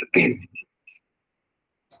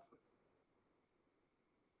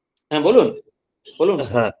হ্যাঁ, বলুন বলুন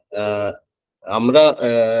স্যার। হ্যাঁ, আমরা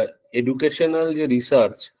এডুকেশনাল যে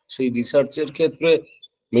রিসার্চ, সেই রিসার্চের ক্ষেত্রে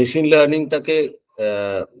মেশিন লার্নিংটাকে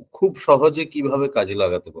খুব সহজে কিভাবে কাজে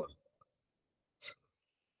লাগাতে পারি?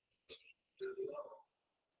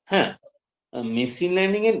 হ্যাঁ, মেশিন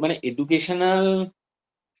লার্নিং এর মানে এডুকেশনাল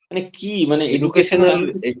মানে কি, মানে এডুকেশনাল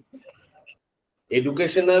এডুকেশনাল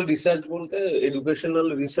এডুকেশনাল রিসার্চ বলতে, এডুকেশনাল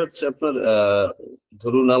রিসার্চ আপনার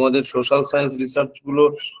ধরুন আমাদের সোশ্যাল সায়েন্স রিসার্চ গুলো,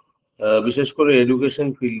 বিশেষ করে এডুকেশন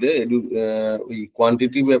ফিল্ডে ওই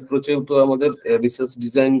কোয়ান্টিটিভ অ্যাপ্রোচেও তো আমাদের রিসার্চ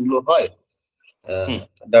ডিজাইন গুলো হয় হুম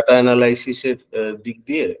ডাটা অ্যানালাইসিসের দিক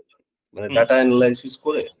দিয়ে, মানে হুম ডাটা অ্যানালাইসিস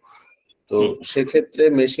করে। তো হুম সেক্ষেত্রে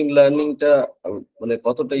মেশিন লার্নিংটা মানে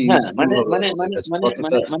কতটা হ্যাঁ, ইউজফুল মানে হবে মানে আমাদের মানে কাছে, মানে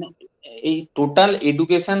কতটা? মানে মানে এই টোটাল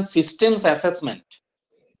এডুকেশন সিস্টেমস অ্যাসেসমেন্ট,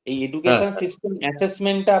 এই হ্যাঁ, এডুকেশন সিস্টেম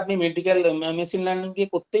অ্যাসেসমেন্টটা আপনি মেডিকেল মেশিন লার্নিং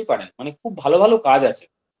দিয়ে করতেই পারেন। মানে খুব ভালো ভালো কাজ আছে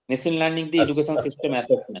মেশিন লার্নিং দিয়ে আচ্ছা এডুকেশন আচ্ছা। System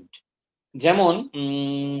assessment. যেমন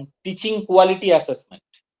টিচিং কোয়ালিটি অ্যাসেসমেন্ট,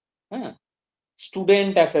 হ্যাঁ,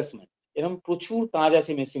 স্টুডেন্ট অ্যাসেসমেন্ট, এরকম প্রচুর কাজ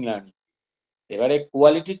আছে মেশিন লার্নিং। এবারে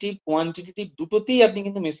কোয়ালিটেটিভ কোয়ান্টিটেটিভ দুটোতেই আপনি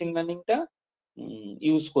কিন্তু মেশিন লার্নিংটা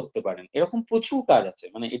ইউজ করতে পারেন। এরকম প্রচুর কাজ আছে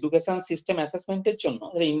মানে এডুকেশন সিস্টেম অ্যাসেসমেন্টের জন্য।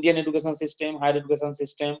 Indian education system, higher education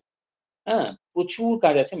system, হ্যাঁ, প্রচুর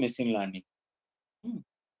কাজ আছে মেশিন লার্নিং।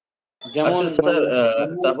 যেমন আচ্ছা স্যার,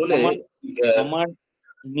 মানে তাহলে আমার আহ, আমার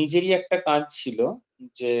নিজেরই একটা কাজ ছিল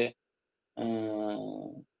যে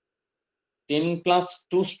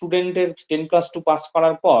 10+2 স্টুডেন্টের 10+2 পাস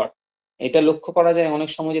করার পর এটা লক্ষ্য করা যায় অনেক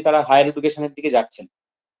সময় যে তারা হায়ার এডুকেশনের দিকে যাচ্ছেন।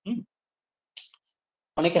 হুম,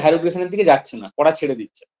 অনেকে হায়ার এডুকেশনের দিকে যাচ্ছে না, পড়া ছেড়ে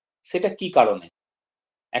দিচ্ছে। সেটা কি কারণে?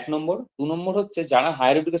 1 নম্বর। 2 নম্বর হচ্ছে যারা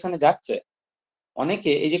হায়ার এডুকেশনে যাচ্ছে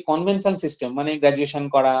অনেকে এই যে কনভেনশন সিস্টেম মানে গ্রাজুয়েশন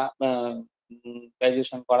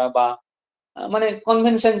করা বা মানে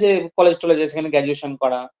কনভেনশন যে কলেজ টলেজে সেখানে গ্রাজুয়েশন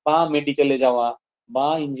করা বা মেডিকেলে যাওয়া বা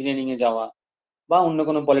ইঞ্জিনিয়ারিং এ যাওয়া বা অন্য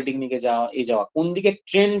কোনো পলিটেকনিকে যাওয়া কোন দিকে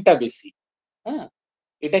ট্রেন্ডটা বেশি? হ্যাঁ,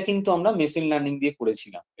 এটা কিন্তু আমরা মেশিন লার্নিং দিয়ে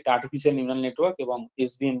করেছিলাম। এটা আর্টিফিশিয়াল নিউরাল নেটওয়ার্ক এবং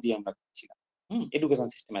এসভিএম দিয়ে আমরা করেছিলাম। Education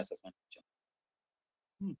system assessment.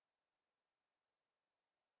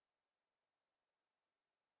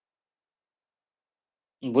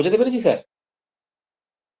 বোঝাতে পেরেছি স্যার?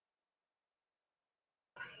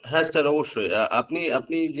 হ্যাঁ স্যার, অবশ্যই। আপনি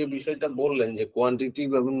আপনি যে বিষয়টা বললেন যে কোয়ান্টিটিভ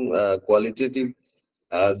এবং কোয়ালিটেটিভ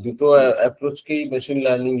দুটো অ্যাপ্রোচকেই মেশিন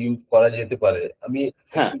লার্নিং ইউজ করা যেতে পারে। আমি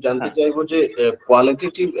হ্যাঁ, একটু জানতে হ্যাঁ। চাইবো যে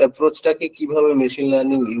কোয়ালিটেটিভ অ্যাপ্রোচটাকে কিভাবে মেশিন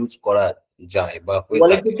লার্নিং ইউজ করা যায় বা হয়ে থাকে।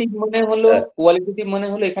 আহ, কোয়ালিটেটিভ মানে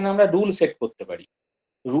হলো এখানে আমরা রুল সেট করতে পারি।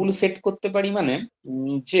 রুল সেট করতে পারি মানে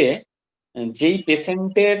যে যেই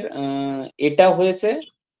পেশেন্টের এটা হয়েছে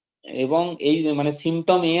এবং এই যে মানে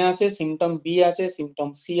সিমটম এ আছে, সিমটম বি আছে, সিমটম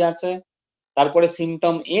সি আছে, তারপরে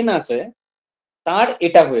সিমটম এন আছে, তার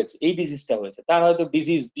এটা হয়েছে, এই ডিজিজটা হয়েছে, তার হয়তো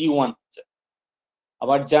ডিজিজ D1 হচ্ছে।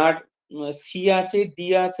 আবার যার সি আছে, ডি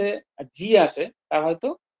আছে, আর জি আছে, তার হয়তো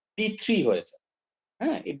D3 হয়েছে।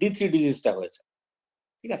 হ্যাঁ, এই D3 ডিজিজটা হয়েছে।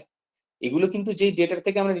 ঠিক আছে? এগুলো কিন্তু যেই ডেটার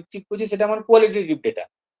থেকে আমরা রিট্রিভ করছি সেটা আমার কোয়ালিটেটিভ ডেটা।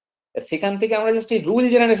 সেখান থেকে আমরা জাস্ট এই রুল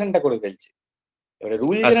জেনারেশনটা করে ফেলছি। এবারে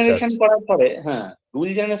রুল আচ্ছা জেনারেশন আচ্ছা করার পরে হ্যাঁ, রুল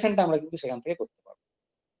জেনারেশনটা আমরা কিন্তু সেখান থেকে করতে পারবো।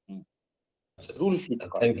 আচ্ছা। রুল ফিট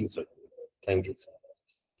করা। Thank you sir, thank you sir.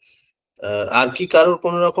 আর কি কারোর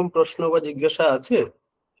কোনো রকম প্রশ্ন বা জিজ্ঞাসা আছে?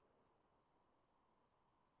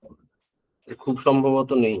 খুব সম্ভবত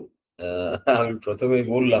নেই। আমি প্রথমেই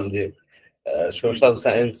বললাম যে সোশ্যাল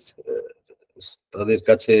সায়েন্স তাদের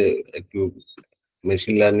কাছে একটু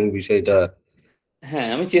মেশিন লার্নিং বিষয়টা, হ্যাঁ,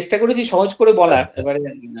 আমি চেষ্টা করেছি সহজ করে বলার। আহ, এবারে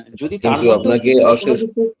যদি তার কিন্তু মধ্যেও আপনাকে কোনো অশেষ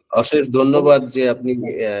কিছু অশেষ কোনো- ধন্যবাদ যে আপনি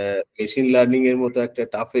মেশিন লার্নিং এর মতো একটা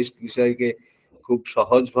টাফেস্ট বিষয়কে খুব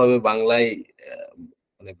সহজভাবে বাংলায় আহ,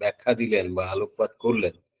 মানে ব্যাখ্যা দিলেন বা আলোকপাত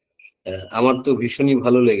করলেন। আমার তো ভীষণই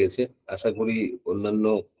ভালো লেগেছে। আশা করি অন্যান্য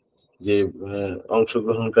যে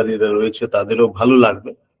অংশগ্রহণকারীরা রয়েছে তাদেরও ভালো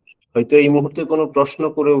লাগবে। হয়তো এই মুহূর্তে কোনো প্রশ্ন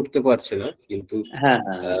করে উঠতে পারছে না, কিন্তু হ্যাঁ,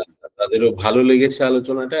 হ্যাঁ, হ্যাঁ। তাদেরও ভালো লেগেছে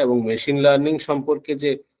আলোচনাটা, এবং মেশিন লার্নিং সম্পর্কে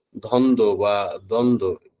যে ধন্দ বা দ্বন্দ্ব,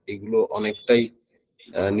 এগুলো অনেকটাই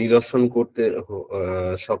নিরসন করতে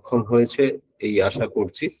সক্ষম হয়েছে এই আশা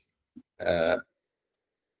করছি। আহ,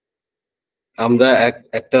 আমরা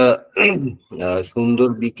একটা সুন্দর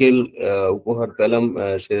বিকেল উপহার পেলাম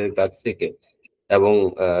সে কাছ থেকে, এবং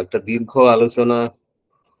একটা দীর্ঘ আলোচনা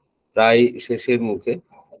প্রায় শেষের মুখে।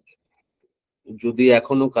 যদি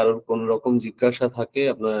এখনো কারোর কোনো রকম জিজ্ঞাসা থাকে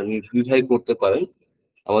আপনারা নির্দ্বিধায় করতে পারেন।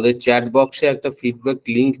 আমাদের চ্যাট বক্সে একটা ফিডব্যাক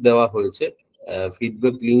লিংক দেওয়া হয়েছে।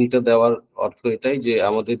 ফিডব্যাক লিংকটা দেওয়ার অর্থ এটাই যে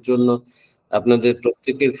আমাদের জন্য আপনাদের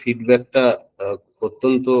প্রত্যেকের ফিডব্যাকটা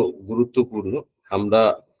অত্যন্ত গুরুত্বপূর্ণ। আমরা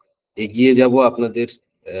এগিয়ে যাব আপনাদের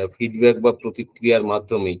ফিডব্যাক বা প্রতিক্রিয়ার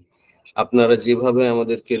মাধ্যমেই। আপনারা যেভাবে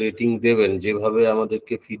আমাদেরকে রেটিং দেবেন, যেভাবে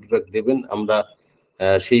আমাদেরকে ফিডব্যাক দেবেন, আমরা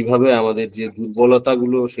সেইভাবে আমাদের যে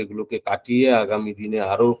দুর্বলতাগুলো সেগুলোকে কাটিয়ে আগামী দিনে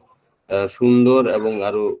আরো সুন্দর এবং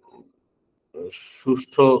আরো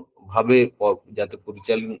সুষ্ঠুভাবে যাতে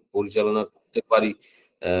পরিচালনা করতে পারি,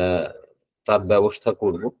 আহ, তার ব্যবস্থা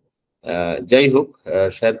করব। যাই হোক,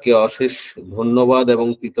 স্যারকে অশেষ ধন্যবাদ এবং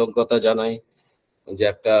কৃতজ্ঞতা জানাই যে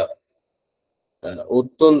একটা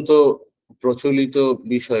অত্যন্ত প্রচলিত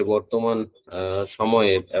বিষয় বর্তমান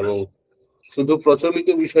সময়ের, এবং শুধু প্রচলিত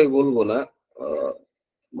বিষয় বলবো না, আহ,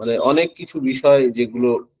 মানে অনেক কিছু বিষয় যেগুলো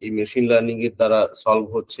এই মেশিন লার্নিং এর দ্বারা সলভ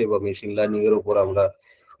হচ্ছে বা মেশিন লার্নিং এর উপর আমরা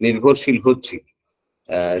নির্ভরশীল হচ্ছি।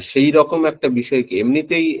 সেই রকম একটা বিষয়কে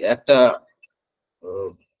এমনিতেই একটা আহ,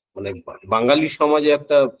 মানে বাঙালি সমাজে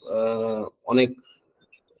একটা অনেক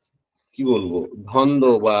কি বলবো দ্বন্দ্ব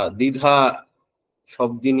বা দ্বিধা সব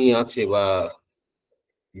দিনই আছে, বা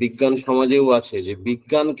বিজ্ঞান সমাজেও আছে, যে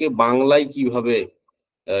বিজ্ঞানকে বাংলায় কিভাবে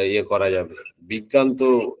ইয়ে করা যাবে। বিজ্ঞান তো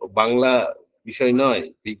বাংলা বিষয় নয়,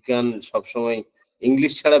 বিজ্ঞান সবসময়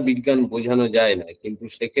ইংলিশ ছাড়া বিজ্ঞান বোঝানো যায় না। কিন্তু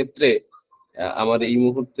সেক্ষেত্রে আমার এই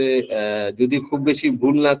মুহূর্তে যদি খুব বেশি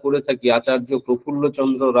ভুল না করে থাকি, আচার্য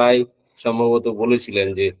প্রফুল্লচন্দ্র রায় সম্ভবত বলেছিলেন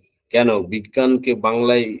যে কেন বিজ্ঞানকে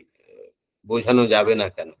বাংলায় বোঝানো যাবে না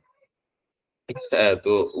কেন।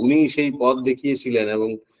 তো উনি সেই পথ দেখিয়েছিলেন এবং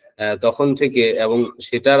তখন থেকে, এবং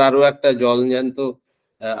সেটার আরো একটা জলজ্যান্ত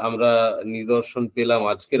আমরা নিদর্শন পেলাম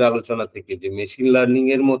আজকের আলোচনা থেকে, যে মেশিন লার্নিং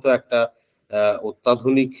এর মতো একটা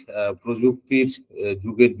অত্যাধুনিক প্রযুক্তির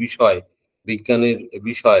যুগের বিষয়, বিজ্ঞানের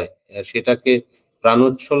বিষয়, সেটাকে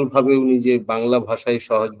প্রাণোচ্ছল ভাবে উনি যে বাংলা ভাষায়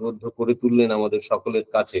সহজবোধ্য করে তুললেন আমাদের সকলের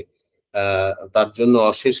কাছে, তার জন্য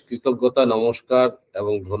অশেষ কৃতজ্ঞতা, নমস্কার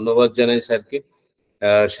এবং ধন্যবাদ জানাই স্যারকে।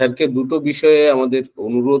 স্যারকে দুটো বিষয়ে আমাদের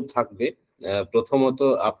অনুরোধ থাকবে। প্রথমত,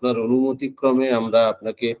 আপনার অনুমতিক্রমে আমরা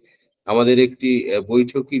আপনাকে, আমাদের একটি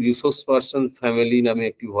বৈঠকি রিসোর্স পার্সন ফ্যামিলি নামে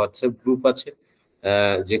একটি হোয়াটসঅ্যাপ গ্রুপ আছে,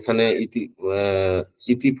 যেখানে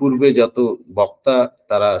ইতিপূর্বে যত বক্তা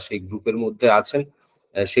তারা সেই গ্রুপের মধ্যে আছেন,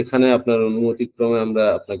 সেখানে আপনার অনুমতিক্রমে আমরা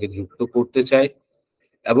আপনাকে যুক্ত করতে চাই।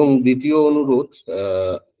 এবং দ্বিতীয় অনুরোধ,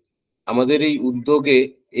 আমাদের এই উদ্যোগে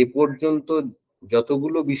এ পর্যন্ত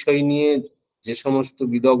যতগুলো বিষয় নিয়ে যে সমস্ত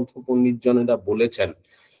বিদগ্ধ পণ্ডিতজনেরা বলেছেন,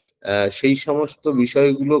 সেই সমস্ত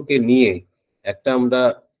বিষয়গুলোকে নিয়ে একটা আমরা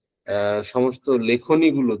সমস্ত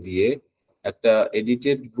লেখনীগুলো দিয়ে একটা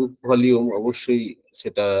এডিটেড বুক ভলিউম, অবশ্যই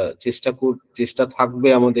সেটা চেষ্টা থাকবে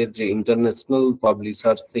আমাদের যে ইন্টারন্যাশনাল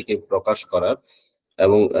পাবলিশার্স থেকে প্রকাশ করার,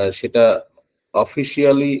 এবং সেটা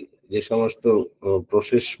অফিসিয়ালি যে সমস্ত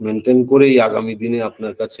প্রসেস মেনটেন করেই আগামী দিনে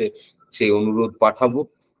আপনার কাছে সেই অনুরোধ পাঠাবো।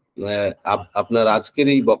 আপনার আজকের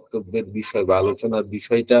এই বক্তব্যের বিষয় বা আলোচনার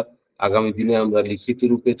বিষয়টা আগামী দিনে আমরা লিখিত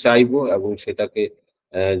রূপে চাইবো, এবং সেটাকে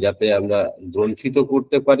যাতে আমরা গ্রন্থিত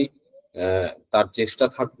করতে পারি তার চেষ্টা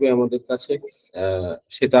থাকবে আমাদের কাছে।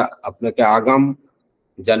 সেটা আপনাকে আগাম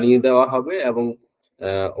জানিয়ে দেওয়া হবে, এবং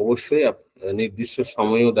অবশ্যই নির্দিষ্ট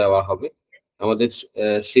সময়ও দেওয়া হবে। আমাদের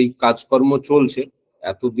সেই কাজকর্ম চলছে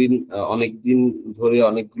এতদিন, অনেক দিন ধরে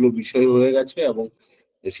অনেকগুলো বিষয় হয়ে গেছে, এবং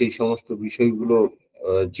সেই সমস্ত বিষয়গুলো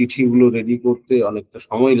চিঠিগুলো রেডি করতে অনেকটা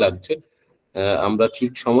সময় লাগছে। আমরা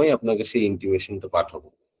ঠিক সময় আপনাকে সেই ইন্টিমেশনটা পাঠাবো।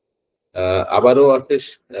 আবারও অশেষ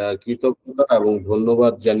কৃতজ্ঞতা এবং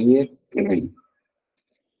ধন্যবাদ জানিয়ে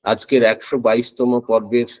আজকের 122তম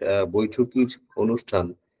পর্বের বৈঠকির অনুষ্ঠান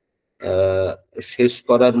শেষ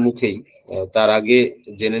করার মুখেই, তার আগে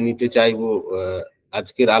জেনে নিতে চাইবো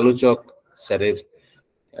আজকের আলোচক স্যারের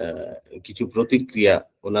কিছু প্রতিক্রিয়া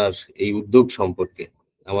ওনার এই উদ্যোগ সম্পর্কে,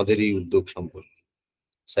 আমাদের এই উদ্যোগ সম্পর্কে।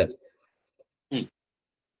 স্যার।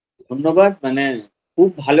 ধন্যবাদ। মানে খুব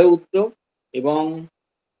ভালো উদ্যোগ, এবং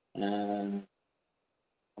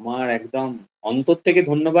আমার একদম অন্তর থেকে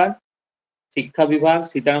ধন্যবাদ শিক্ষা বিভাগ,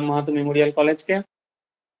 সীতারাম মাহাতো মেমোরিয়াল কলেজকে,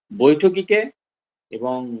 বৈঠকিকে,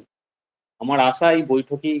 এবং আমার আশা এই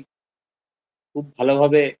বৈঠকি খুব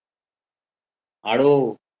ভালোভাবে আরো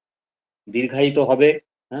দীর্ঘায়িত হবে।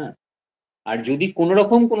 হ্যাঁ, আর যদি কোনো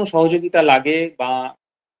রকম কোনো সহযোগিতা লাগে বা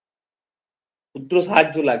ক্ষুদ্র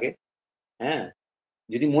সাহায্য লাগে, হ্যাঁ,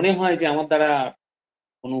 যদি মনে হয় যে আমার দ্বারা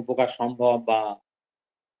কোনো উপকার সম্ভব বা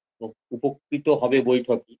উপকৃত হবে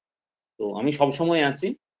বৈঠকি, তো আমি সবসময় আছি।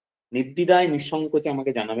 নির্দ্বিধায় নিঃসংকোচে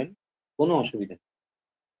আমাকে জানাবেন, কোনো অসুবিধা নেই।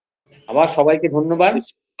 আবার সবাইকে ধন্যবাদ।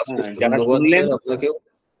 অশেষ যারা ধন্যবাদ শুনলেন, স্যার আপনাকেও।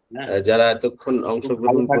 হ্যাঁ, যারা এতক্ষণ খুব ভালো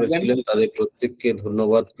অংশগ্রহণ থাকবেন। করেছিলেন তাদের প্রত্যেককে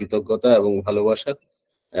ধন্যবাদ, কৃতজ্ঞতা এবং ভালোবাসা।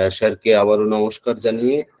 স্যারকে আবারও নমস্কার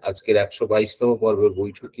জানিয়ে আজকের 122তম পর্বের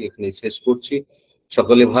বৈঠকি এখানে শেষ করছি।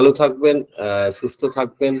 সকলে ভালো থাকবেন, সুস্থ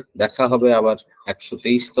থাকবেন। দেখা হবে আবার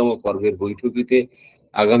 123তম পর্বের বৈঠকিতে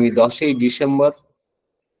আগামী 10ই ডিসেম্বর।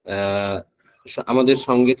 আমাদের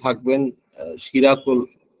সঙ্গে থাকবেন শিরাকুল,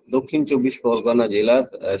 দক্ষিণ 24 পরগনা জেলার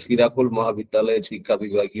শিরাকুল মহাবিদ্যালয়ের শিক্ষা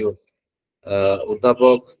বিভাগীয়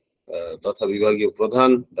অধ্যাপক তথা বিভাগীয় প্রধান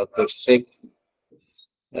ডক্টর শেখ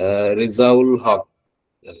রেজাউল হক।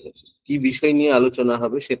 কি বিষয় নিয়ে আলোচনা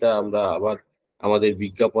হবে সেটা আমরা আবার আমাদের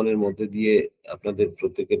বিজ্ঞাপনের মধ্যে দিয়ে আপনাদের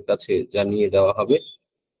প্রত্যেকের কাছে জানিয়ে দেওয়া হবে।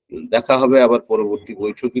 দেখা হবে আবার পরবর্তী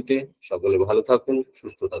বৈঠকিতে। সকলে ভালো থাকুন,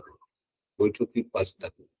 সুস্থ থাকুন, বৈঠকির পাশে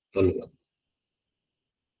থাকুন। ধন্যবাদ।